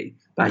recently,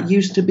 that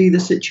used to be the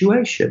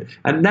situation.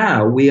 And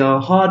now we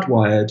are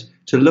hardwired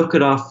to look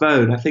at our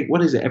phone, I think,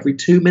 what is it, every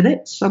 2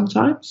 minutes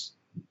sometimes?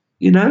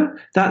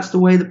 That's the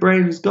way the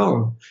brain has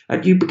gone.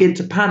 And you begin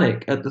to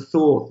panic at the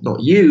thought,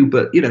 not you,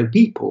 but,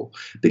 people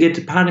begin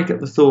to panic at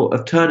the thought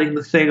of turning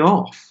the thing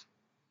off.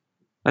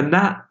 And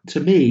that, to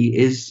me,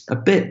 is a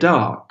bit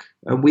dark.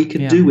 And we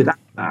can do without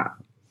that.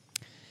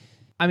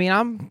 I mean,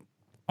 I'm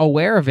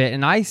aware of it,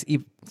 and I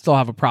still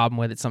have a problem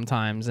with it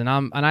sometimes. And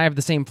I have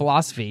the same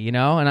philosophy,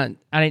 and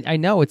I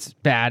know it's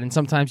bad. And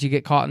sometimes you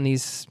get caught in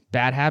these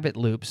bad habit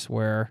loops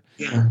where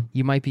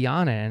you might be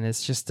on it, and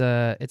it's just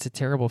it's a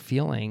terrible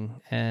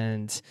feeling.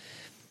 And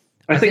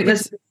I think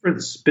there's a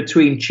difference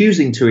between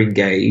choosing to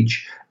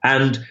engage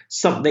and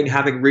something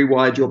having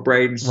rewired your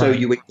brain so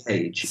you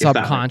engage.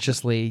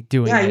 Subconsciously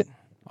doing it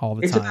all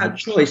the time. It's about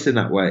choice in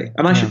that way.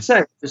 And I should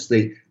say,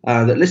 obviously,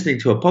 that listening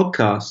to a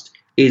podcast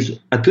is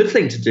a good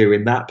thing to do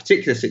in that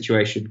particular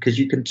situation, because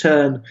you can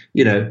turn,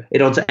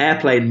 it onto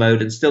airplane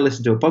mode and still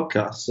listen to a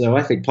podcast. So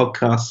I think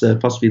podcasts are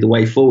possibly the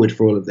way forward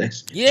for all of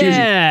this.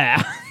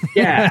 Yeah.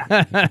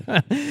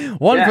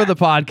 One for the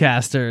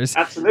podcasters.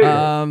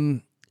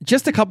 Absolutely.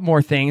 Just a couple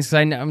more things,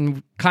 because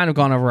I'm kind of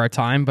gone over our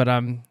time, but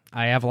I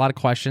have a lot of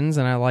questions,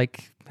 and I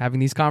like having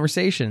these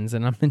conversations,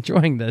 and I'm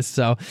enjoying this.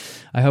 So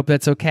I hope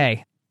that's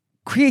okay.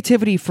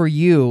 Creativity for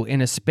you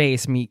in a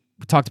space, we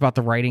talked about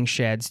the writing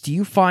sheds. Do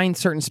you find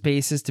certain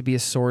spaces to be a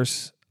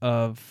source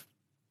of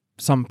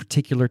some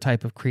particular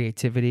type of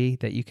creativity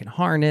that you can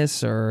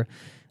harness, or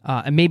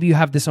and maybe you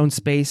have this own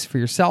space for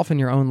yourself in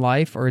your own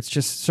life, or it's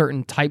just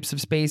certain types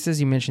of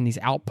spaces? You mentioned these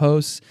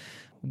outposts.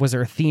 Was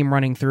there a theme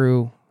running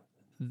through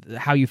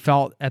how you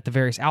felt at the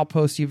various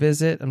outposts you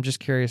visit? I'm just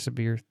curious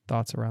about your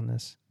thoughts around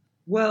this.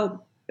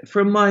 Well,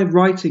 from my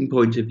writing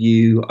point of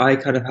view, I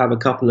kind of have a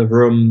couple of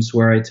rooms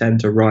where I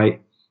tend to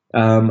write.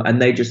 And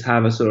they just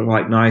have a sort of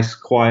like nice,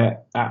 quiet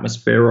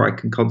atmosphere where I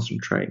can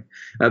concentrate.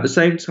 At the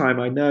same time,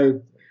 I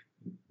know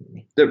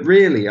that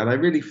really, and I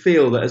really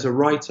feel that as a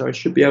writer, I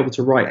should be able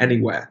to write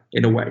anywhere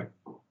in a way.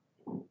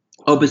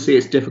 Obviously,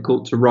 it's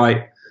difficult to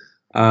write,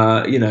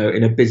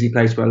 in a busy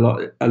place where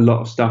a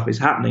lot of stuff is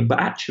happening. But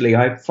actually,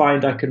 I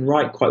find I can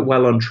write quite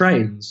well on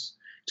trains.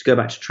 To go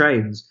back to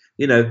trains,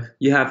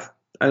 you have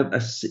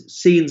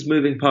scenes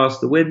moving past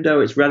the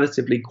window. It's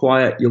relatively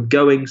quiet. You're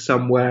going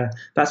somewhere.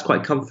 That's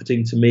quite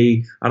comforting to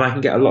me. And I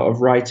can get a lot of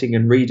writing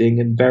and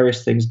reading and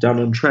various things done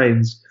on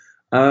trains.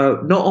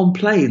 Not on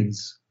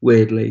planes,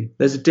 weirdly.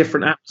 There's a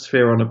different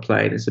atmosphere on a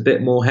plane. It's a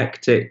bit more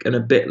hectic and a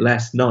bit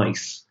less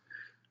nice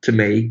to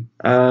me.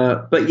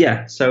 But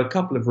yeah, so a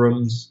couple of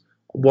rooms,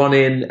 one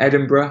in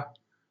Edinburgh,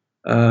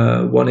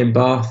 one in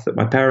Bath at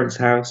my parents'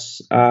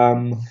 house.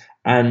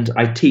 And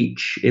I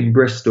teach in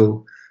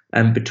Bristol.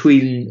 And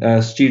between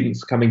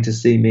students coming to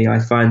see me, I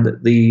find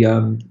that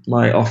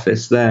my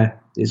office there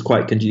is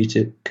quite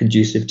conducive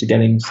to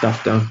getting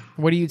stuff done.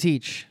 What do you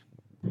teach?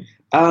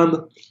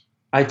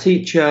 I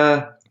teach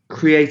a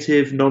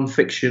creative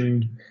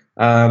nonfiction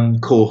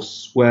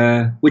course,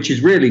 which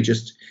is really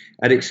just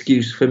an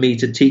excuse for me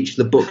to teach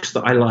the books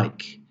that I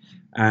like,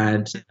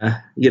 and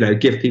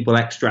give people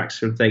extracts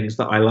from things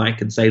that I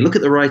like and say, look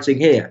at the writing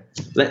here.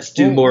 Let's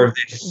do more of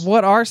this.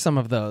 What are some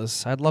of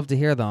those? I'd love to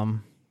hear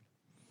them.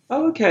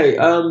 Oh, okay.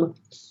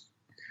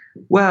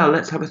 Well,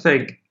 let's have a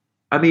think.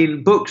 I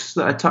mean, books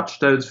that are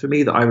touchstones for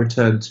me that I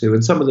return to,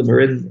 and some of them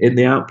are in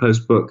the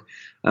Outpost book.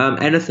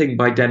 Anything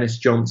by Dennis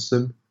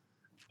Johnson.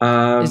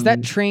 Is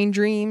that Train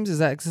Dreams? Is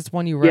that 'cause it's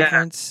one you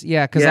reference?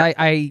 Yeah, because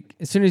I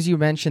as soon as you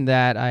mentioned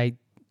that, I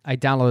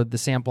downloaded the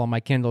sample on my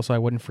Kindle so I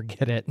wouldn't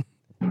forget it.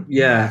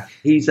 Yeah,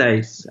 he's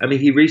ace. I mean,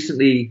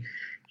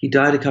 he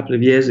died a couple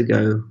of years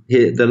ago.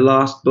 The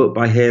last book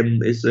by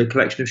him is a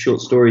collection of short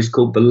stories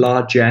called The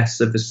Largesse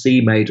of the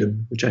Sea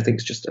Maiden, which I think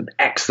is just an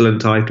excellent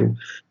title.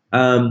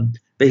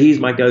 But he's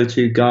my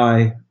go-to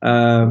guy.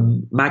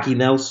 Maggie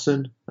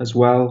Nelson as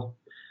well.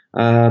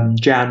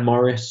 Jan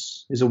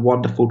Morris is a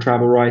wonderful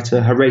travel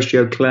writer.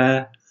 Horatio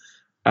Clare.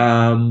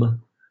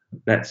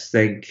 Let's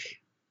think.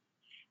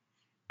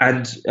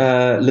 And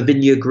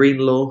Lavinia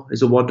Greenlaw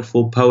is a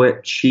wonderful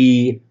poet.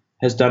 She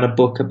has done a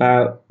book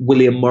about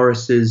William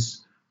Morris's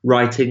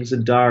writings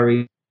and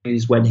diaries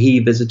when he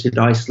visited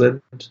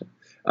Iceland.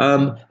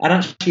 And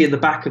actually in the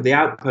back of the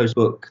Outpost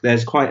book,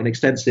 there's quite an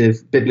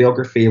extensive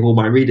bibliography of all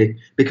my reading,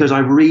 because I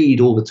read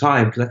all the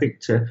time, because I think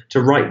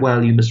to write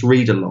well, you must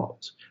read a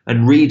lot.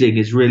 And reading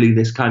is really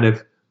this kind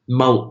of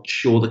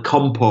mulch or the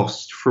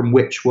compost from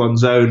which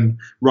one's own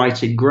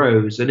writing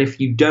grows. And if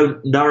you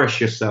don't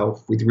nourish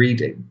yourself with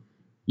reading,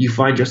 you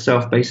find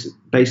yourself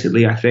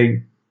basically, I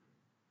think,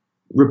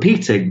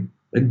 repeating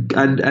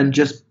and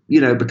just,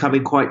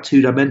 becoming quite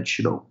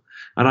two-dimensional.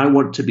 And I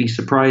want to be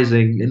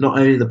surprising in not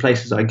only the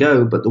places I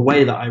go, but the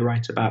way that I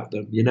write about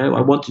them.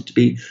 I want it to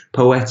be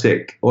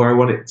poetic, or I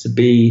want it to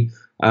be,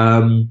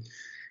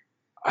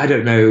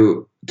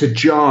 to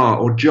jar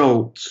or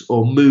jolt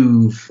or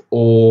move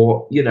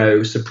or,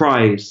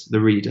 surprise the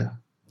reader.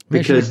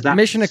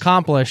 Mission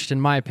accomplished, in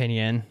my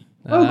opinion.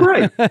 Oh,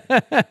 great.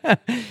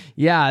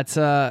 Yeah, it's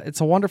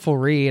a wonderful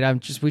read.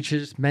 We should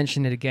just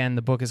mention it again.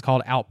 The book is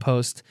called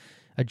Outpost: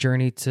 A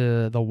Journey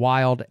to the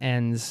Wild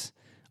Ends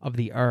of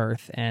the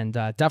Earth, and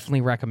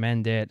definitely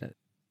recommend it.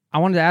 I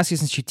wanted to ask you,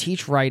 since you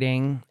teach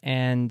writing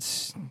and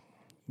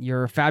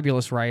you're a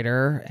fabulous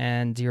writer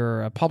and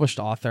you're a published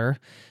author,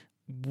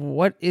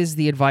 what is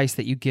the advice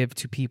that you give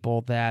to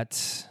people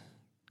that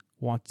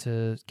want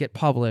to get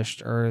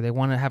published, or they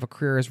want to have a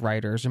career as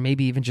writers, or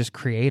maybe even just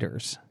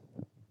creators?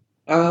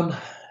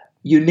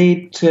 You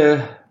need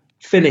to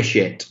finish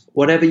it.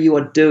 Whatever you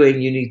are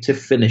doing, you need to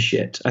finish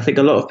it. I think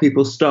a lot of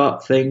people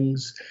start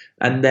things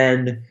and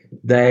then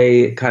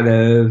they kind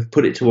of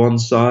put it to one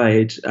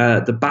side.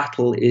 The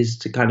battle is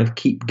to kind of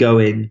keep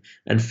going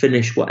and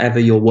finish whatever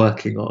you're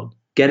working on.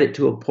 Get it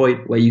to a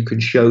point where you can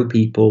show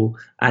people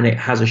and it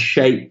has a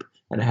shape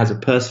and it has a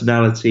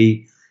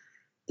personality.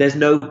 There's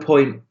no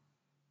point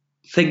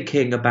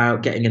thinking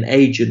about getting an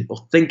agent or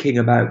thinking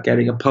about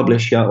getting a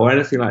publisher or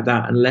anything like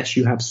that unless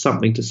you have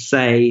something to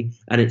say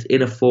and it's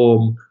in a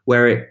form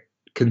where it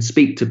can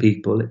speak to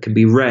people. It can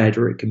be read,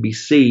 or it can be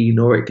seen,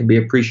 or it can be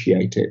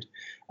appreciated.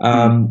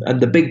 And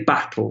the big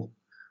battle,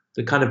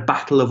 the kind of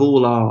battle of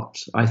all art,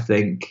 I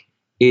think,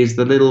 is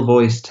the little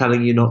voice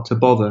telling you not to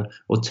bother,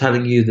 or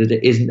telling you that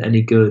it isn't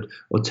any good,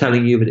 or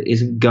telling you that it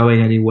isn't going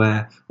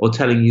anywhere, or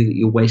telling you that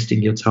you're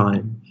wasting your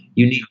time.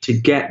 You need to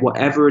get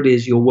whatever it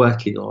is you're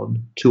working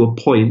on to a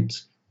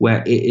point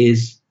where it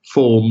is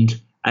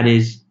formed and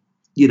is,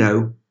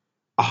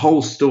 a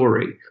whole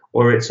story,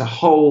 or it's a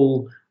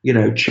whole,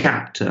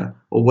 chapter,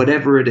 or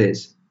whatever it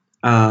is.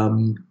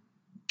 And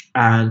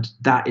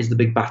that is the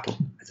big battle,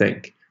 I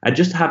think. And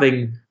just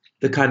having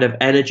the kind of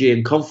energy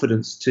and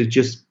confidence to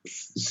just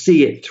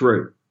see it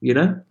through,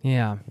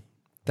 Yeah,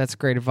 that's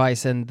great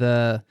advice. And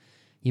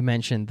you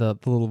mentioned the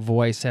little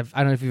voice. I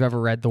don't know if you've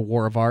ever read The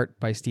War of Art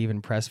by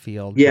Stephen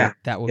Pressfield. Yeah.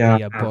 That would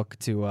be a book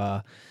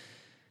to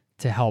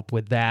help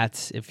with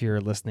that if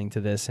you're listening to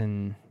this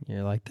and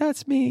you're like,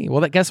 that's me.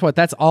 Well, guess what?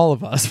 That's all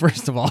of us,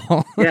 first of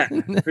all. Yeah,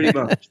 pretty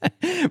much.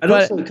 And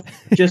also,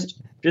 just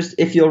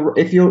if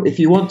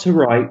you want to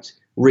write,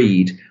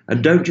 read,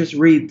 and don't just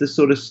read the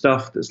sort of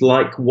stuff that's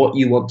like what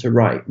you want to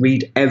write.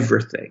 Read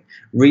everything.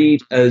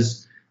 Read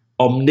as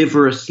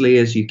omnivorously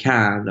as you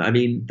can. I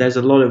mean,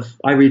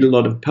 I read a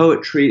lot of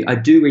poetry. I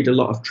do read a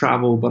lot of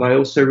travel, but I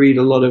also read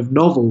a lot of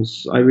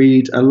novels. I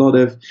read a lot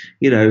of,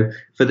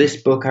 for this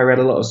book, I read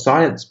a lot of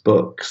science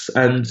books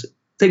and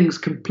things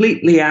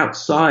completely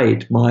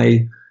outside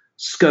my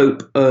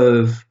scope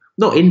of,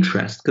 not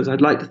interest, because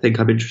I'd like to think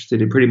I'm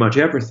interested in pretty much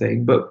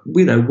everything, but,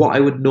 what I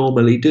would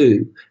normally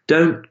do.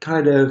 Don't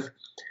kind of,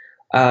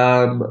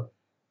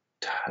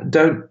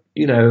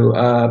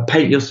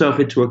 paint yourself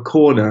into a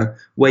corner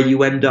where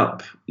you end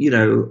up,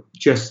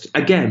 just,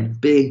 again,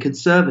 being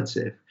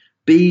conservative.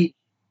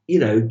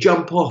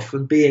 Jump off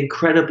and be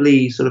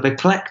incredibly sort of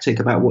eclectic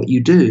about what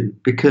you do,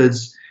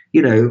 because,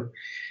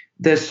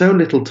 there's so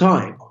little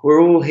time.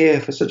 We're all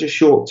here for such a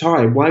short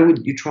time. Why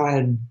wouldn't you try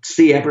and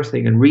see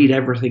everything and read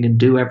everything and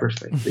do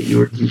everything that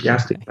you're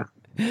enthusiastic about?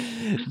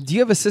 Do you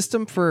have a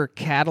system for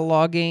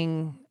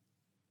cataloging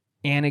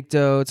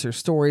anecdotes or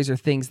stories or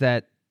things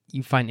that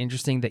you find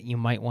interesting that you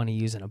might want to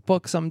use in a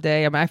book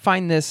someday? I mean, I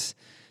find this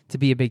to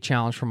be a big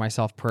challenge for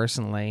myself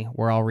personally,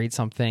 where I'll read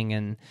something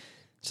and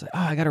it's like,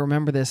 I got to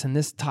remember this, and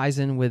this ties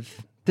in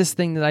with this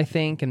thing that I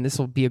think, and this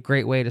will be a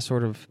great way to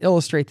sort of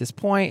illustrate this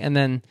point, and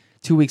then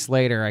 2 weeks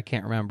later, I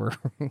can't remember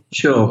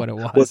what it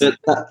was.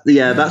 Well,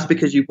 that's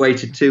because you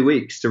waited 2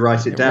 weeks to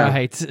write it down.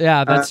 Right.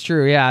 Yeah, that's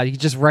true. Yeah, you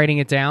just writing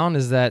it down,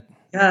 is that...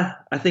 Yeah,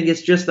 I think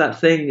it's just that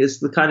thing,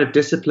 is the kind of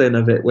discipline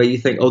of it where you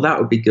think, that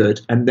would be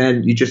good. And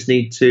then you just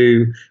need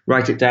to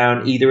write it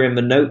down either in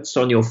the notes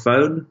on your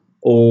phone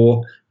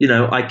or,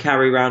 I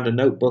carry around a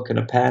notebook and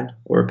a pen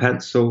or a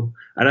pencil.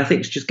 And I think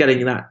it's just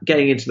getting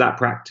into that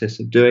practice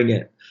of doing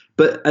it.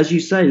 But as you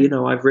say,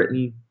 I've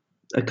written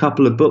a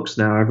couple of books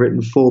now. I've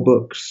written 4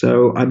 books.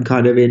 So I'm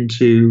kind of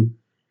into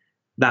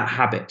that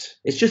habit.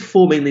 It's just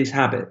forming these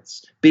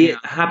habits, be it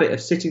a habit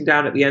of sitting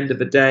down at the end of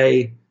a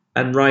day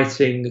and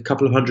writing a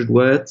couple of 100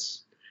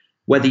 words,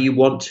 whether you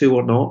want to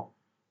or not.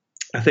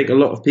 I think a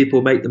lot of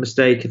people make the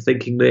mistake of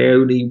thinking they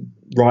only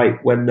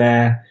write when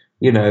they're,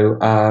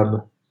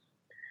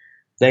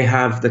 they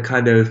have the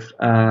kind of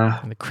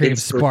the creative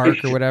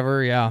spark or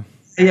whatever. Yeah.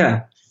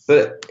 Yeah.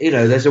 But,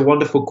 there's a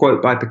wonderful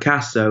quote by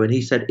Picasso, and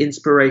he said,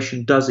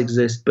 inspiration does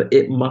exist, but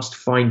it must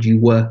find you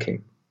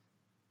working.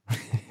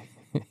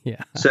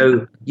 Yeah.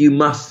 So you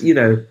must,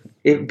 but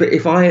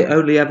if I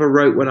only ever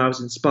wrote when I was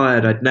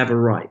inspired, I'd never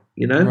write,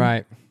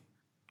 Right.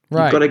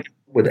 You've got to get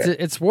with it.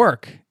 It's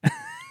work.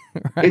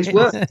 Right? It's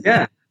work,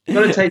 yeah. You've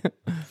got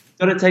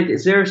to take it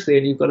seriously,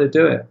 and you've got to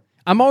do it.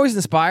 I'm always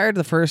inspired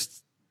the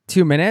first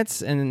 2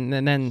 minutes, and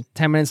then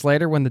 10 minutes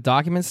later, when the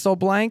document's still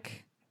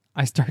blank,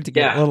 I start to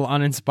get a little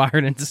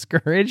uninspired and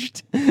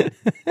discouraged.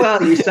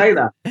 Well, you say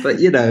that, but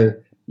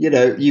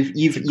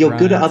You're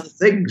good at other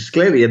things.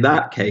 Clearly, in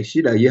that case,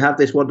 you have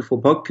this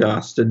wonderful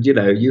podcast, and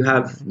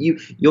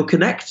you're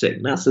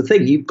connecting. That's the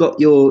thing. You've got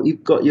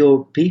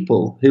your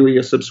people who are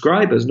your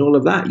subscribers, and all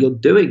of that. You're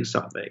doing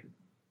something.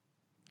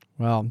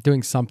 Well, I'm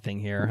doing something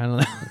here. I don't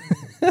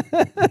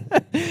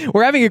know.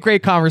 We're having a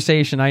great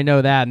conversation. I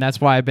know that, and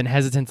that's why I've been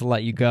hesitant to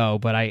let you go.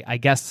 But I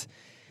guess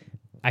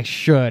I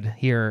should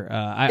here.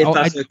 If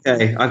that's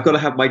okay, I've got to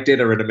have my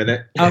dinner in a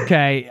minute.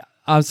 Okay,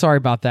 I'm sorry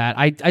about that.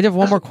 I have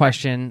one more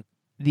question.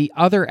 The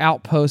other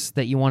outposts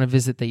that you want to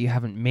visit that you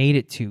haven't made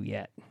it to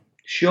yet?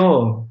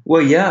 Sure.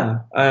 Well, yeah.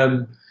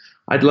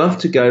 I'd love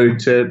to go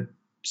to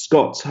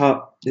Scott's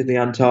Hut in the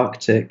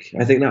Antarctic.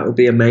 I think that would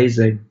be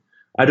amazing.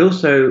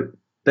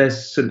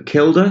 There's St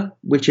Kilda,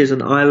 which is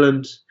an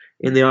island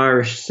in the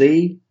Irish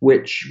Sea,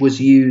 which was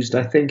used,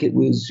 I think it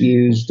was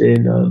used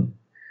in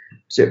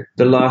was it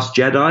The Last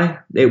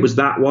Jedi? It was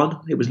that one.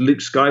 It was Luke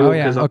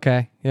Skywalker's. Oh, yeah.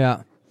 Okay.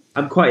 Yeah.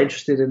 I'm quite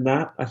interested in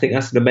that. I think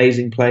that's an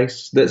amazing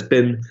place that's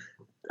been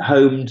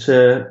home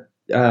to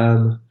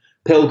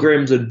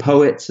pilgrims and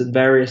poets and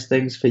various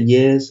things for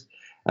years,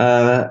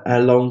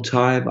 a long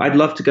time. I'd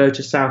love to go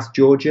to South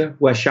Georgia,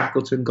 where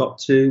Shackleton got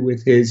to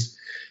with his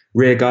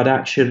rearguard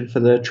action for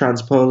the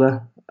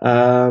Transpolar.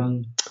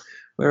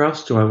 Where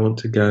else do I want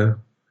to go?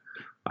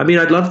 I mean,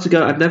 I'd love to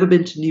go. I've never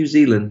been to New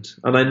Zealand,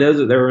 and I know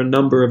that there are a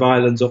number of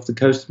islands off the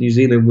coast of New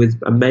Zealand with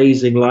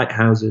amazing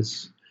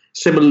lighthouses.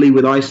 Similarly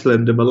with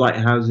Iceland, there are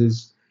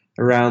lighthouses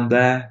around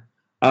there.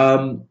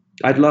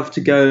 I'd love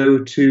to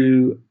go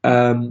to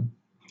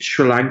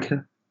Sri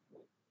Lanka.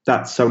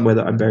 That's somewhere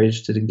that I'm very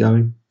interested in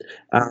going.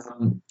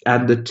 And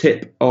the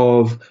tip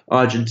of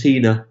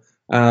Argentina,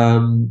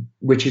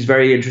 which is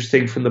very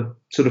interesting from the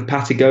sort of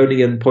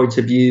Patagonian point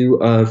of view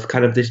of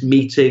kind of this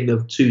meeting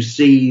of two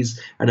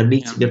seas and a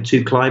meeting of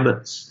two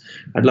climates.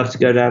 I'd love to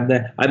go down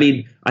there. I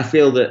mean, I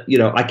feel that,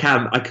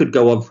 I could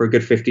go on for a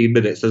good 15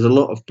 minutes. There's a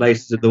lot of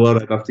places in the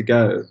world I'd love to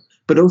go.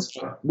 But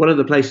also, one of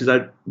the places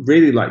I'd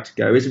really like to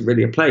go isn't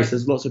really a place.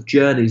 There's lots of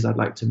journeys I'd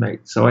like to make.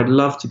 So I'd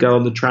love to go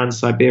on the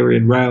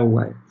Trans-Siberian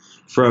Railway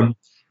from,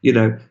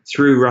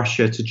 through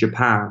Russia to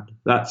Japan.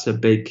 That's a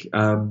big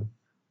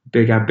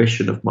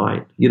ambition of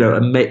mine,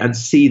 and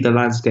see the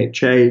landscape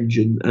change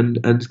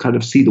and kind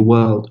of see the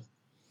world.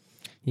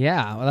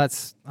 Yeah, well,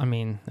 that's,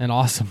 an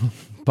awesome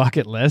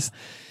bucket list.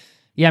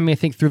 Yeah, I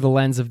think through the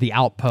lens of the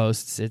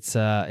outposts, it's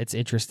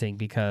interesting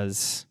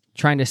because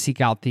trying to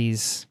seek out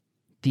these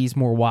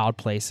more wild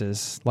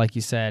places, like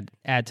you said,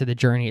 add to the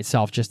journey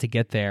itself just to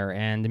get there.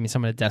 And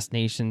some of the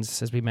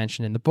destinations, as we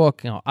mentioned in the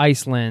book,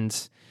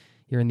 Iceland,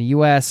 you're in the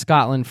U.S.,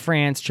 Scotland,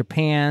 France,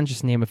 Japan,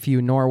 just name a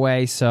few,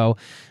 Norway. So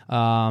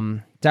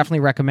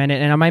definitely recommend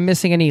it. And am I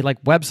missing any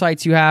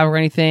websites you have or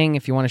anything?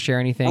 If you want to share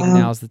anything,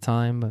 now's the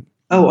time. But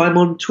I'm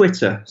on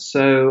Twitter.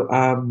 So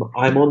I'm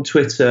on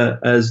Twitter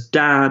as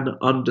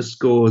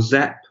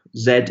Dan_Zepp,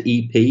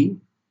 ZEP.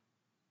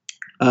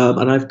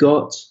 And I've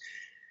got,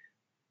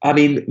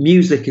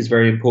 music is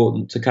very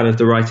important to kind of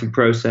the writing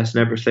process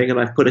and everything. And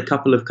I've put a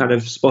couple of kind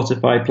of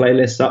Spotify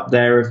playlists up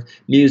there of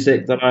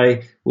music that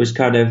I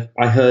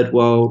heard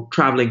while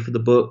traveling for the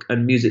book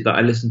and music that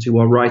I listened to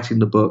while writing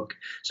the book.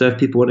 So if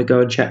people want to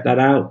go and check that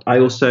out, I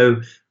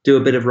also do a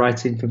bit of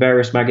writing for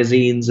various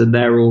magazines and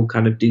they're all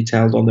kind of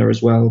detailed on there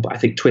as well. But I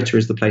think Twitter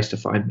is the place to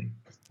find me.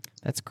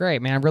 That's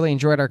great, man. I really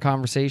enjoyed our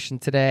conversation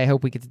today. I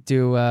hope we get to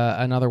do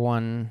another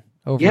one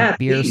over a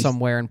beer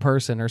somewhere in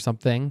person or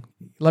something.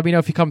 Let me know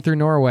if you come through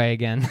Norway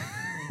again.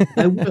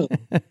 I will.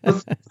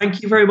 Well,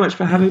 thank you very much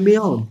for having me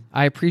on.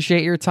 I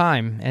appreciate your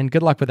time and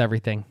good luck with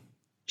everything.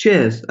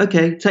 Cheers.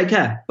 Okay, take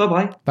care.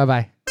 Bye-bye.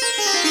 Bye-bye.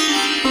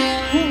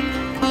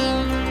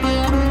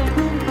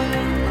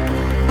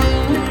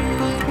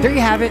 There you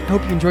have it.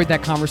 Hope you enjoyed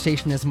that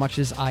conversation as much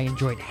as I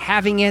enjoyed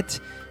having it.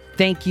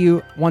 Thank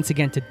you once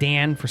again to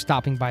Dan for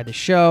stopping by the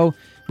show.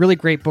 Really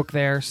great book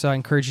there, so I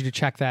encourage you to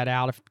check that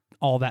out if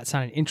all that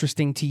sounded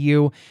interesting to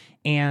you.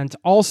 And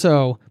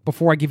also,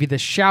 before I give you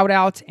this shout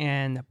out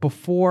and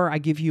before I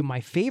give you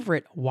my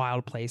favorite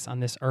wild place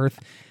on this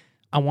earth,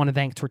 I want to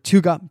thank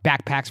Tortuga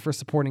Backpacks for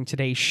supporting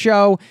today's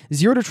show.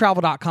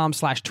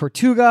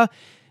 ZeroToTravel.com/Tortuga.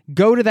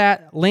 Go to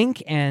that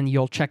link and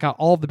you'll check out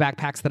all of the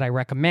backpacks that I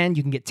recommend.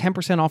 You can get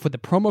 10% off with the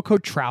promo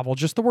code TRAVEL,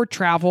 just the word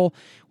travel,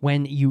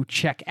 when you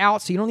check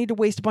out. So you don't need to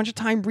waste a bunch of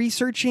time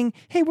researching,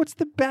 hey, what's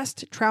the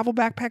best travel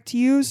backpack to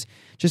use?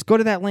 Just go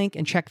to that link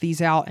and check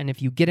these out. And if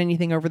you get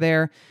anything over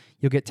there,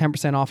 you'll get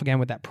 10% off again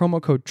with that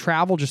promo code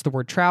TRAVEL, just the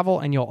word travel.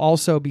 And you'll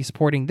also be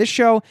supporting this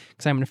show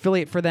because I'm an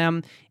affiliate for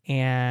them.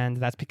 And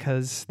that's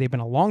because they've been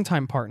a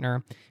longtime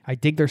partner. I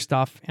dig their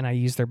stuff and I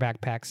use their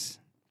backpacks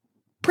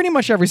pretty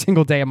much every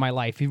single day of my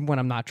life, even when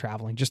I'm not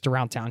traveling, just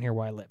around town here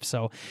where I live.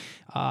 So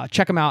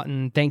check them out,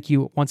 and thank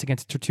you once again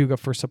to Tortuga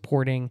for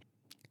supporting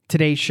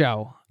today's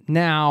show.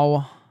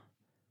 Now,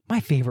 my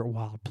favorite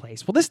wild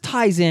place. Well, this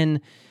ties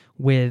in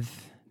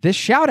with this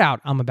shout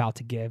out I'm about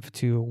to give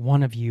to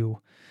one of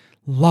you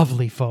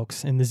lovely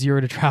folks in the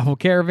Zero to Travel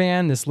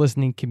Caravan, this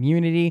listening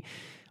community.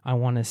 I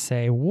want to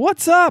say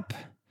what's up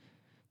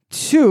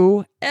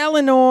to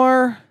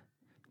Eleanor.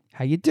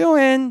 How you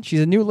doing?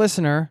 She's a new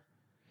listener.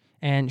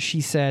 And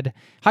she said,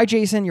 "Hi,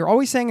 Jason. You're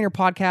always saying in your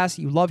podcast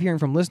you love hearing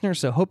from listeners,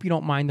 so hope you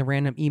don't mind the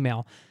random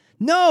email."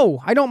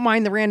 No, I don't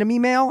mind the random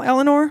email,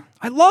 Eleanor.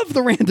 I love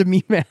the random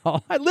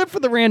email. I live for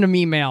the random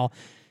email.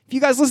 If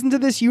you guys listen to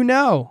this, you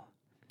know.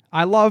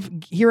 I love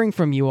hearing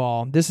from you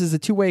all. This is a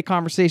two-way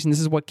conversation.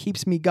 This is what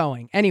keeps me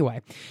going.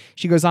 Anyway,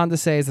 she goes on to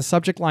say, as the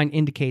subject line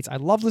indicates, I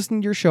love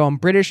listening to your show. I'm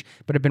British,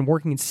 but have been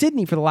working in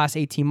Sydney for the last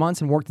 18 months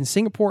and worked in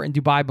Singapore and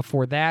Dubai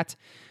before that.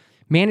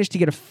 Managed to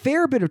get a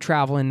fair bit of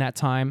travel in that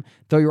time,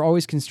 though you're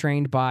always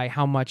constrained by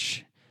how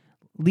much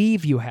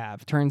leave you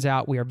have. Turns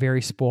out we are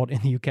very spoiled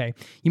in the UK.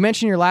 You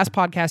mentioned in your last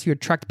podcast you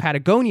had trekked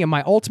Patagonia.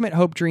 My ultimate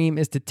hope dream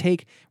is to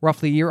take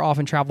roughly a year off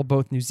and travel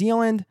both New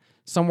Zealand,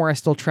 somewhere I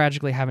still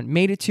tragically haven't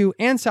made it to,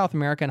 and South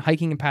America, and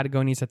hiking in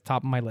Patagonia is at the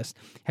top of my list.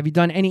 Have you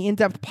done any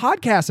in-depth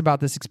podcasts about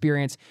this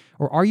experience,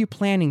 or are you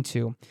planning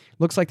to?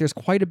 Looks like there's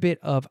quite a bit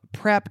of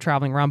prep,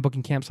 traveling around,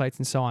 booking campsites,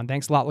 and so on.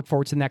 Thanks a lot. Look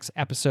forward to the next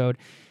episode.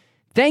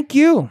 Thank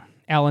you,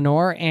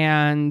 Eleanor.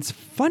 And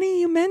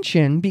funny you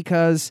mention,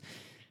 because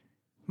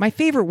my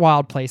favorite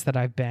wild place that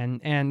I've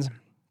been, and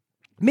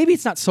maybe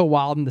it's not so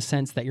wild in the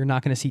sense that you're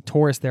not going to see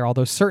tourists there,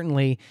 although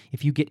certainly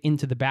if you get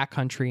into the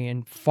backcountry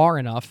and far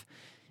enough,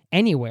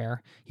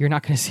 anywhere, you're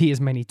not going to see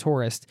as many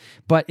tourists,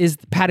 but is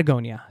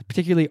Patagonia,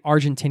 particularly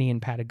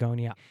Argentinian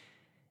Patagonia.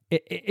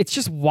 It's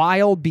just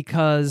wild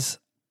because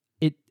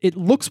it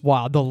looks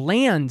wild. The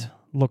land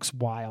looks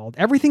wild.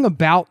 Everything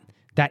about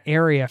that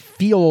area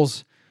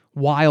feels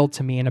wild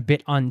to me and a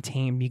bit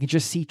untamed. You can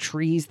just see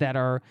trees that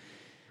are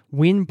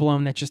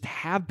windblown that just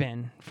have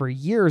been for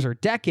years or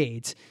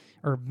decades,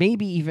 or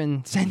maybe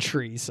even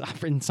centuries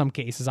in some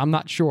cases. I'm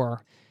not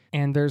sure.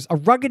 And there's a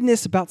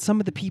ruggedness about some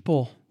of the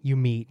people you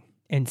meet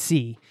and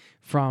see,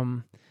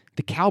 from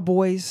the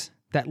cowboys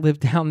that live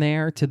down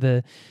there to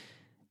the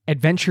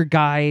adventure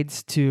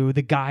guides to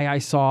the guy I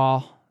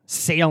saw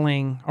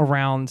sailing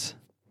around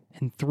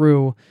and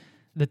through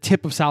the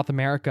tip of South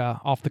America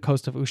off the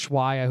coast of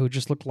Ushuaia, who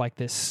just looked like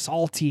this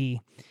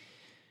salty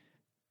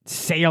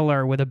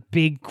sailor with a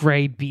big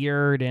gray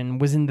beard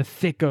and was in the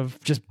thick of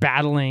just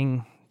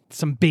battling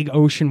some big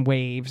ocean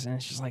waves. And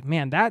it's just like,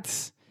 man,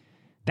 that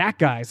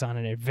guy's on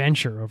an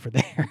adventure over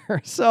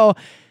there. So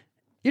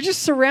you're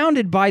just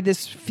surrounded by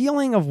this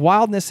feeling of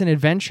wildness and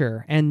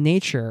adventure and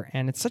nature,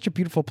 and it's such a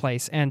beautiful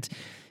place. And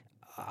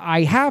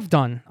I have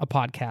done a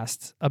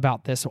podcast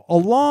about this a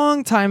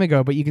long time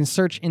ago, but you can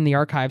search in the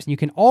archives, and you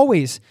can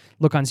always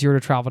look on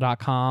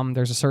zerototravel.com.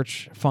 There's a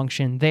search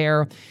function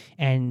there,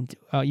 and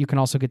you can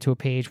also get to a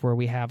page where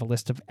we have a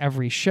list of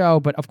every show.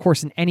 But of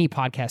course, in any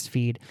podcast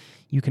feed,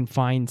 you can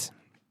find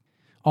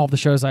all the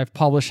shows I've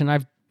published, and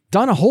I've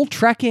done a whole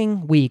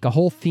trekking week, a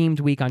whole themed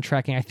week on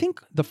trekking. I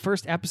think the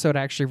first episode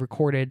I actually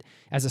recorded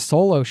as a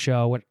solo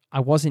show, what I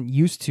wasn't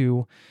used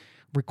to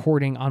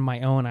recording on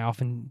my own. I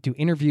often do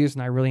interviews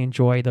and I really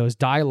enjoy those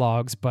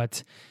dialogues,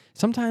 but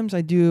sometimes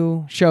I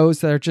do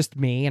shows that are just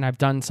me, and I've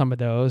done some of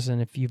those,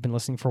 and if you've been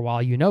listening for a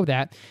while, you know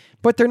that.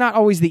 But they're not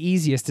always the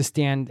easiest to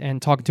stand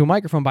and talk into a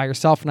microphone by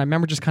yourself, and I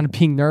remember just kind of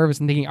being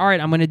nervous and thinking, all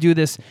right, I'm going to do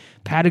this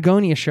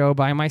Patagonia show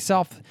by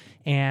myself,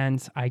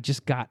 and I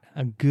just got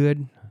a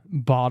good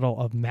bottle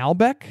of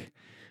Malbec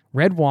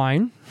red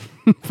wine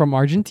from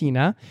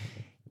Argentina,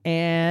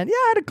 and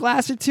I had a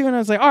glass or two, and I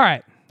was like, all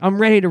right,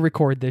 I'm ready to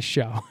record this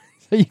show.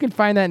 So you can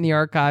find that in the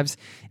archives,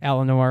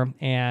 Eleanor,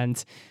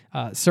 and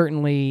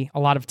certainly a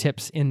lot of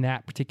tips in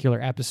that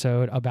particular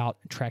episode about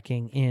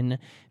trekking in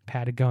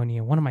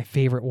Patagonia, one of my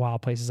favorite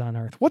wild places on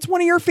Earth. What's one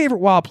of your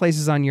favorite wild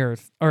places on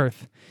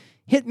Earth?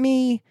 Hit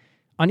me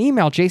on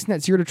email,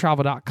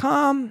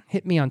 jason@zerototravel.com.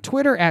 Hit me on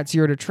Twitter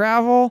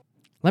 @zerototravel.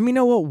 Let me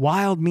know what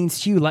wild means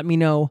to you. Let me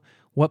know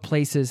what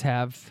places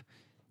have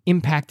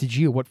impacted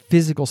you, what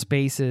physical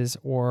spaces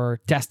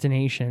or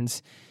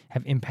destinations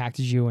have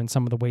impacted you in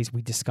some of the ways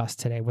we discussed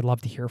today. Would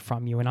love to hear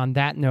from you. And on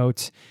that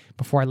note,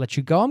 before I let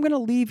you go, I'm going to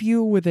leave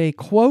you with a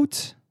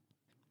quote,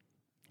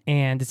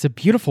 and it's a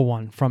beautiful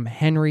one from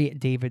Henry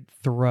David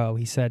Thoreau.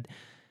 He said,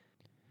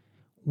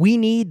 "We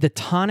need the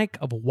tonic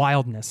of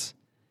wildness.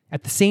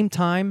 At the same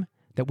time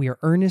that we are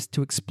earnest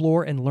to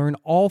explore and learn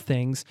all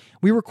things,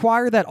 we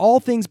require that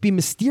all things be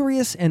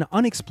mysterious and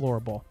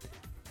unexplorable,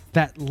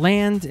 that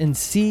land and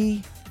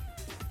sea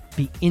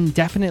be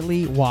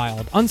indefinitely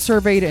wild,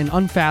 unsurveyed and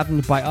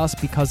unfathomed by us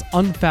because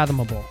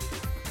unfathomable.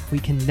 We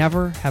can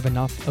never have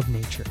enough of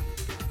nature."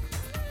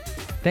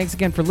 Thanks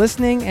again for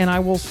listening, and I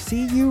will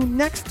see you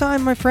next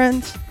time, my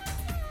friends.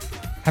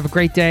 Have a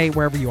great day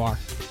wherever you are.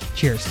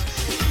 Cheers.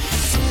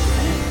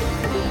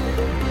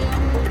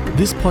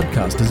 This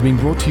podcast has been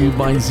brought to you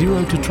by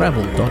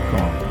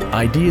zerototravel.com.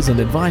 Ideas and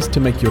advice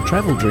to make your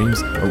travel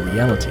dreams a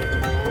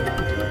reality.